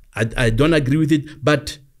this. I don't agree with it,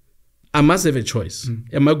 but I must have a choice.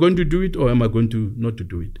 Am I going to do it or am I going to not to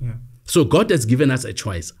do it? Yeah. So God has given us a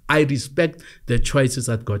choice. I respect the choices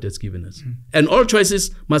that God has given us. And all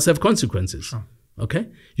choices must have consequences. Sure. Okay?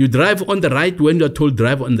 You drive on the right when you're told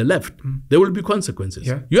drive on the left. There will be consequences.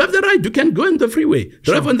 Yeah. You have the right. You can go on the freeway.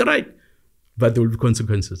 Drive on the right. But there will be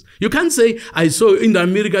consequences. You can't say, I saw in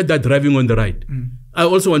America that driving on the right. I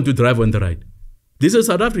also want to drive on the right. This is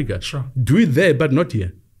South Africa. Sure. Do it there, but not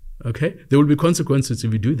here. Okay? There will be consequences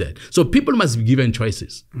if you do that. So people must be given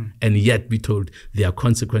choices and yet be told there are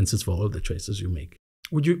consequences for all the choices you make.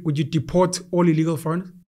 Would you deport all illegal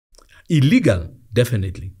foreigners? Illegal,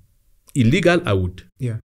 definitely. Illegal, I would.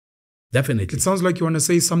 Yeah. Definitely. It sounds like you want to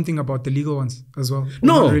say something about the legal ones as well.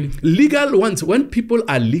 No, not really? Legal ones, when people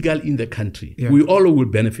are legal in the country, we all will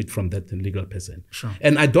benefit from that legal person. Sure.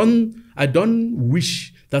 And I don't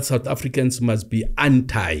wish that South Africans must be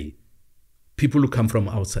anti people who come from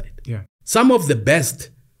outside. Yeah. Some of the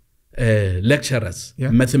best lecturers,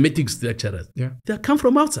 mathematics lecturers, they come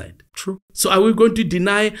from outside. True. So are we going to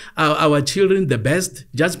deny our children the best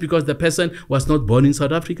just because the person was not born in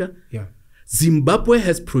South Africa? Yeah. Zimbabwe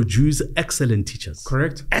has produced excellent teachers.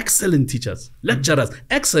 Correct. Excellent teachers, lecturers,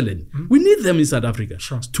 excellent. We need them in South Africa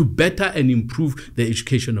to better and improve the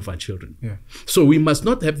education of our children. Yeah. So we must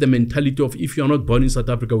not have the mentality of if you're not born in South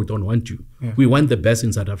Africa, we don't want you. Yeah. We want the best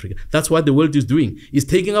in South Africa. That's what the world is doing. It's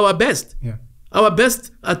taking our best. Yeah. Our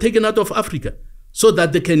best are taken out of Africa so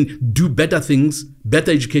that they can do better things,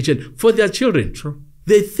 better education for their children. True.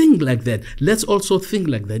 They think like that. Let's also think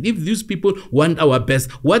like that. If these people want our best,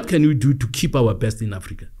 what can we do to keep our best in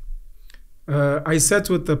Africa? I sat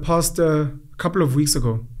with the pastor a couple of weeks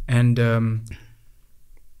ago and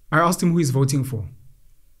I asked him who he's voting for.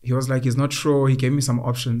 He was like, he's not sure. He gave me some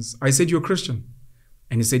options. I said, you're a Christian?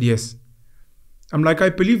 And he said, yes. I'm like, I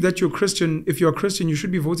believe that you're a Christian. If you're a Christian, you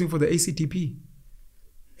should be voting for the ACDP.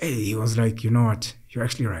 Hey, he was like, you know what? You're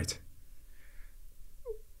actually right.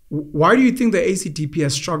 Why do you think the ACDP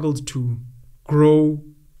has struggled to grow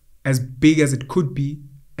as big as it could be,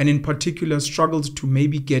 and in particular struggled to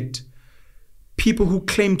maybe get people who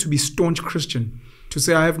claim to be staunch Christian to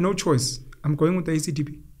say, I have no choice, I'm going with the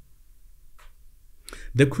ACDP?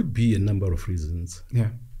 There could be a number of reasons. Yeah.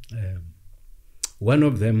 One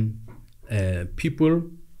of them, people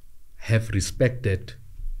have respected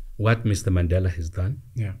what Mr. Mandela has done.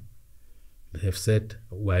 Yeah. They have said,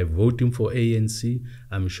 while voting for ANC,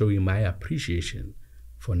 I'm showing my appreciation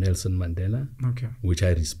for Nelson Mandela, which I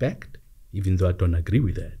respect, even though I don't agree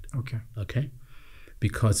with that. Okay?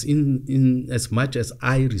 Because in as much as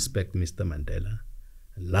I respect Mr. Mandela,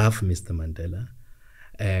 love Mr. Mandela,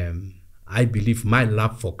 I believe my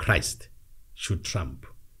love for Christ should trump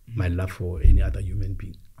my love for any other human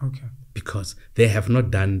being. Because they have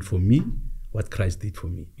not done for me what Christ did for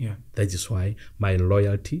me. Yeah. That is why my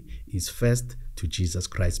loyalty is first to Jesus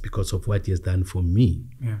Christ because of what he has done for me.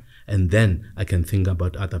 Yeah. And then I can think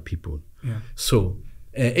about other people. Yeah. So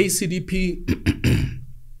ACDP,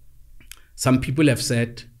 some people have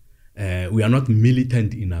said, we are not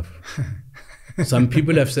militant enough. Some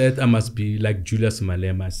people have said, I must be like Julius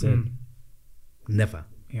Malema. I said, never.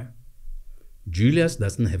 Yeah. Julius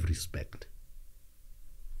doesn't have respect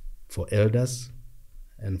for elders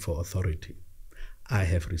and for authority. I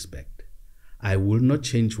have respect. I will not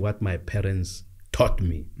change what my parents taught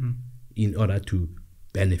me in order to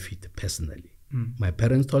benefit personally. My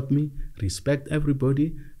parents taught me, respect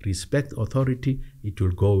everybody, respect authority, it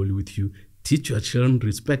will go well with you. Teach your children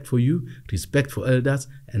respect for you, respect for elders,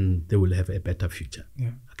 and they will have a better future.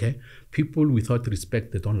 Yeah. Okay? People without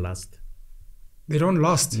respect, they don't last. They don't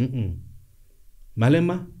last.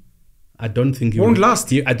 Malema, I don't think he won't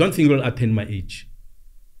last. I don't think he will attain my age.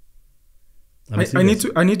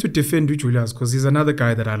 I need to defend Julius because he's another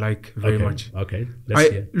guy that I like very much. Okay, let's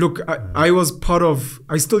hear. Look, I was part of,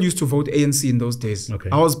 I still used to vote ANC in those days.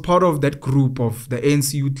 I was part of that group of the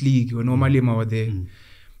ANC Youth League when Malema were there.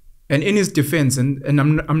 And in his defense, and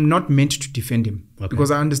I'm not meant to defend him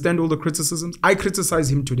because I understand all the criticisms. I criticize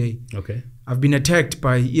him today. I've been attacked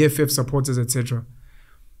by EFF supporters, etc.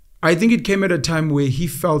 I think it came at a time where he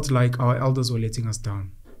felt like our elders were letting us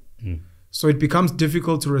down. So it becomes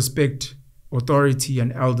difficult to respect authority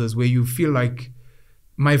and elders where you feel like,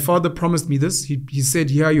 my father promised me this. He said,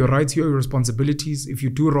 here are your rights, here are your responsibilities. If you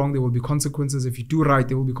do wrong, there will be consequences. If you do right,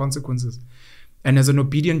 there will be consequences. And as an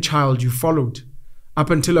obedient child, you followed up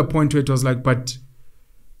until a point where it was like, but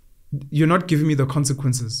you're not giving me the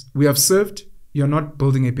consequences. We have served, you're not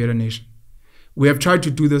building a better nation. We have tried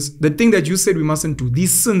to do this. The thing that you said we mustn't do,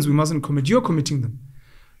 these sins we mustn't commit, you're committing them.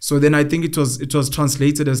 So then I think it was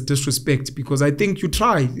translated as disrespect because I think you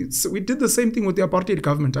try. We did the same thing with the apartheid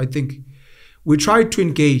government, I think. We tried to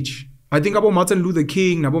engage. I think about Martin Luther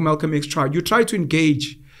King, about Malcolm X tried. You try to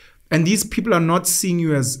engage And these people are not seeing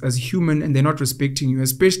you as human, and they're not respecting you,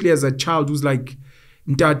 especially as a child who's like,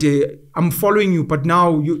 Ntate, I'm following you, but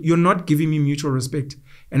now you're not giving me mutual respect.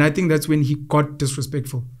 And I think that's when he got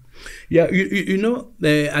disrespectful. Yeah,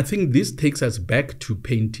 I think this takes us back to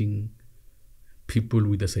painting people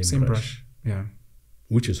with the same brush. Yeah.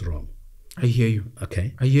 Which is wrong. I hear you.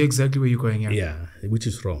 Okay. I hear exactly where you're going. Yeah, which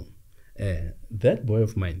is wrong. That boy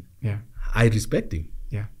of mine, I respect him.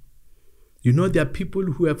 Yeah. There are people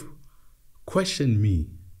who have questioned me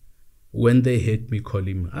when they heard me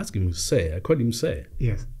ask him, sir. I call him sir.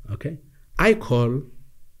 Yes. Okay. I call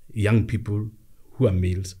young people who are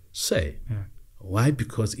males sir. Yeah. Why?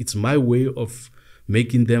 Because it's my way of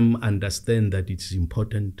making them understand that it's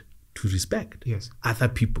important to respect other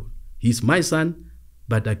people. He's my son,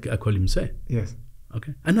 but I call him sir. Yes.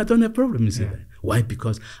 Okay. And I don't have problem with that. Why?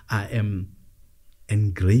 Because I am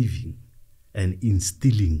engraving and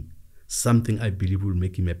instilling something I believe will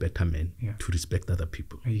make him a better man to respect other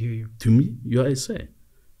people. I hear you. To me, you're a sir.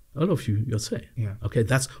 All of you, you're sir. Yeah. Okay,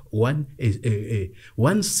 that's one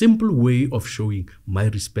simple way of showing my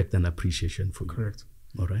respect and appreciation for you. Correct.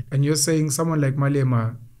 All right. And you're saying someone like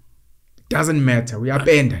Malema doesn't matter. We are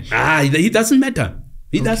banned. He doesn't matter.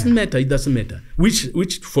 It doesn't matter. It doesn't matter.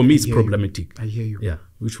 Which for me is problematic. I hear you. Yeah,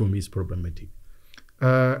 which for me is problematic.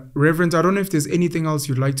 Reverend, I don't know if there's anything else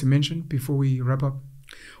you'd like to mention before we wrap up.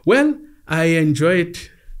 Well, I enjoyed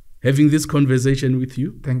having this conversation with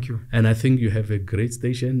you. Thank you. And I think you have a great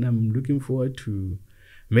station. I'm looking forward to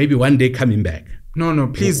maybe one day coming back. No,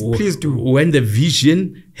 please do. When the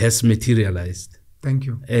vision has materialized. Thank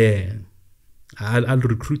you. I'll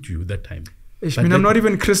recruit you that time. I'm not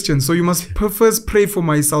even Christian, so you must first pray for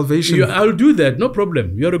my salvation. I'll do that, no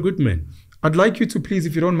problem. You're a good man. I'd like you to please,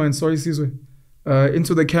 if you don't mind, sorry, Sizwe,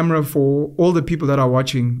 into the camera for all the people that are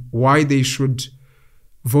watching, why they should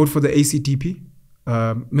vote for the ACDP,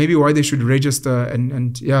 maybe why they should register,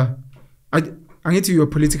 and I need to be your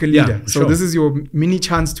political leader. So this is your mini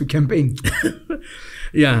chance to campaign.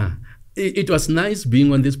 Yeah, it was nice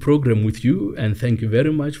being on this program with you, and thank you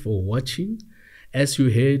very much for watching. As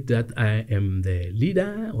you heard that I am the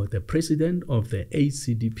leader or the president of the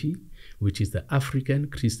ACDP, which is the African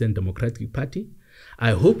Christian Democratic Party.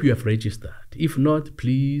 I hope you have registered. If not,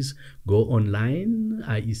 please go online,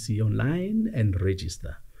 IEC online, and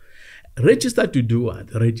register. Register to do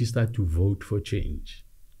what? Register to vote for change.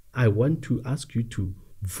 I want to ask you to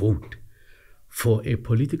vote for a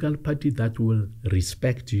political party that will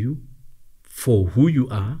respect you for who you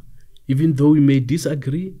are. Even though we may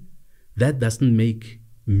disagree, that doesn't make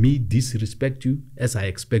me disrespect you, as I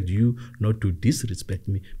expect you not to disrespect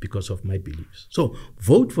me because of my beliefs. So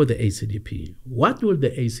vote for the ACDP. What will the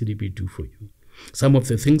ACDP do for you? Some of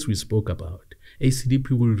the things we spoke about.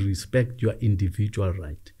 ACDP will respect your individual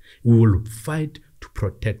right. We will fight to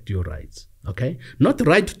protect your rights. Okay? Not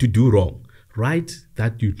right to do wrong. Rights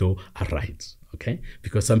that you know are rights. Okay?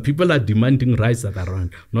 Because some people are demanding rights that are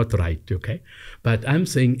wrong, not right. Okay? But I'm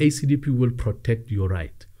saying ACDP will protect your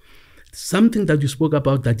right. Something that you spoke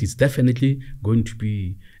about that is definitely going to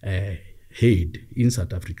be heard in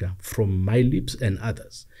South Africa from my lips and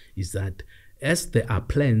others is that as there are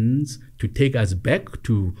plans to take us back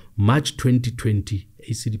to March 2020,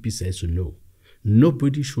 ACDP says no.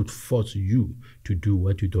 Nobody should force you to do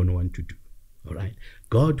what you don't want to do. All right?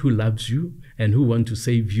 God who loves you and who wants to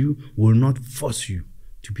save you will not force you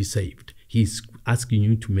to be saved. He's asking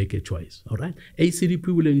you to make a choice. All right?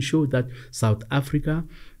 ACDP will ensure that South Africa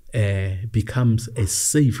becomes a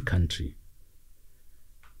safe country.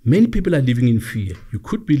 Many people are living in fear. You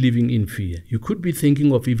could be living in fear. You could be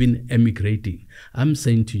thinking of even emigrating. I'm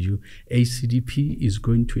saying to you, ACDP is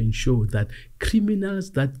going to ensure that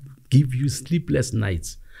criminals that give you sleepless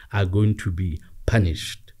nights are going to be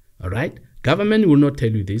punished. All right? Government will not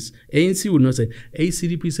tell you this. ANC will not say.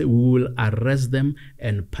 ACDP say we will arrest them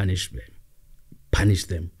and punish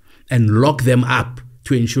them, and lock them up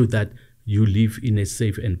to ensure that you live in a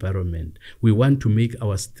safe environment. We want to make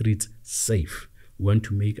our streets safe. We want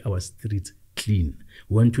to make our streets clean.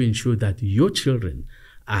 We want to ensure that your children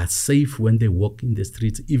are safe when they walk in the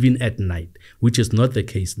streets, even at night, which is not the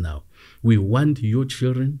case now. We want your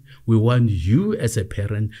children, we want you as a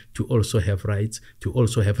parent to also have rights, to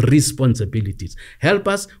also have responsibilities. Help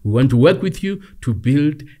us. We want to work with you to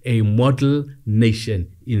build a model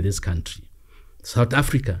nation in this country. South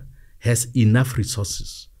Africa has enough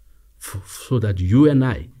resources so that you and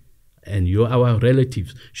I and our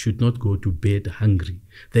relatives should not go to bed hungry.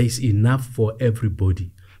 There is enough for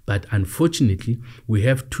everybody. But unfortunately, we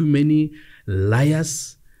have too many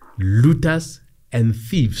liars, looters, and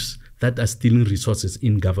thieves that are stealing resources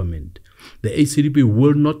in government. The ACDP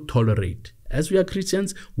will not tolerate As we are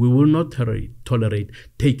Christians, we will not tolerate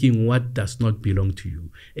taking what does not belong to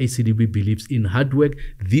you. ACDP believes in hard work.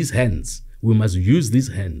 These hands, we must use these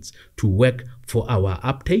hands to work for our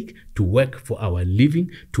uptake, to work for our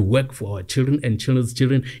living, to work for our children and children's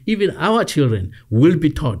children. Even our children will be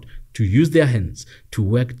taught to use their hands to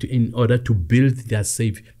work in order to build their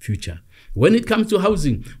safe future. When it comes to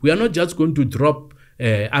housing, we are not just going to drop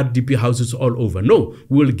RDP houses all over. No,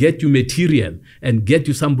 we will get you material and get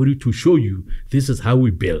you somebody to show you this is how we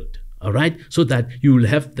build. All right, so that you will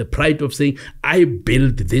have the pride of saying, I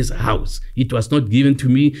built this house. It was not given to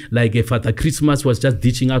me like a Father Christmas was just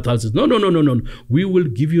ditching out houses. No. We will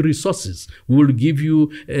give you resources. We will give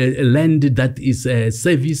you land that is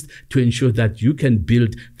serviced to ensure that you can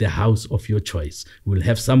build the house of your choice. We'll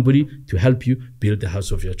have somebody to help you build the house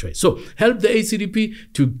of your choice. So help the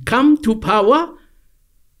ACDP to come to power.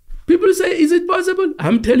 People say, is it possible?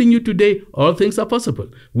 I'm telling you today, all things are possible.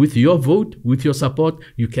 With your vote, with your support,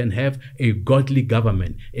 you can have a godly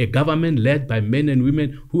government, a government led by men and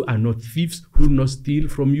women who are not thieves, who will not steal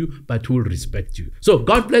from you, but who will respect you. So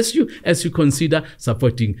God bless you as you consider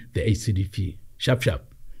supporting the ACDP. Sharp,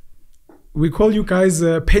 sharp. We call you guys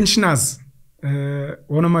pensioners.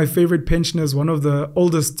 One of my favorite pensioners, one of the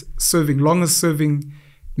longest serving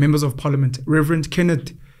members of parliament, Reverend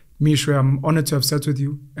Kenneth Meshoe. I'm honored to have sat with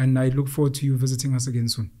you, and I look forward to you visiting us again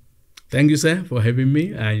soon. Thank you, sir, for having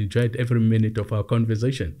me. I enjoyed every minute of our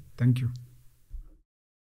conversation. Thank you.